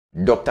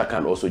 Doctor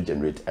can also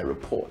generate a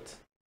report.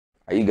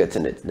 Are you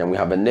getting it? Then we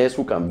have a nurse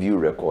who can view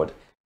record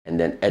and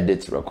then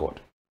edit record.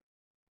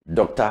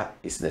 Doctor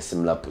is in a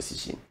similar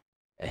position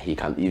and he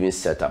can even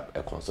set up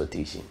a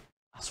consultation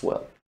as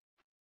well.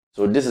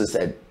 So this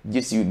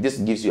gives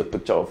you a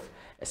picture of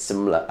a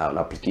similar an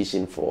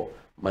application for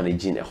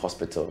managing a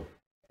hospital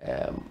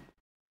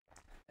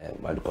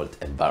what do you call it,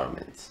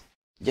 environment,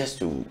 just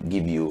to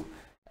give you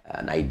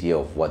an idea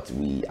of what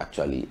we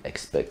actually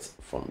expect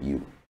from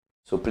you.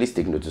 So please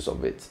take notice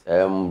of it.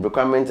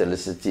 Requirement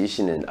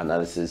elicitation and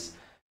analysis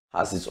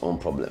has its own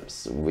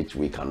problems, which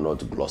we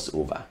cannot gloss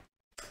over.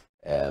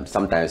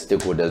 Sometimes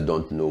stakeholders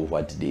don't know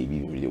what they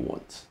really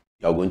want.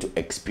 You are going to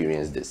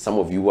experience this. Some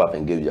of you who have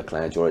engaged your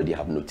clients already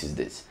have noticed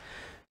this.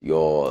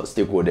 Your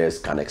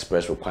stakeholders can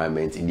express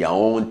requirements in their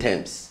own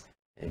terms.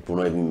 It will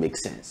not even make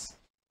sense.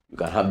 You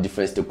can have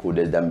different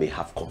stakeholders that may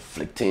have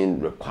conflicting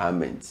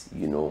requirements,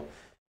 you know.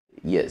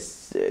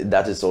 Yes,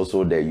 that is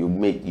also there. You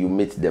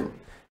meet them.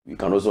 You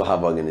can also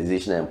have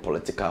organizational and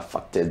political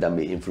factors that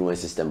may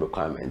influence system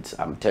requirements.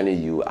 I'm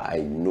telling you, I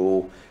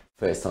know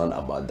firsthand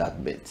about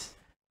that bit.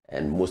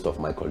 And most of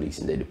my colleagues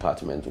in the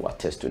department will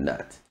attest to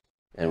that.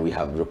 And we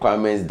have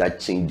requirements that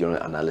change during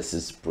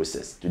analysis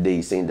process. Today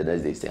he's saying the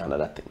next day he's saying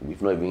another thing.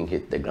 We've not even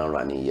hit the ground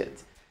running yet.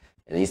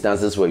 And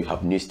instances where you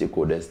have new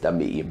stakeholders that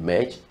may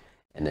emerge,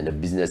 and then the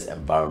business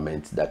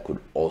environment that could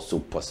also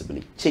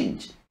possibly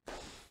change.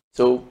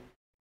 So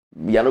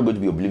we are not going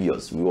to be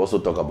oblivious. We also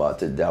talk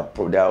about it. There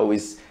are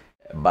always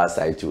a bad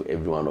side to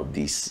every one of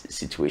these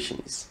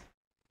situations.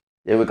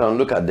 Then we can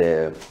look at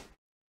the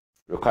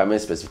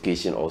requirement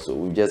specification also.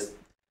 We just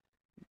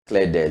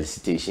cleared the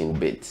elicitation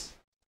bit.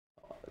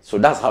 So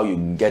that's how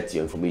you get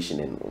your information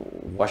and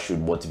what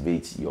should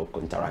motivate your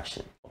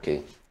interaction.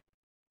 Okay.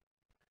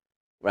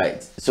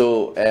 Right.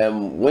 So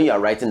when you are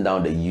writing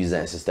down the user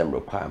and system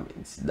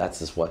requirements,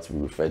 that is what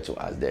we refer to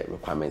as the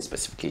requirement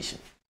specification.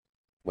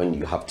 When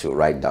you have to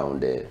write down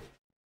the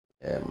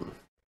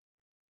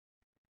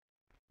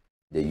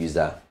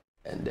user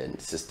and then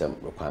system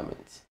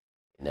requirements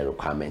in a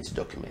requirements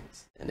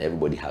document, and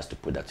everybody has to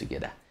put that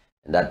together,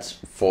 and that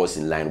falls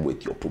in line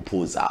with your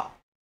proposal,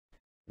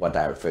 what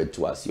I refer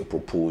to as your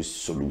proposed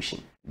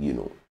solution. You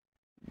know,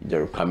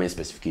 the requirement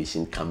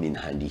specification come in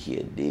handy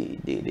here.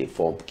 They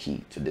form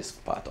key to this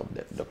part of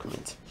the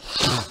document.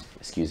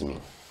 Excuse me.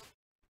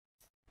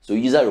 So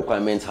user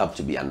requirements have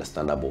to be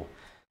understandable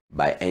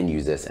by end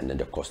users and then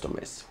the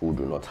customers who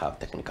do not have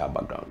technical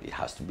background. It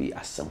has to be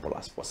as simple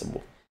as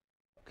possible.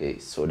 Okay,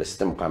 so the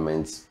system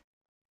requirements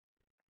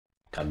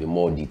can be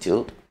more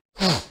detailed.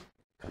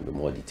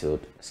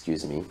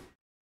 Excuse me.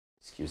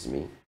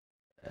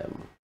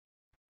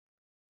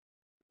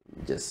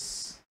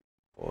 Just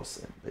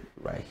pause a bit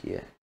right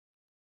here.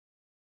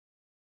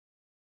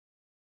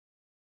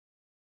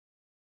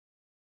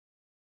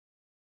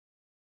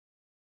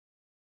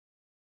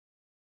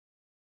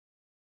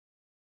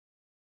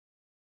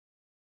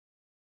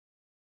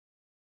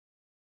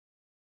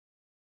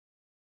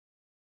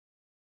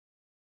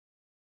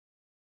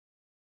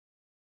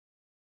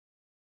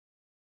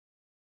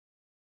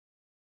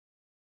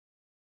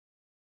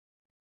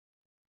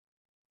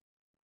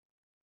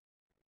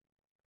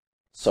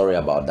 Sorry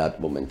about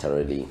that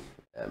momentarily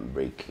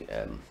break.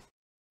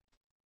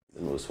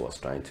 The nose was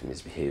trying to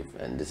misbehave,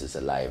 and this is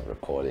a live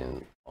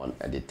recording,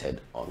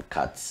 unedited,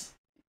 uncut,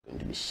 going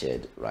to be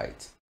shared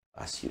right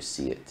as you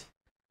see it.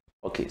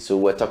 Okay, so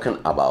we're talking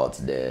about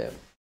the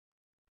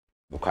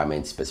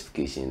requirement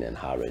specification and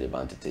how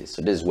relevant it is.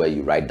 So this is where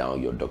you write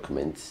down your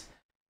documents.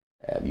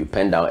 You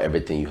pen down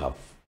everything you have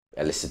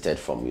elicited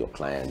from your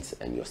clients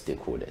and your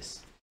stakeholders.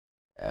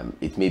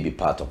 It may be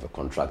part of a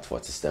contract for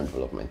system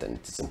development, and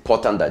it's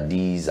important that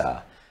these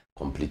are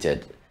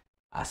completed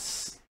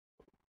as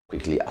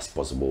quickly as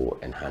possible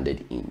and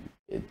handed in.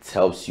 It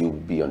helps you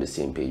be on the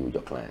same page with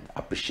your client,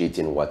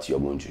 appreciating what you're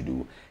going to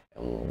do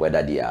and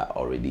whether they are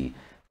already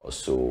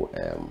also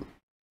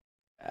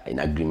in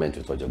agreement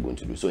with what you're going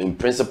to do. So in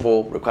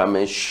principle,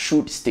 requirements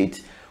should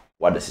state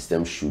what the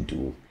system should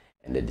do,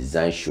 and the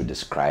design should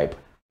describe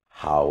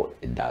how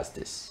it does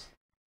this.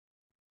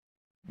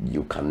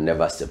 You can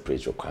never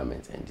separate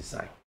requirements and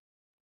design.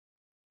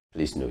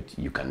 Please note,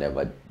 you can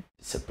never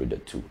separate the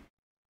two.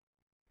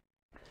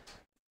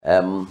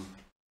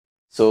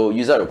 So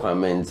user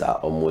requirements are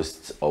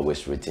almost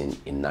always written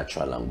in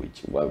natural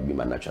language. What we mean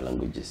by natural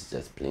language is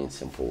just plain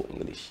simple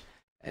English,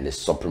 and it's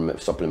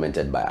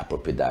supplemented by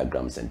appropriate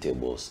diagrams and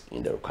tables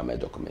in the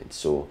requirement document.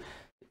 So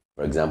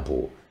for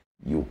example,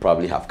 you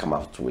probably have come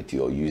up with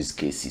your use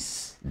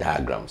cases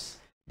diagrams.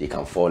 They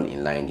can fall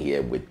in line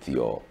here with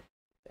your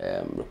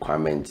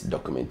requirement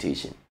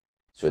documentation,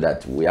 so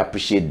that we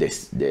appreciate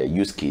the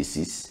use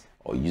cases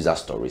or user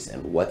stories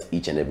and what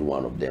each and every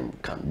one of them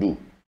can do.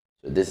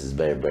 So this is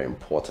very, very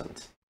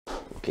important.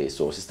 Okay,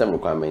 so system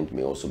requirement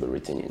may also be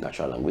written in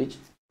natural language,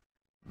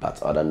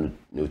 but other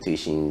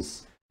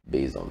notations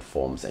based on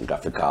forms, and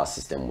graphical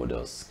system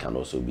models can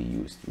also be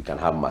used. We can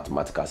have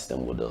mathematical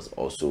system models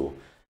also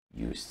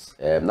used.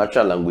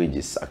 Natural language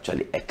is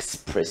actually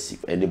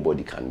expressive.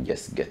 Anybody can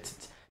just get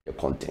it. The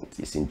content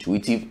is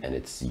intuitive and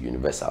it's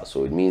universal.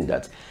 So it means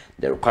that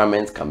the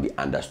requirements can be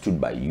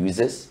understood by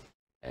users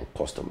and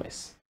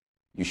customers.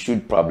 You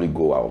should probably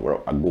go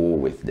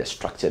with the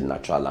structured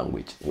natural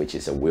language, which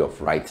is a way of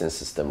writing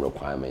system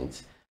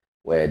requirements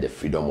where the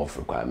freedom of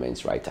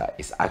requirements writer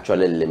is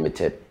actually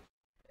limited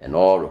and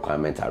all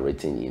requirements are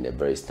written in a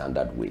very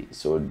standard way.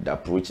 So the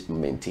approach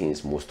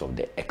maintains most of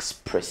the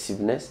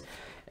expressiveness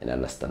and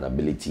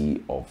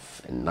understandability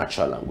of a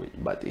natural language,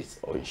 but it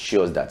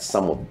ensures that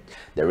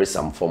there is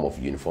some form of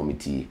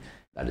uniformity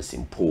that is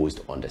imposed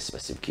on the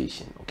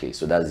specification. Okay,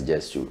 so that's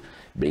just to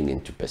bring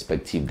into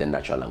perspective the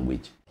natural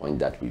language point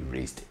that we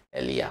raised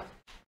earlier.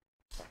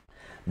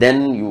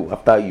 Then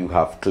after you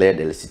have cleared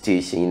the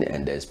elicitation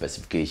and the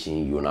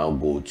specification, you now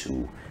go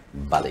to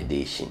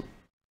validation,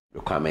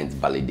 requirement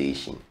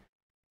validation.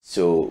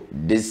 So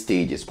this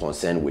stage is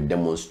concerned with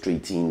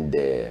demonstrating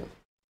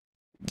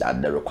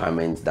that the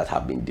requirements that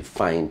have been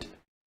defined,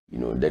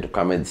 the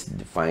requirements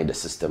define the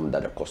system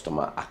that the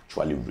customer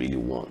actually really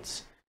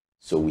wants.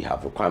 So we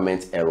have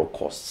requirement error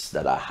costs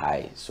that are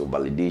high. So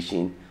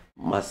validation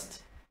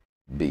must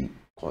be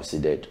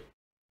considered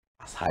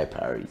as high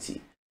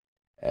priority.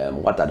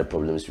 What are the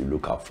problems we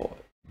look out for?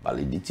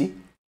 Validity,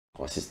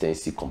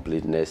 consistency,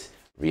 completeness,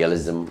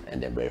 realism,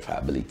 and then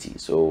verifiability.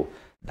 So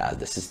does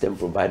the system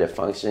provide the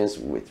functions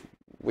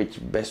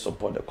which best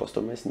support the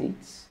customer's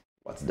needs?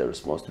 What's the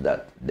response to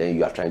that? Then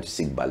you are trying to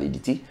seek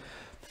validity.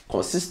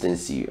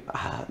 Consistency,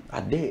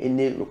 are there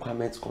any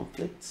requirements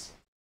conflicts?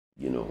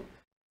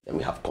 Then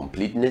we have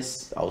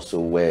completeness, also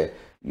where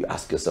you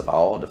ask yourself, are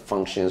all the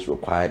functions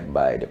required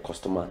by the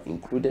customer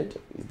included?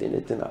 Is there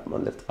anything I've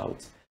not left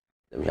out?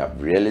 Then we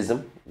have realism,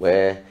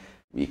 where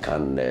you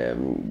can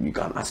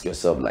ask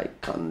yourself,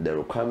 like, can the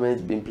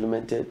requirements be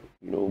implemented,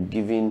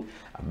 given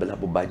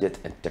available budget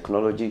and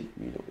technology?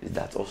 Is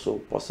that also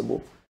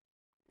possible?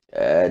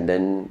 And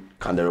then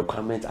can the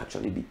requirements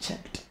actually be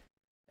checked?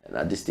 And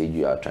at this stage,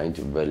 you are trying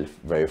to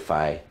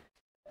verify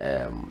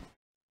the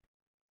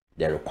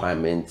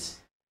requirements.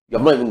 You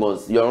have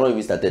not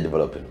even started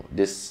developing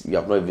this. You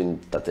have not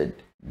even started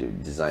the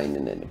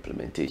designing and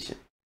implementation,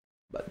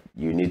 but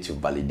you need to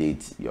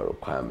validate your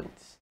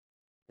requirements.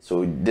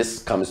 So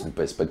this comes into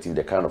perspective,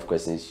 the kind of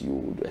questions you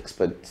would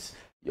expect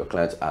your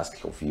client to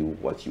ask of you,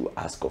 what you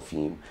ask of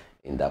him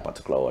in that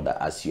particular order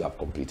as you have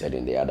completed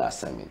in the other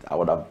assignment. I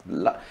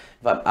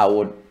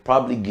would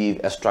probably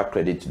give extra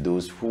credit to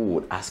those who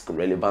would ask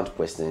relevant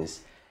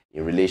questions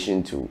in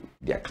relation to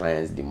their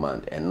client's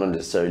demand and not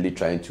necessarily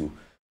trying to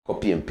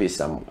copy and paste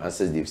some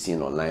answers they've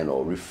seen online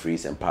or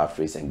rephrase and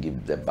paraphrase and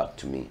give them back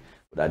to me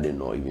without them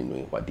not even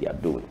knowing what they are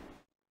doing.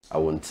 I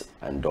won't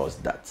endorse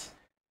that.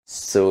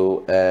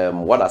 So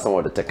what are some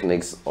of the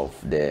techniques of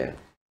the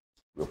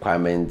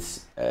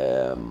requirements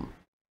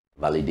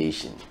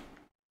validation?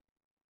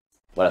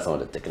 What are some of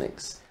the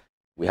techniques?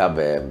 We have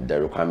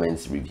the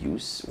requirements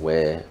reviews,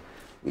 where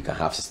we can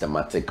have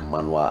systematic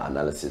manual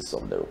analysis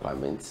of the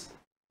requirements.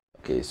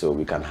 Okay, so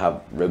we can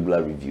have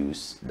regular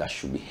reviews that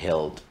should be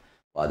held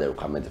while the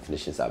requirement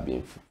definitions are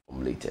being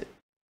formulated,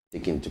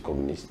 taking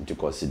into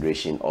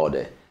consideration all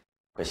the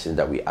questions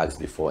that we asked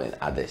before and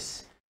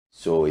others.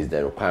 So is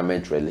the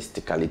requirement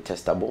realistically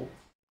testable?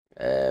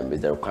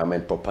 Is the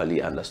requirement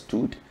properly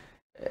understood?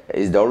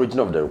 Is the origin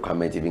of the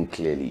requirement even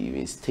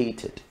clearly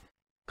stated?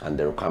 Can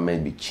the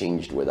requirement be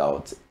changed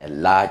without a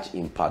large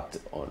impact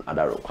on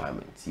other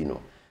requirements?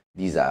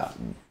 These are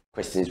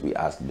questions we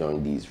ask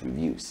during these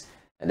reviews.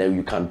 And then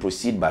you can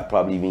proceed by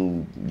probably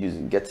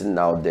even getting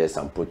out there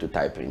some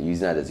prototyping,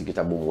 using an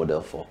executable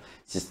model for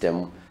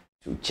system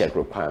to check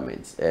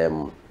requirements.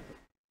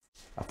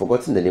 I've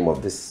forgotten the name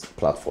of this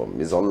platform.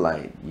 It's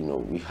online.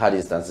 We've had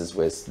instances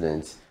where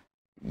students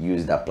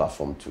use that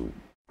platform to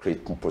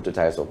create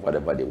prototypes of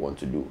whatever they want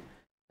to do.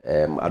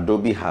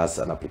 Adobe has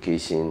an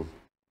application.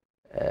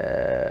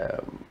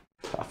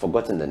 I've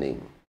forgotten the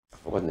name,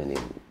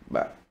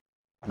 but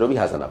Adobe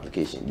has an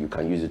application. You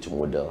can use it to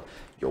model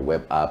your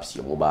web apps,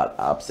 your mobile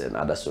apps, and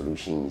other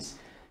solutions,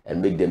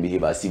 and make them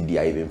behave as if they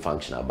are even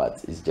functional.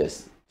 But it's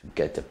just to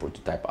get a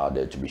prototype out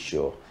there to be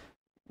sure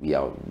we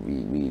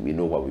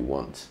know what we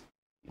want.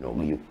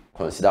 You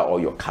consider all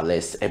your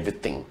colors,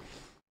 everything.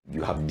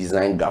 You have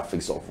designed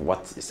graphics of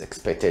what is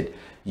expected.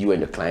 You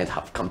and the client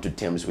have come to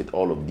terms with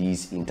all of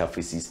these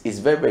interfaces. It's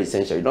very, very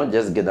essential. You don't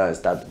just get down and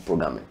start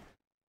programming,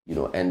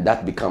 and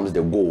that becomes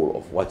the goal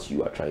of what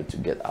you are trying to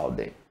get out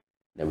there.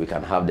 Then we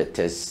can have the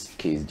test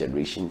case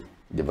generation,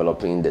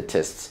 developing the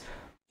tests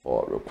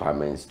for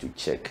requirements to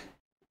check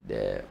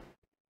the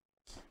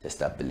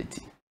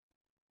testability.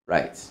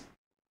 Right.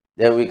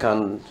 Then we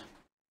can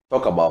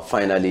talk about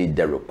finally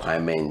the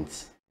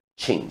requirements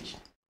change.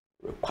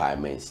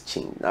 Requirements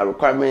change. Now,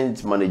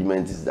 requirements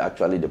management is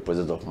actually the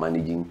process of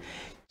managing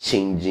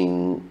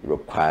changing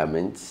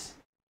requirements,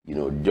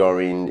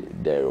 during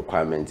the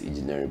requirement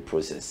engineering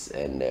process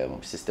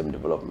and system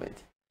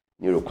development.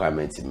 New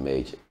requirements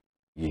emerge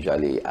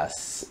usually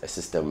as a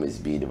system is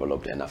being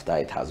developed and after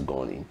it has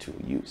gone into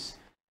use.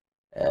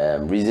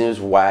 Reasons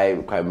why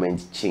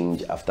requirements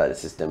change after the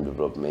system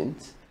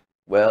development.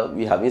 Well,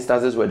 we have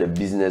instances where the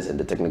business and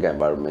the technical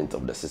environment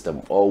of the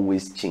system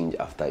always change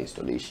after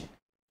installation,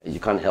 and you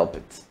can't help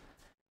it.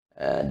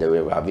 There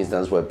we have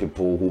instances where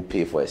people who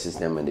pay for a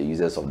system and the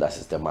users of that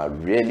system are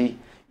really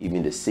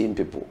even the same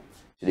people.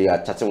 So they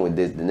are chatting with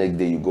this, the next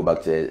day you go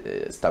back to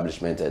the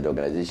establishment and the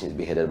organization is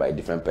being headed by a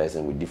different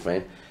person with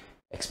different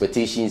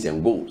expectations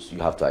and goals. You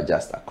have to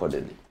adjust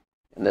accordingly.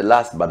 And the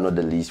last but not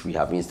the least, we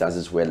have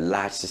instances where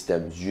large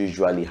systems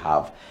usually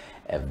have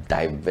a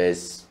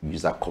diverse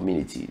user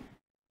community,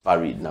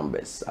 varied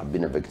numbers. I've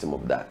been a victim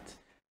of that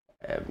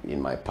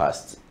in my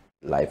past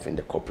life in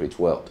the corporate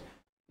world,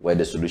 where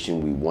the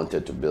solution we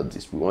wanted to build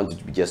this, we wanted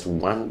to be just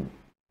one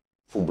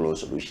full-blown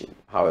solution.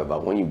 However,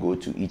 when you go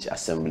to each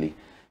assembly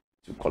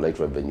to collect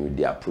revenue,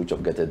 the approach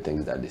of getting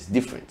things that is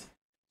different.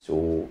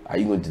 So are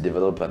you going to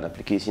develop an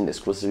application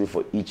exclusively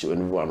for each and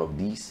every one of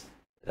these?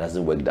 It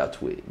doesn't work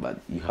that way, but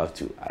you have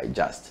to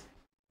adjust.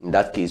 In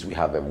that case, we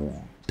have a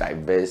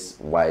diverse,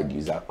 wide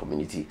user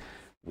community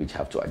which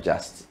have to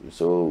adjust.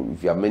 So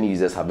if you have many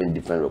users having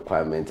different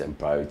requirements and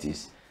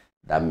priorities,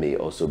 that may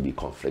also be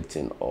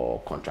conflicting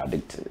or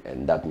contradicting,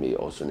 and that may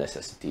also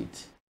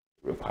necessitate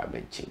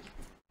requirement change.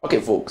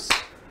 Okay, folks.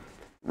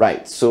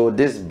 Right, so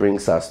this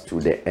brings us to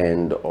the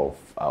end of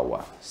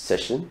our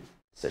session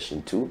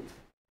 2.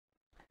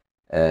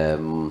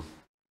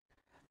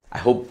 I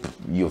hope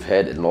you've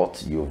heard a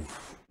lot,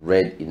 you've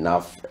read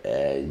enough,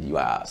 you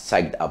are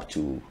psyched up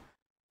to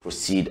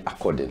proceed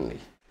accordingly.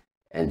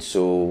 And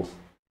so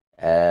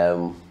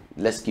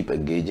let's keep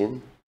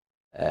engaging,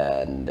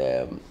 and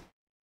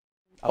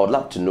I would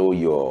love to know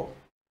your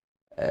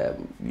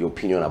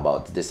opinion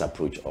about this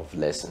approach of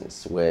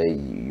lessons, where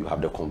you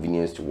have the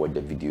convenience to watch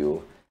the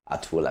video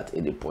at will at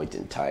any point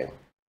in time,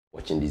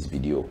 watching this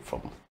video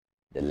from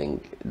the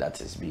link that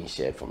is being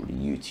shared from the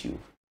YouTube.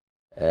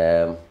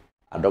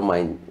 I don't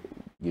mind,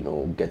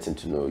 getting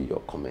to know your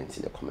comments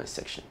in the comment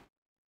section.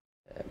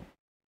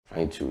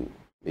 Trying to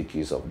make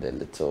use of the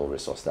little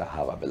resource that I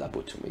have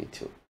available to me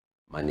to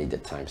manage the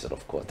times and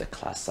of course the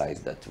class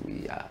size that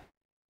we are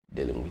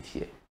dealing with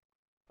here.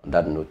 On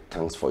that note,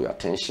 thanks for your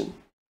attention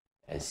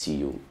and see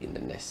you in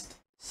the next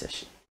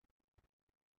session.